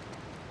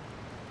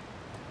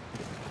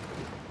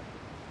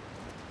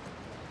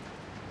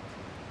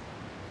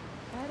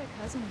 I had a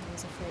cousin who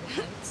was afraid of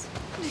heights.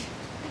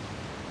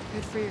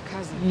 Good for your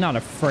cousin. Not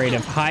afraid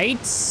of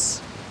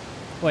heights.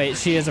 Wait,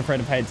 she is afraid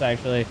of heights,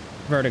 actually.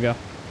 Vertigo.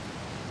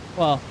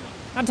 Well,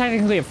 not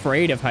technically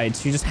afraid of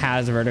heights. She just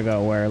has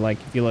vertigo where, like,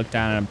 if you look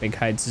down at big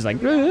heights, she's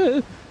like...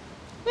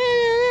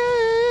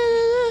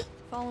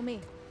 Follow me.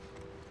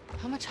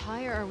 How much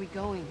higher are we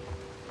going?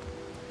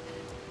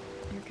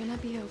 You're gonna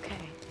be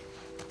okay.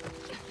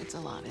 It's a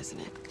lot, isn't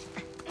it?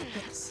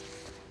 Yes.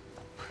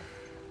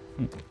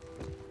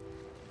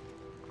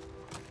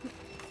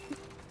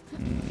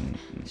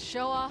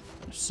 Show off.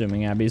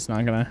 Assuming Abby's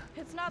not gonna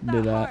It's not do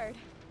that that. hard.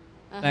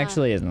 It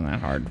actually isn't that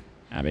hard,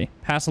 Abby.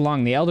 Pass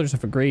along. The elders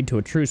have agreed to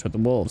a truce with the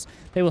wolves.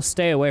 They will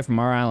stay away from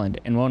our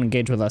island and won't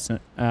engage with us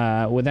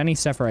with any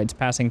Sephirotes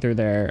passing through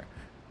their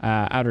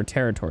outer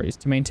territories.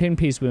 To maintain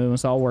peace, we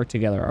must all work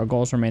together. Our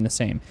goals remain the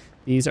same.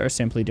 These are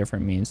simply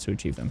different means to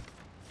achieve them.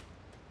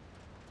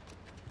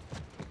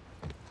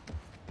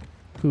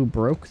 Who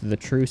broke the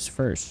truce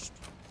first?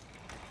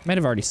 Might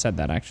have already said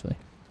that, actually.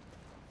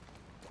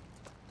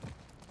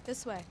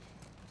 This way.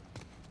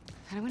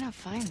 How do we not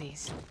find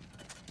these?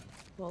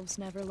 Wolves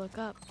never look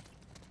up.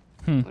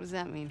 What does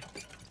that mean?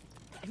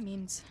 It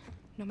means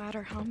no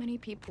matter how many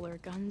people or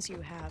guns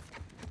you have,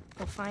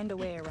 they'll find a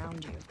way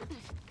around you.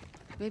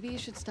 Maybe you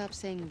should stop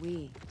saying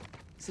we,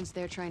 since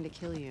they're trying to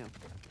kill you.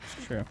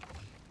 It's true.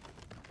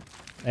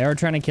 They are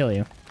trying to kill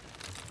you.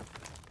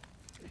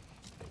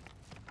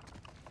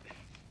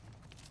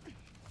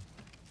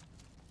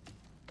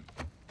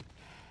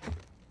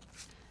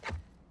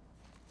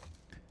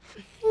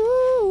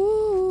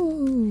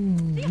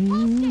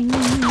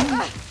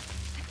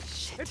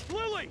 It's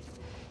Lily!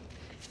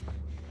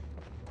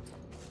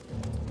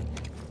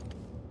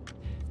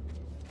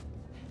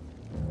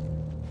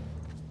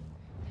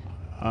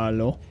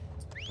 Hello?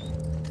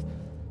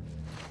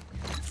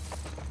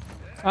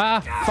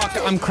 Ah, fuck,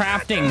 I'm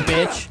crafting,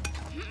 bitch.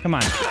 Come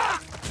on.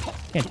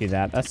 Can't do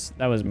that.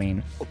 That was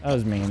mean. That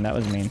was mean. That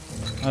was mean.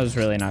 That was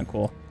really not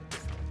cool.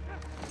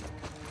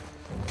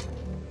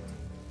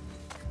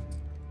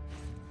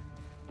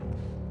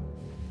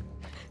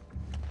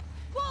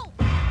 Whoa!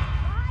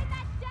 Behind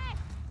that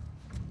desk!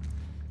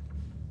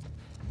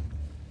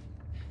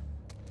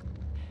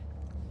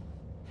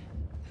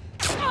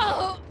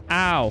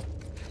 Ow.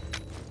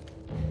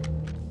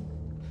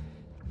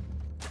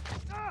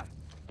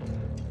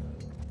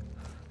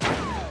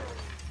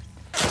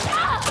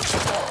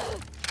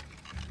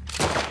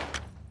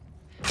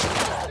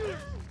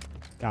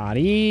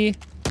 Gotti.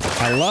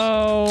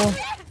 Hello.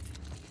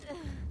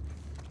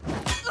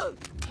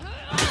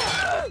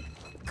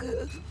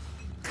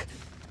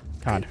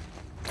 God.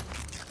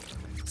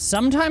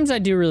 Sometimes I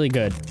do really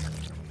good.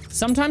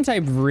 Sometimes I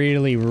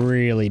really,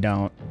 really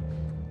don't.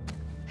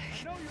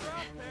 I know you're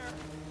out there.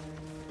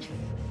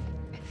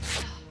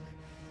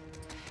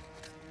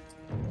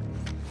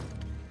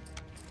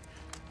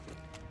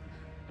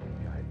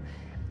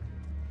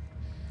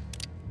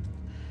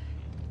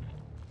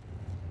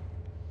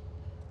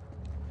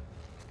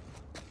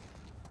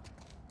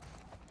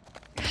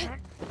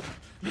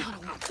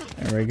 Behind me.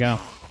 There we go.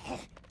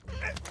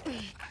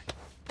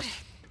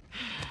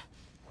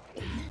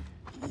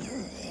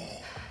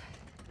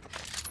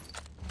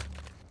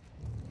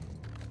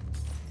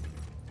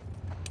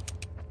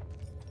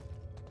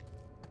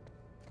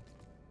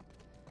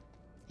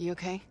 You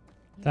okay?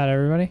 That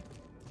everybody?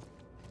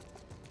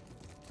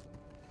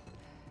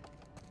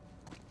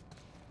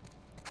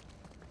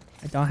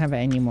 I don't have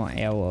any more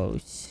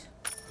arrows.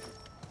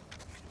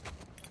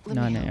 Let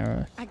me None help.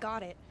 arrows. I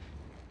got it.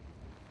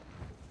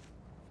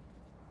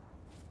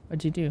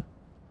 What'd you do?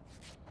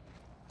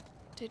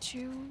 Did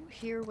you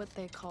hear what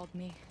they called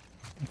me?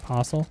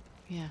 Apostle?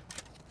 Yeah.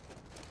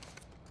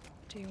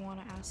 Do you want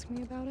to ask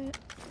me about it?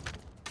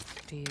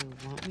 Do you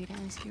want me to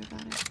ask you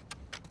about it?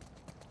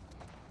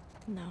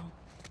 No.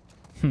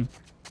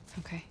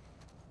 Okay.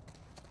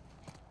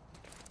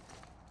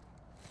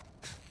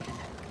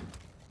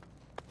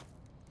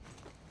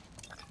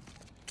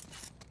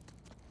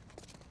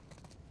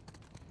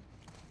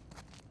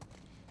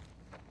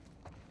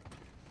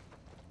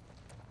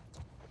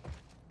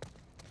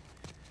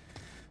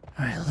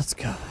 All right, let's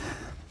go.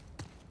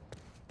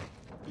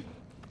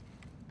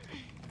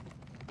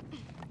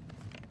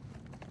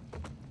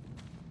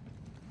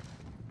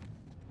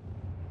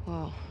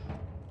 Whoa.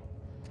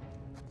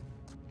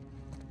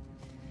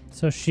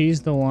 So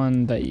she's the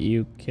one that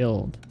you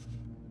killed.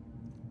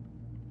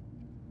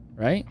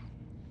 Right?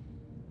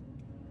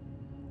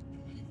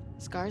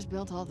 Scars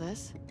built all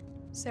this?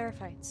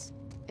 Seraphites.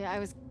 Yeah, I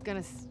was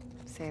gonna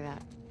say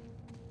that.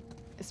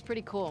 It's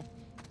pretty cool.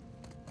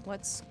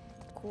 What's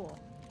cool?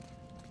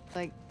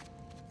 Like,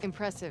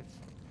 Impressive.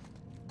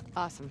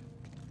 Awesome.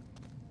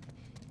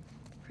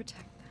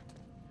 Protect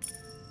them.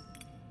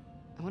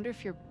 I wonder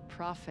if your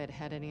prophet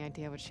had any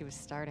idea what she was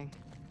starting.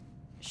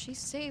 She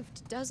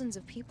saved dozens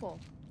of people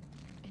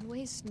in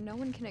ways no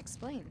one can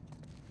explain.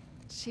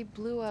 She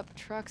blew up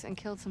trucks and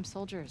killed some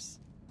soldiers.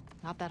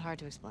 Not that hard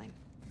to explain.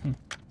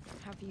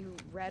 Have you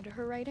read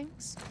her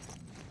writings?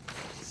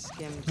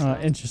 Skimmed. Oh,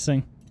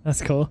 interesting.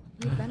 That's cool.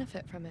 You'd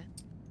benefit from it.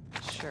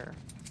 Sure.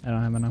 I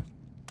don't have enough.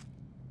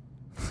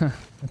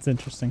 That's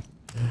interesting.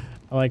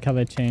 I like how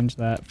they changed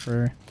that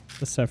for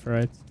the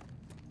Sephiroths.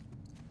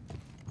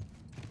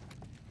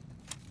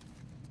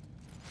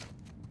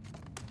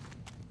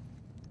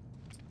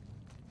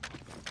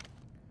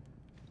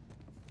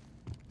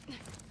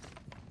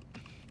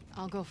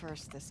 I'll go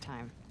first this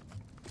time.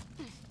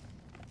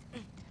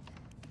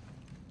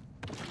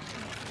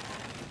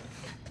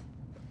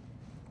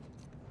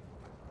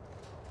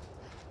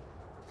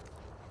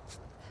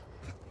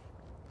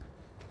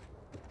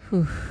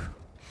 Whew.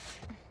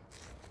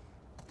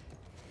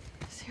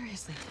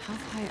 Seriously, how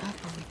high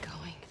up are we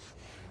going?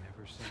 I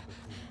never said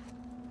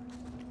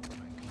before.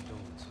 My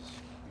condolences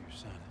for your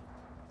son.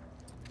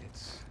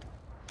 It's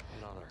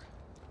another.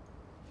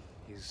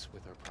 He's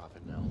with our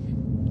prophet now.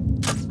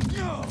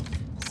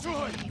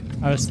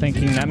 I was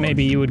thinking that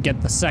maybe you would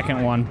get the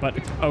second one, but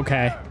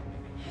okay.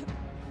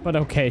 But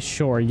okay,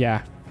 sure,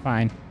 yeah,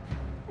 fine.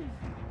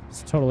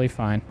 It's totally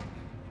fine.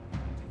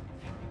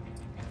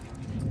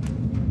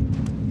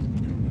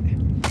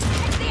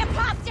 It's the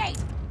apostate!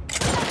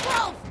 The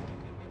wolf!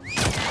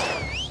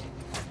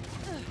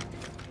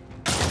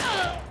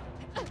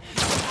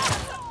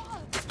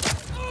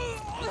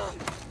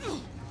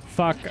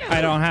 Fuck,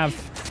 I don't have...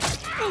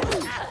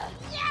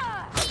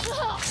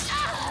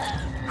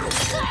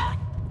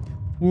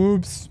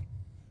 Whoops.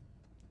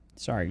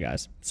 Sorry,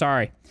 guys.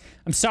 Sorry.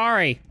 I'm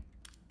sorry.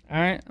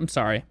 All right, I'm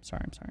sorry.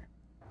 Sorry, I'm sorry.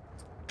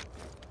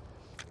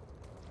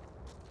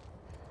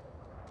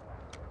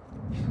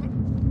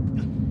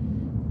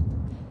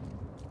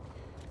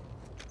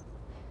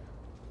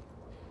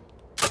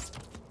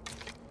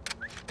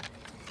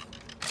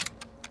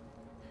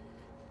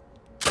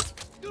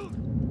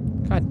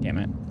 God damn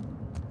it.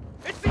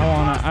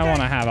 I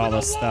wanna have all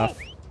this stuff.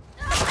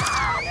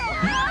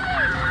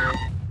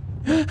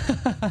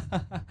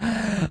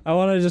 I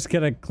want to just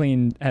get a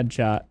clean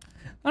headshot.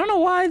 I don't know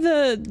why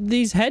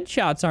these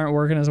headshots aren't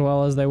working as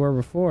well as they were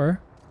before.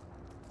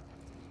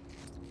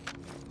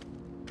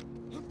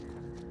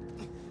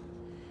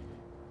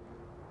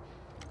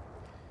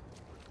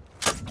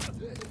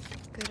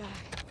 Good eye.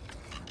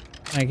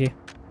 Thank you.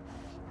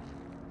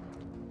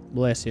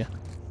 Bless you.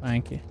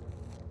 Thank you.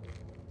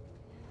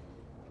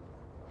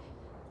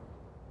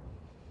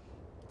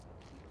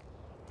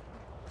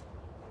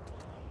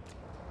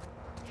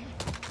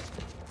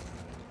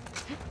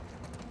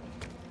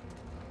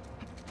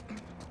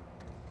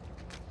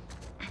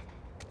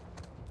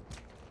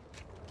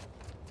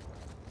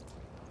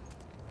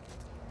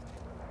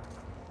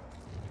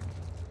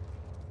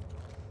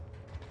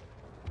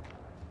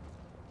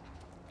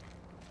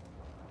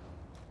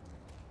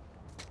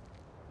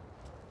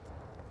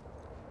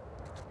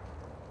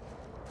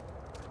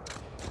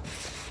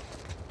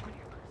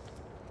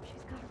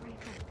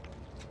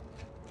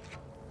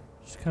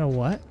 Kind of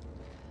what?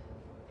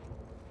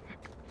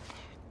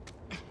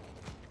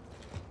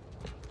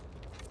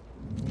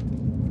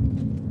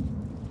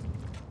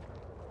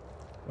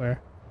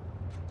 Where?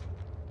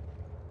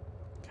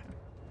 Okay.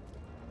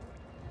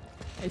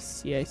 I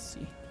see, I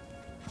see.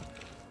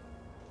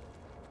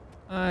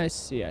 I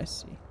see, I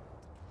see.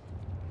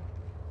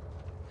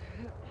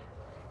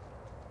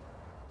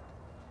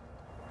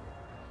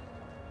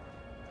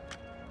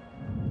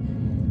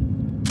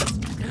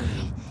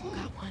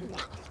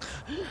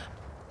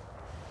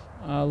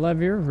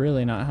 Lev, you're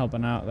really not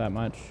helping out that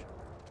much.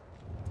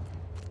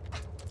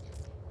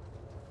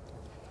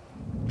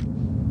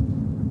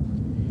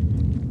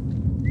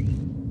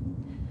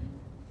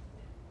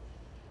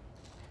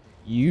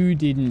 You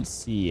didn't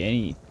see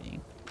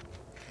anything.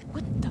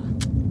 What the?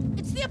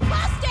 It's the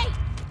apostate!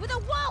 With a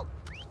wolf!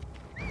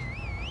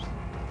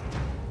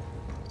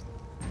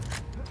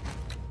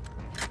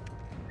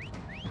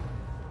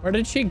 Where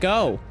did she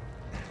go?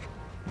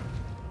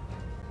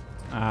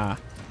 Ah.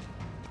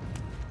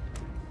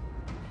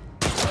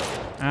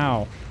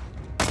 Ow.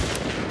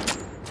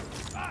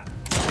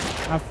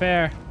 Not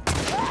fair.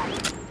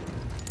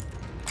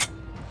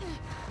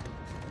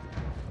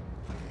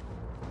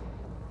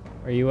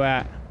 Where you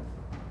at?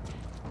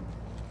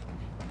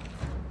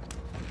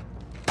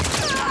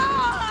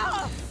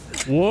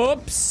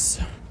 Whoops.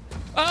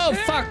 Oh,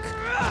 fuck.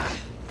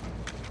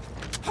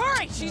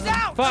 Hurry, she's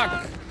out!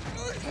 Fuck.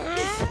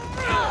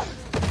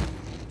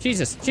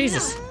 Jesus,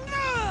 Jesus.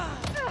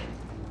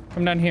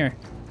 Come down here.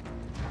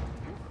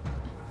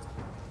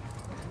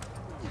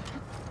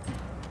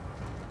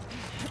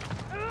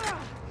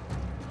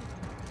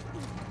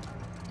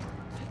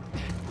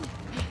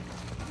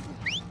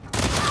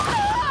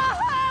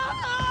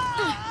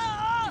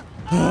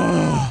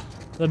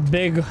 The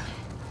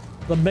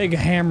big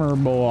hammer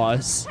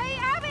boss. Hey,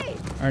 Abby!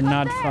 are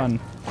not fun.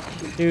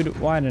 Dude,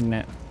 why didn't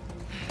it?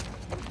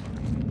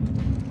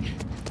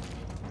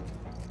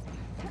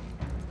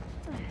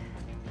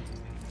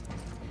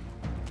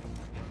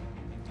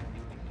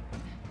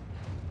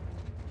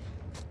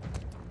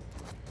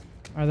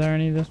 Are there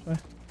any this way?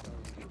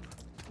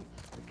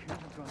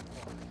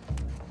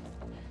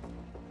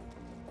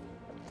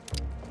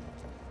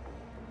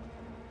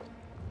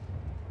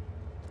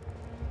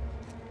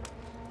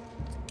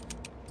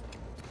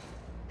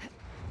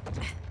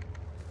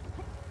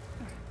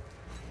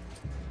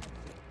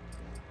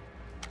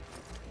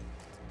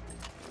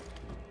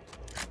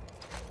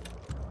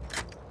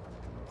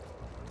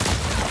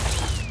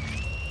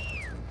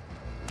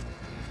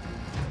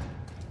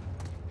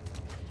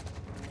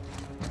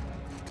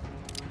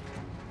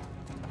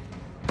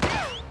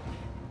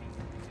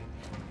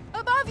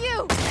 Above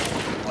you!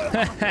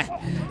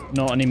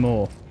 Not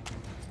anymore.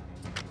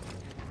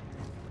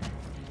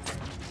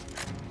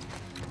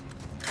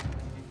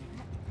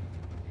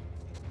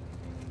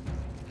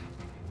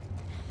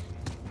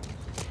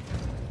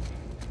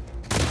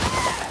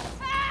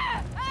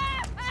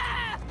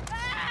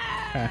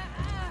 Okay.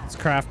 Let's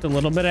craft a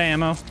little bit of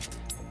ammo.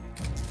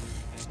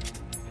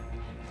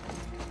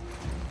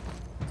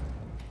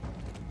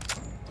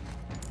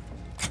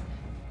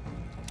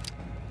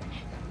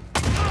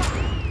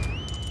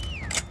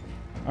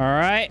 All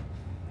right.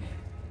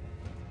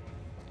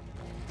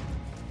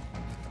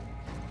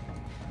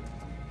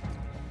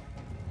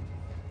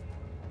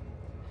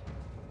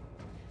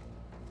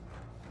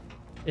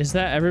 Is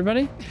that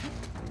everybody?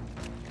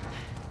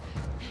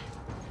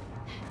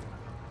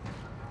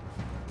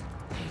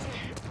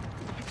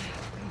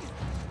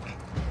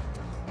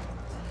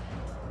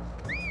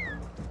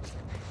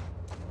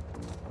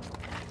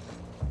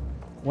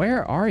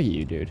 Where are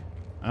you, dude?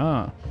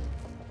 Oh.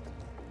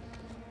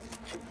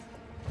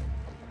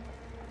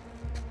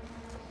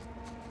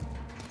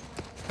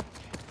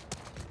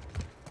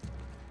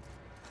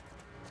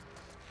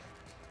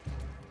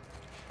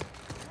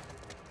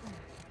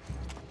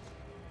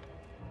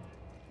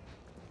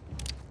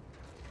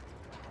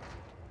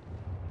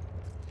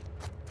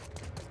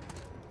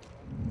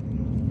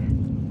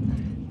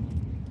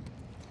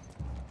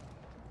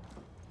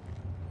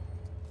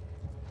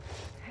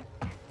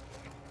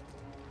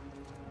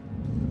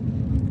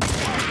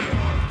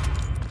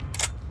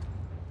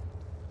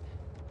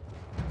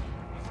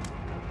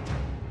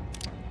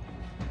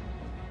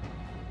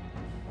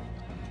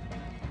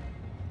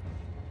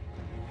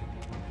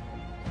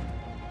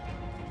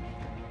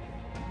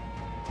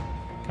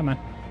 Come on.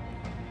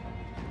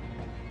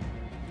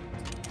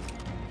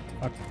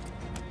 Fuck.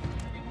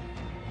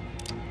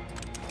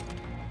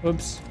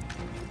 Oops.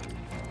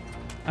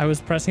 I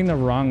was pressing the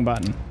wrong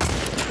button.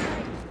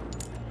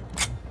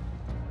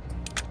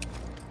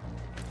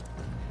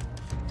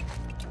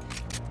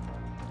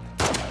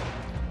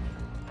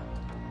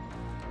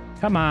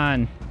 Come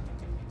on.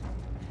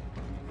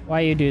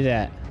 Why you do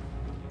that?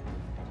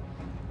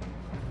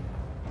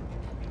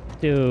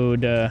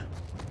 Dude.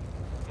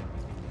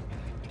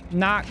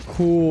 Not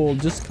cool.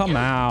 Just come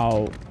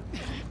out.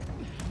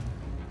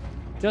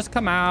 Just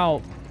come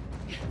out.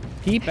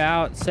 Peep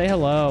out. Say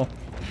hello.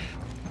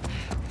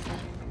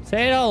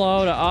 Say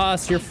hello to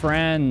us, your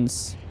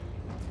friends.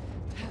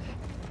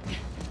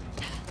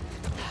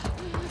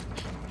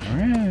 All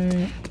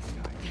right.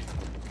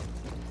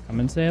 Come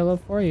and say hello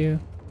for you.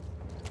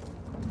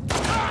 All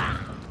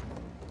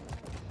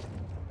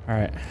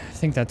right. I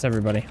think that's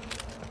everybody. I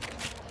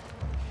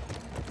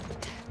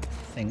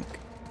think.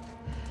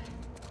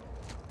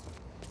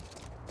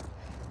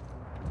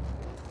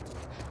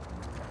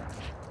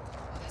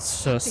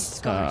 It's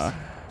just,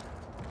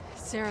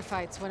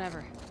 Seraphites,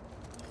 whatever.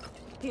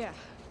 Yeah,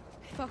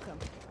 fuck 'em.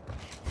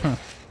 Huh.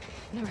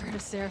 Never heard a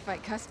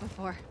Seraphite cuss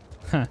before.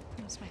 Huh.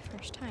 It was my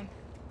first time.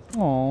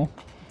 Aw,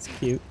 it's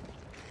cute.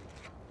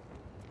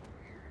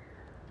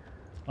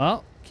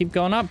 Well, keep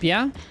going up,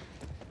 yeah?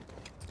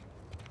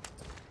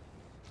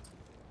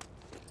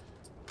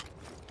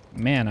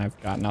 Man, I've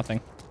got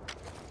nothing.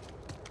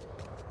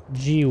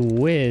 Gee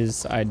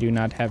whiz, I do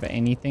not have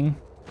anything.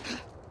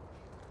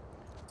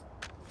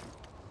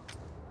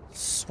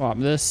 Swap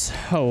this.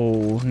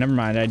 Oh, never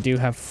mind. I do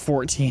have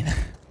 14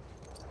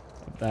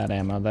 of that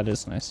ammo. That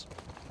is nice.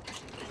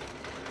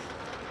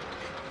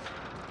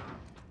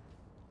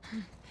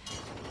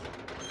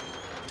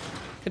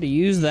 Could have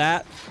used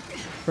that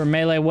for a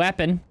melee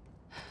weapon.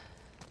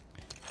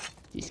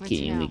 Just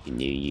kidding. We can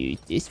use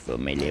this for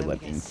melee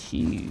weapons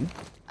too.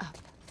 Up.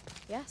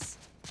 Yes.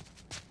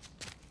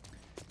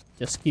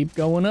 Just keep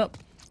going up.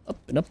 Up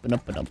and up and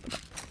up and up and up.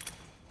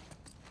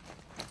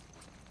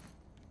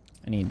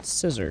 I need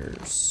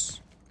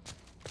scissors.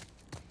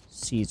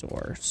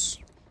 Scissors.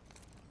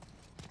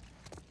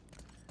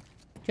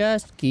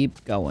 Just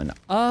keep going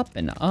up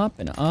and up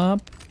and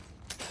up.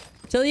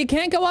 Till you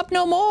can't go up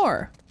no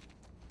more.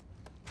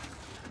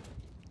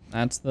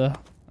 That's the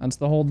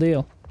whole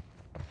deal.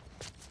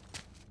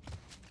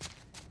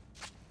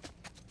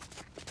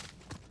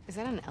 Is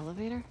that an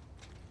elevator?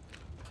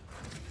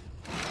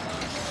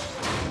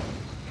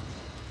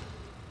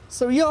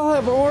 So y'all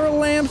have oil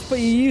lamps, but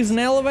you use an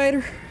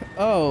elevator?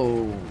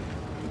 Oh,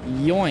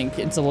 yoink!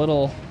 It's a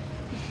little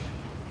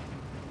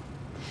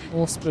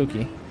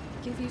spooky.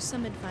 Give you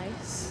some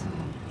advice.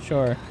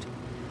 Sure.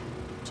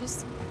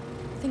 Just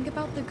think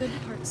about the good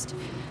parts to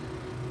me.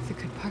 The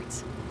good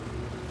parts.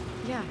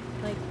 Yeah,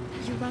 like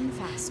you run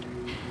faster.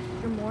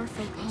 You're more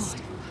focused.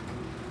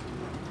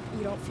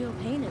 You don't feel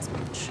pain as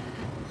much.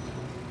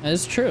 That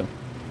is true.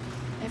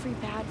 Every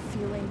bad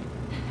feeling,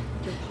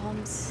 your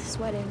palms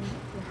sweating,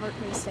 your heart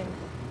racing,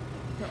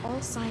 they're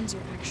all signs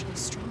you're actually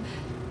stronger.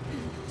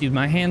 Dude,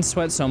 my hands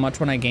sweat so much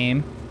when I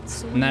game,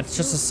 So when and you that's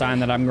just feel a sign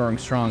that I'm growing You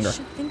stronger.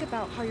 should think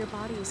about how your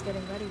body is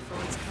getting ready for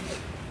what's coming.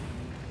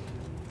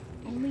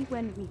 Only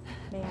when weak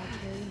may I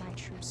carry my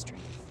true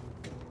strength.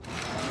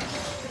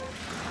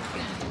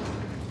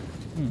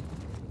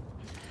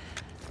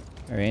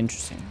 Very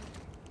interesting.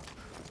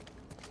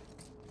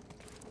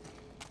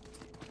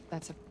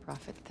 That's a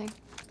profit thing?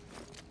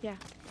 Yeah.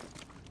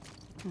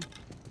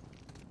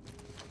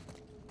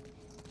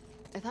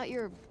 I thought you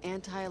were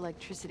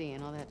anti-electricity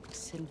and all that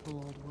sinful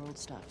old world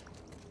stuff.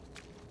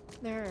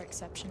 There are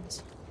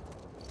exceptions.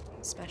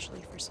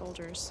 Especially for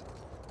soldiers.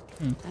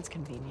 That's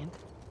convenient.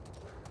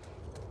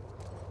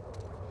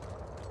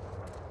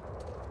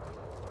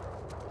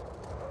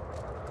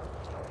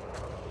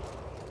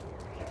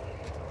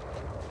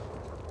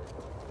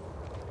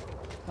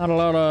 Not a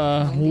lot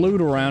of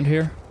loot around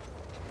here.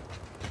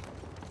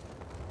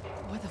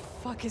 What the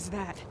fuck is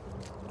that?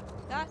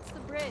 That's the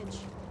bridge.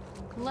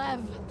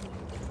 Lev!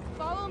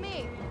 Follow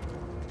me.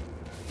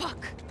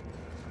 Fuck!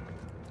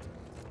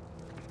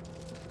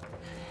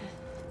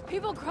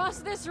 People cross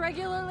this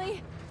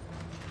regularly?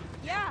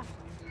 Yeah,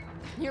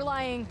 You're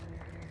lying.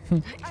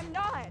 I'm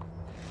not.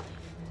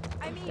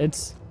 I mean,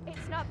 It's,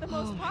 not the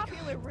most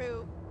popular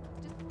route.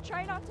 Just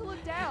try not to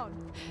look down.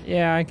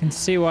 yeah, I can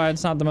see why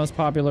it's not the most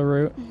popular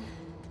route.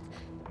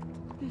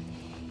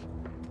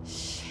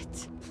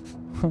 Shit.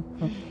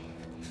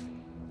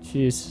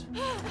 Jeez.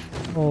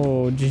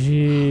 Oh,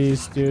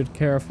 jeez, dude,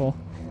 careful.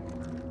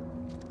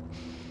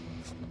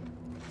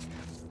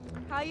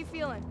 How you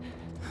feeling?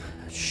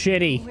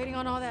 Shitty. Waiting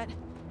on all that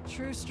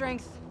true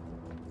strength.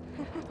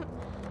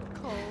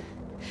 Cold.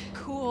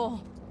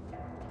 Cool.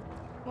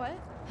 What?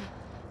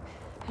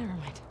 Never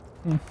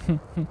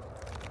mind.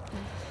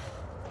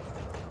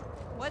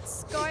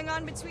 What's going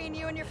on between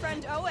you and your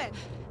friend Owen?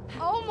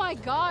 Oh my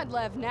god,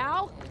 Lev,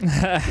 now?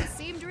 It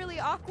seemed really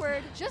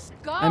awkward. Just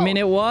go! I mean,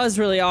 it was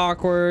really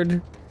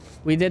awkward.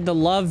 We did the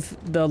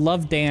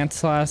love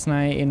dance last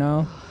night, you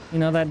know? You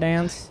know that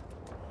dance?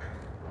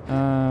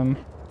 I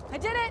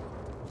did it!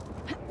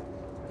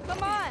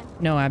 Come on.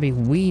 No, Abby,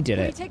 we did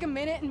Can you it. take a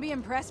minute and be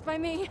impressed by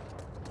me?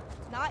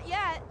 Not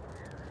yet.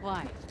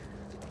 Why?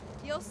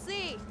 You'll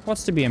see.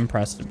 What's to be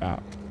impressed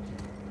about?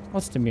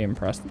 What's to be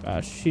impressed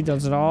about? She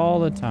does it all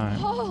the time.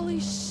 Holy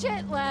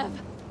shit, Lev!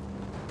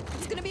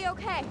 It's gonna be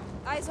okay.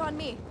 Eyes on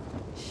me.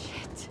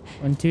 Shit.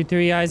 1, 2,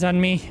 3, eyes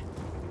on me.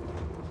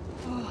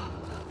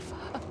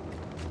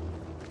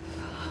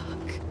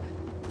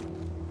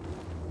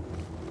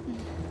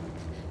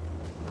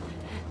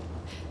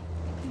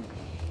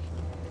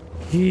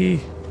 Gee.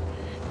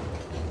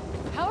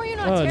 How are you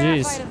not Oh,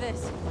 terrified jeez. of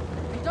this?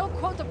 Don't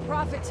quote the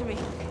prophet to me.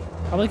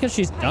 Probably because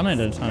she's done it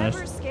a ton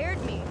Never of.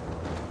 scared me.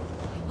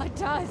 It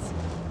does.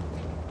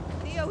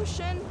 The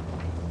ocean,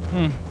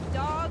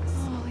 dogs.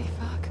 Holy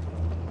fuck.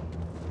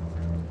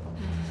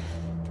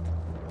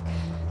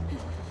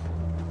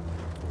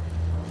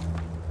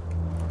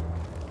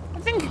 I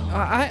think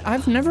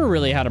I've never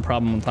really had a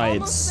problem with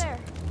Almost heights. there.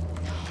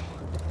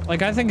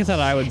 Like, I think that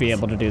I would be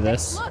able to do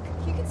this. Look,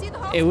 you can see the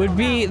hospital It would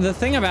be now. the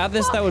thing about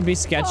this that would be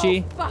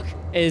sketchy Oh, fuck.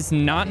 is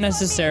not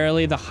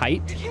necessarily the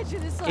height. Can't do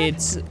this, Lev.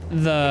 It's can't do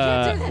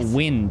the this.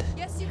 wind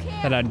Yes, you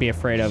can. that I'd be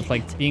afraid of,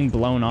 like being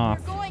blown off.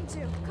 You're going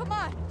to. Come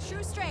on.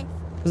 True strength.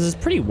 Because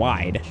it's pretty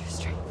wide. True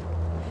strength.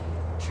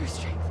 True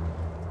strength.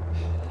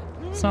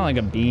 It's not like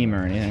a beam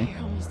or anything. You're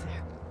almost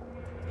there.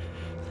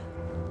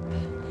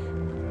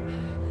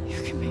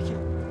 You can make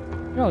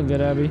it. You're all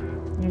good, Abby.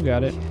 You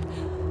got it.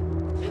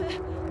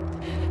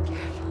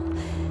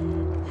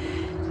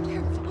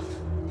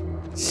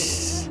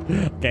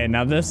 Okay,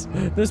 now this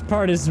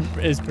part is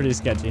pretty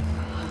sketchy.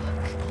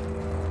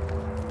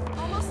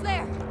 Almost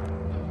there.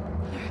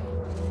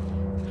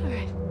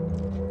 Alright.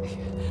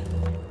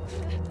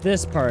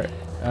 This part,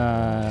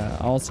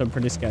 also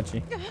pretty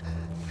sketchy.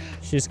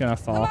 She's gonna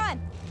fall. Come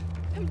on.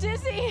 I'm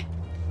dizzy.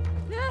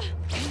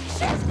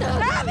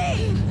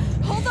 Abby!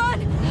 Hold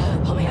on.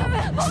 Hold me up.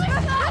 Hold me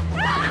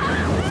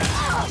up.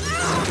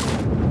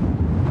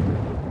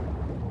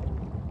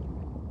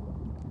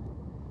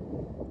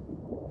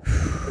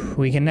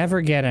 We can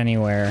never get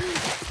anywhere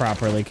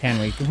properly, can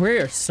we?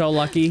 We're so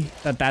lucky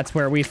that that's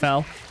where we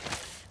fell.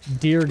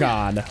 Dear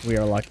God, we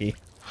are lucky.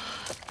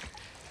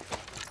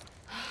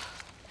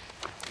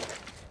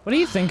 What do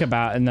you think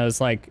about in those,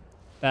 like,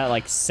 that,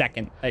 like,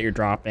 second that you're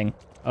dropping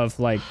of,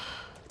 like,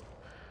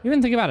 you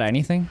even think about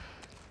anything?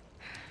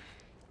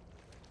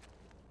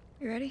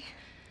 You ready?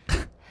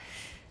 Can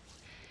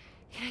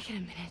I get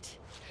a minute?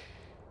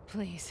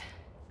 Please.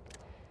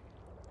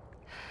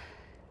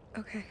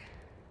 Okay.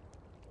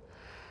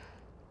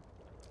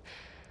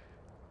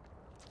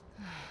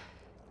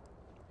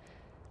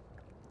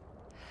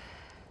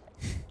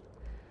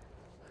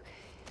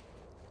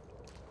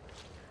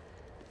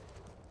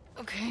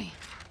 Okay.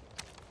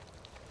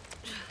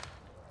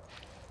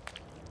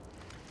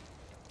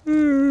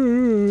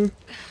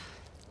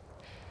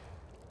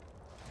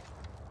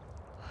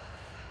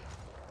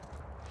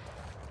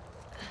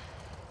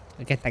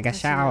 We get take a What's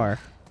shower.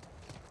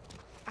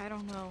 I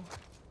don't know.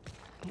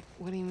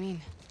 What do you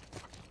mean?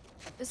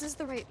 This is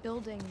the right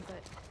building,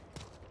 but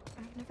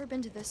I've never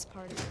been to this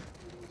part of it.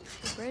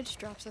 The bridge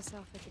drops us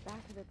off at the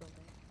back of the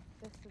building.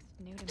 This is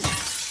new to me.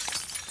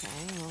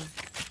 Okay, well,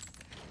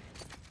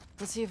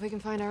 let's see if we can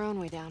find our own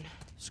way down.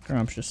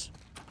 Scrumptious.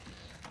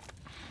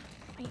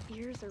 My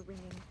ears are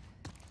ringing.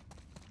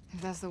 If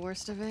that's the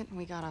worst of it,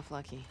 we got off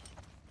lucky.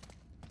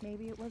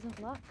 Maybe it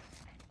wasn't luck.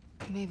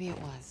 Maybe it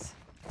was.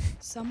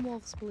 Some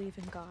wolves believe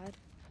in God.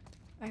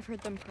 I've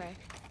heard them pray.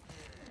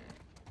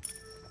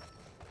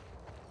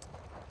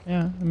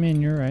 Yeah, I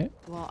mean, you're right.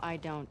 Well, I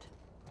don't.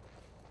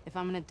 If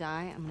I'm gonna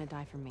die, I'm gonna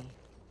die for me.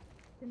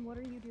 Then what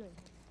are you doing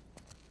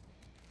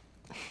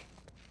here?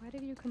 Why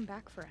did you come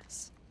back for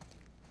us?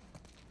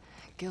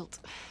 Guilt.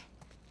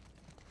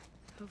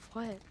 Of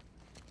what?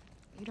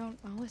 You don't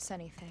owe us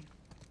anything.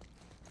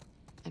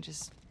 I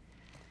just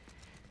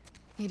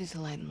needed to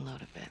lighten the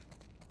load a bit.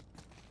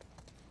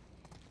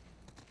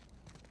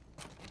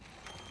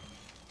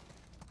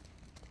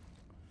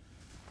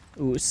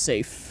 Ooh,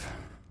 safe.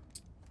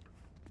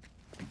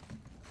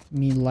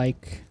 Me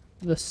like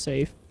the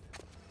safe.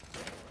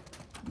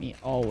 Me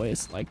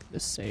always like the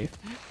safe.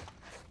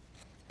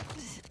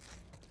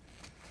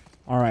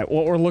 Alright,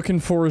 what we're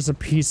looking for is a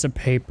piece of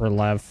paper,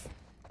 Lev.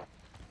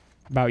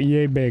 About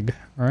yay big,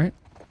 alright?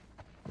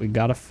 We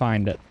gotta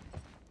find it.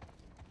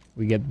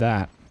 We get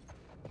that.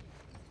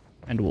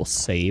 And we'll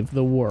save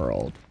the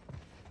world.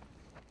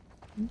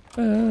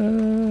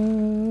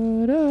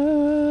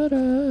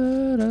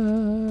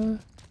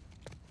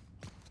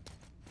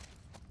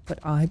 But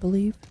I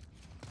believe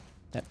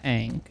that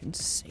Aang can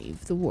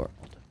save the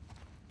world.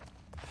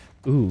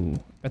 Ooh,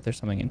 bet there's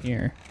something in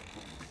here.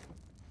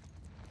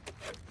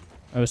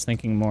 I was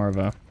thinking more of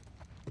a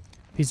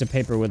piece of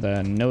paper with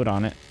a note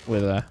on it,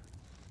 with a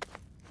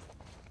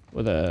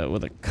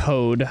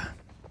code.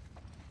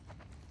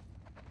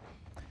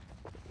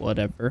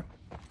 Whatever.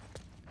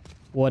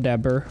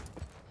 Whatever.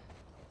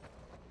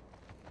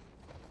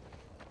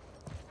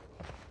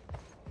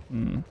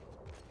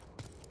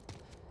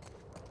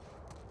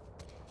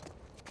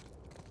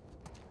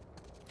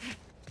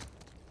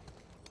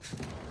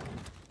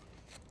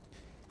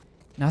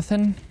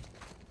 Nothing?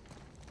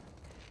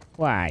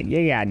 Why,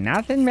 you got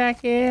nothing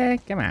back here?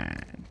 Come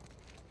on.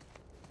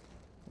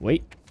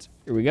 Wait,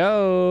 here we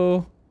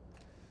go.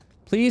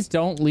 Please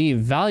don't leave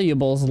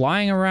valuables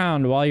lying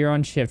around while you're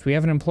on shift. We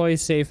have an employee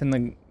safe in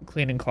the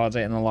cleaning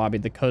closet in the lobby.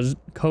 The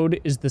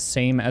code is the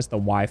same as the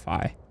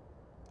Wi-Fi.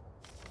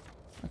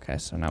 Okay,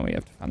 so now we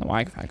have to find the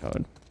Wi-Fi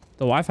code.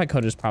 The Wi-Fi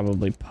code is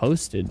probably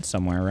posted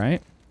somewhere,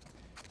 right?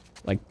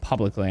 Like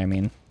publicly, I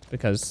mean,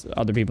 because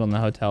other people in the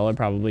hotel are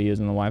probably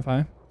using the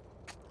Wi-Fi.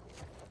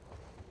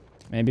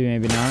 Maybe,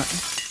 maybe not.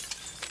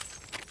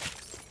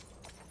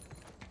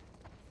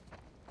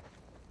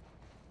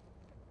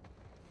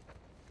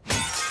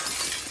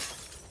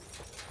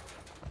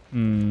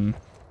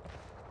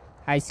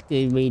 Hi,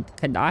 Scooby.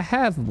 Can I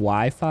have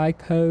Wi-Fi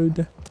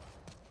code?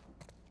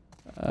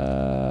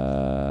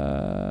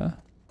 I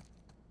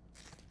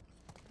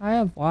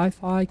have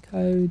Wi-Fi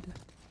code.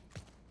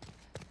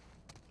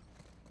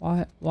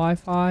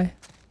 Wi-Fi?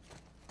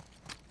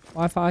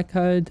 Wi-Fi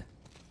code?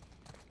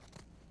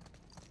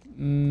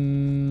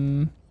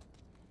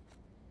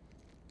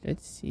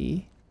 Let's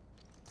see.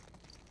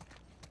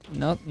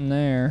 Nothing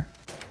there.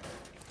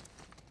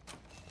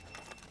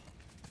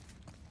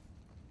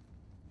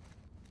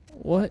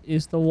 What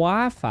is the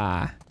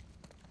Wi-Fi?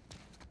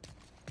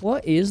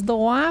 What is the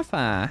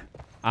Wi-Fi?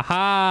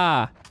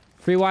 Aha!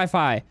 Free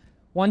Wi-Fi.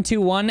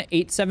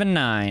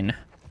 121879.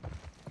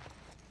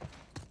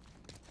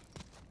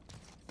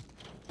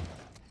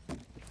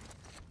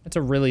 That's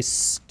a really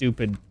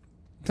stupid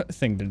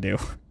thing to do.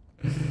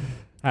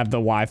 Have the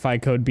Wi-Fi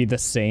code be the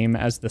same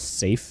as the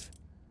safe.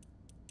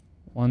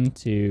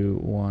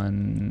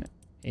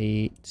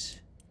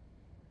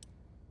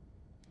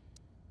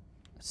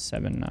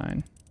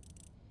 121879.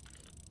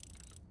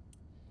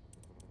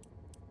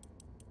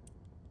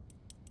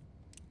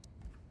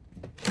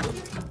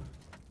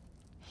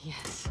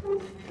 Yes.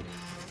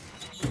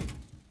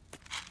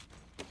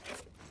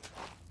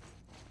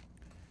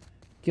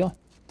 Kill.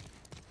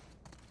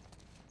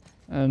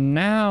 And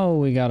now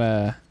we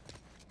gotta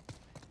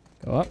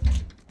go up,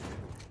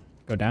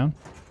 go down.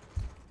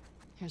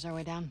 Here's our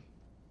way down.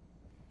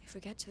 If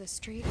we get to the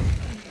street,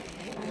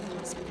 right by the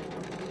hospital.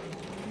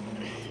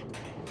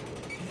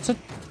 It's a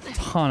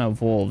ton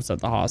of wolves at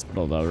the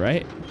hospital, though,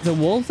 right? The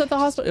wolves at the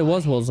hospital? It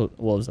was wolves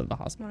at the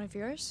hospital. One of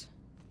yours?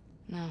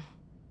 No.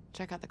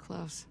 Check out the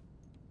clothes.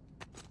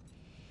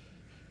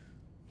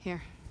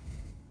 Here.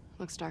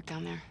 Looks dark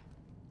down there.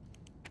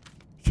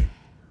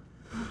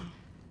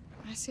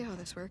 I see how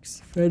this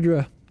works.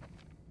 Fedra.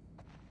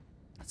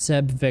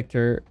 Seb,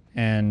 Victor,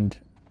 and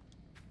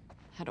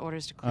Had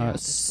orders to clear out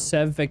this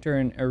Seb, Victor,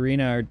 and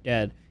Irina are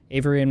dead.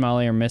 Avery and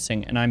Molly are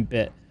missing, and I'm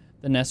bit.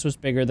 The nest was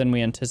bigger than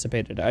we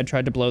anticipated. I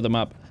tried to blow them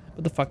up,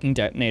 but the fucking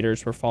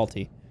detonators were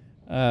faulty.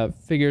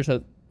 Figures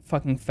that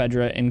fucking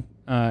Fedra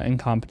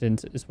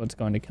incompetence is what's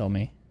going to kill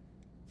me.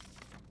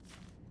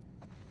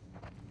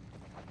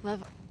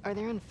 Lev, are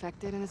there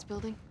infected in this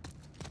building?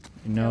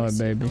 You know it,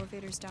 baby.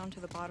 Elevators down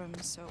to the bottom,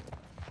 so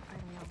I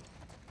don't know.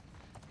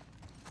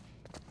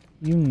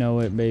 You know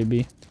it,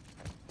 baby.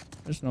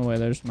 There's no way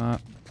there's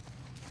not.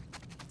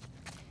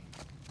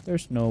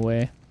 There's no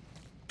way.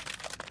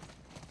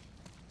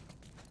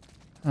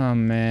 Oh,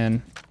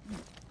 man.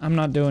 I'm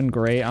not doing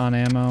great on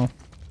ammo.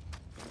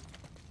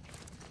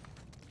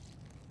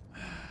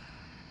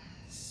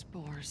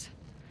 Spores.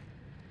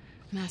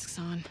 Masks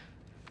on.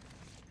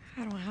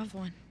 I don't have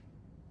one.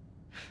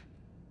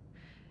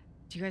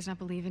 Do you guys not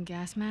believe in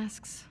gas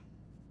masks?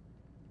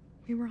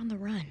 We were on the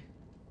run.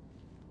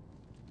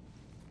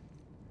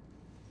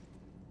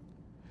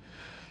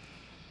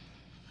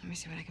 Let me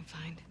see what I can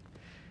find.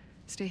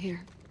 Stay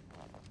here.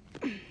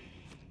 I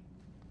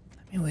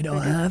mean, we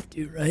don't have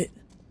to, right?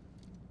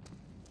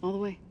 All the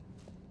way.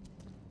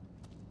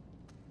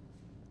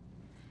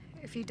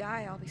 If you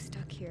die, I'll be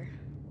stuck here.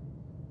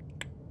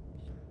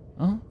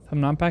 Well, if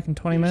I'm not back in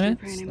 20 I'm still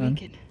minutes, praying I then,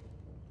 make it.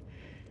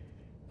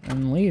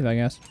 then leave, I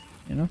guess.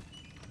 You know?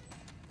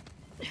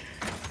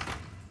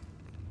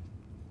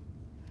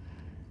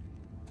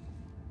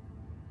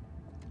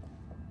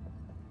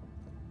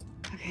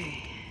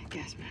 Okay,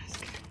 gas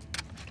mask.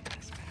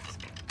 Gas mask.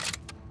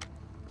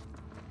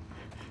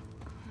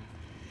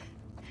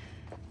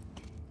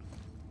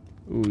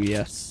 Ooh,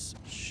 yes.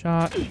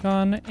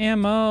 Shotgun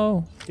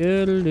ammo.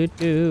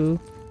 Doodle-doo-doo.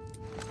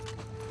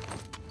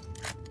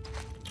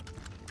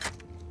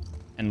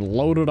 And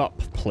load it up,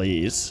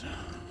 please.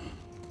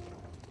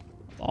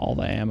 All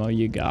the ammo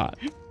you got.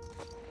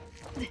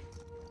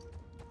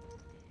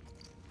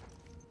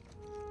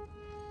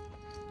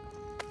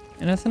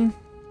 Anything?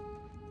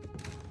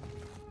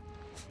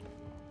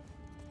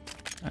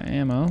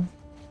 Ammo.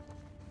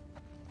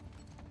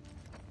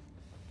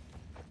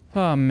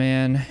 Oh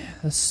man,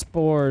 the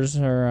spores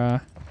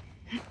are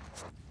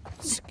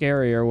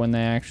scarier when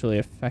they actually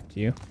affect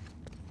you.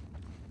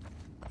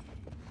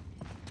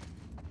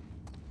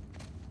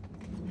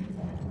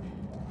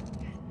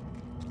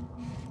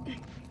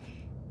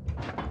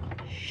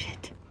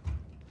 Shit.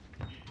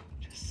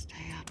 Just stay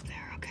up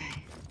there,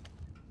 okay?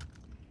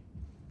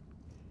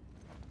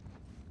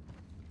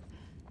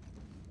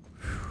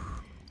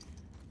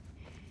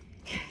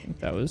 I think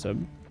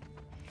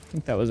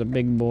that was a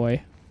big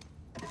boy.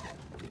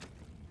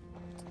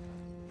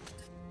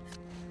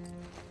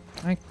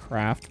 Can I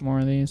craft more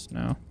of these?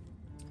 No.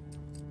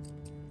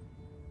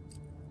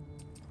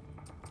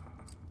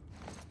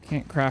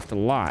 Can't craft a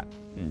lot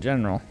in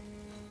general.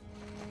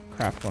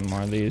 Craft one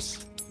more of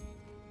these.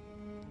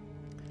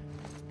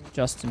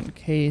 Just in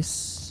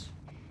case.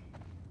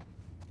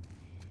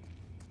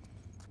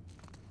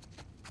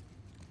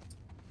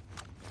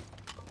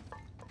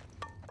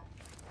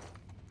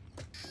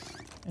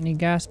 Any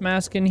gas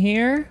mask in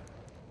here?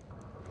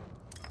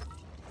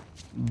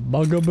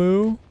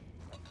 Bugaboo.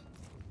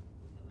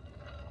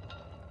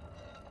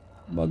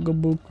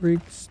 Bugaboo Creek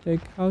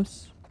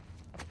Steakhouse.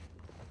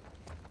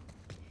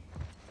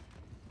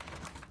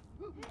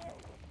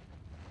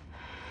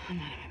 I'm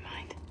out of my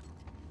mind.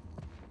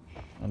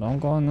 Oh, don't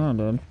go in there,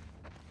 dude.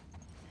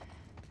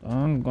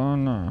 Don't go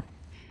in there.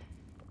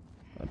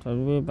 That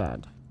would be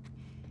bad.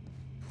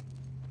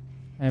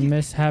 I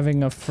miss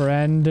having a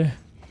friend.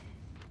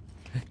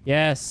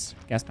 Yes.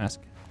 Gas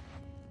mask.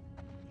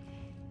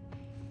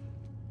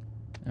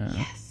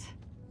 Yes.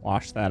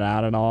 Wash that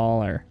out at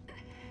all, or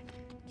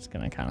just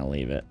gonna kind of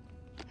leave it?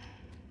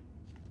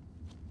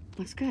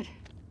 Looks good.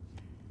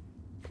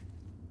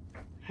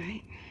 All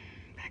right,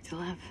 back to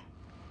Lev.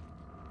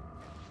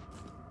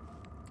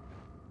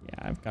 Yeah,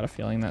 I've got a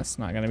feeling that's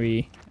not gonna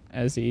be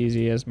as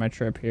easy as my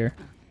trip here.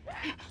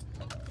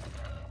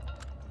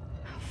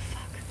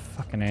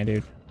 Fucking A,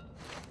 dude.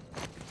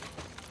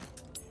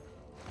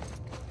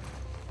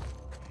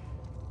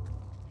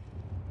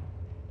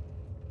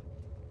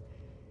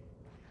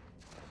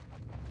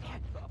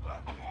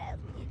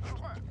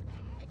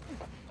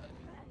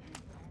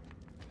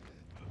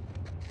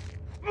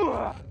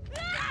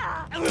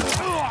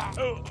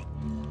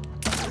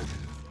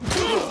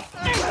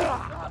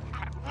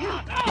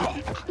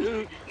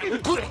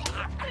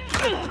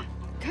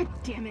 God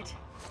damn it.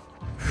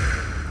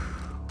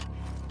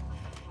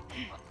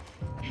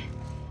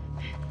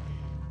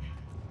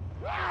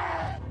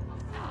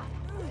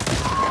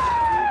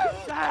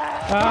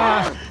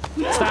 Ah!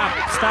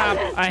 Stop!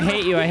 I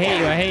hate you! I hate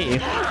you! I hate you!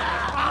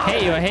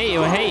 Hate you! I hate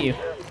you! I hate you!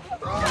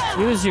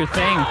 Use your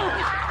thing.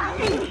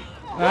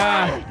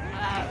 Ah!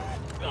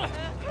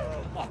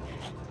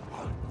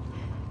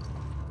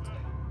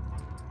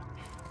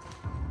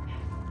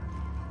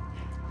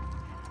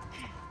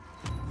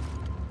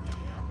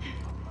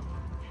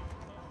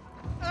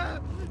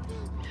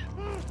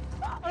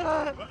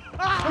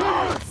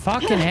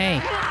 Fucking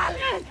A.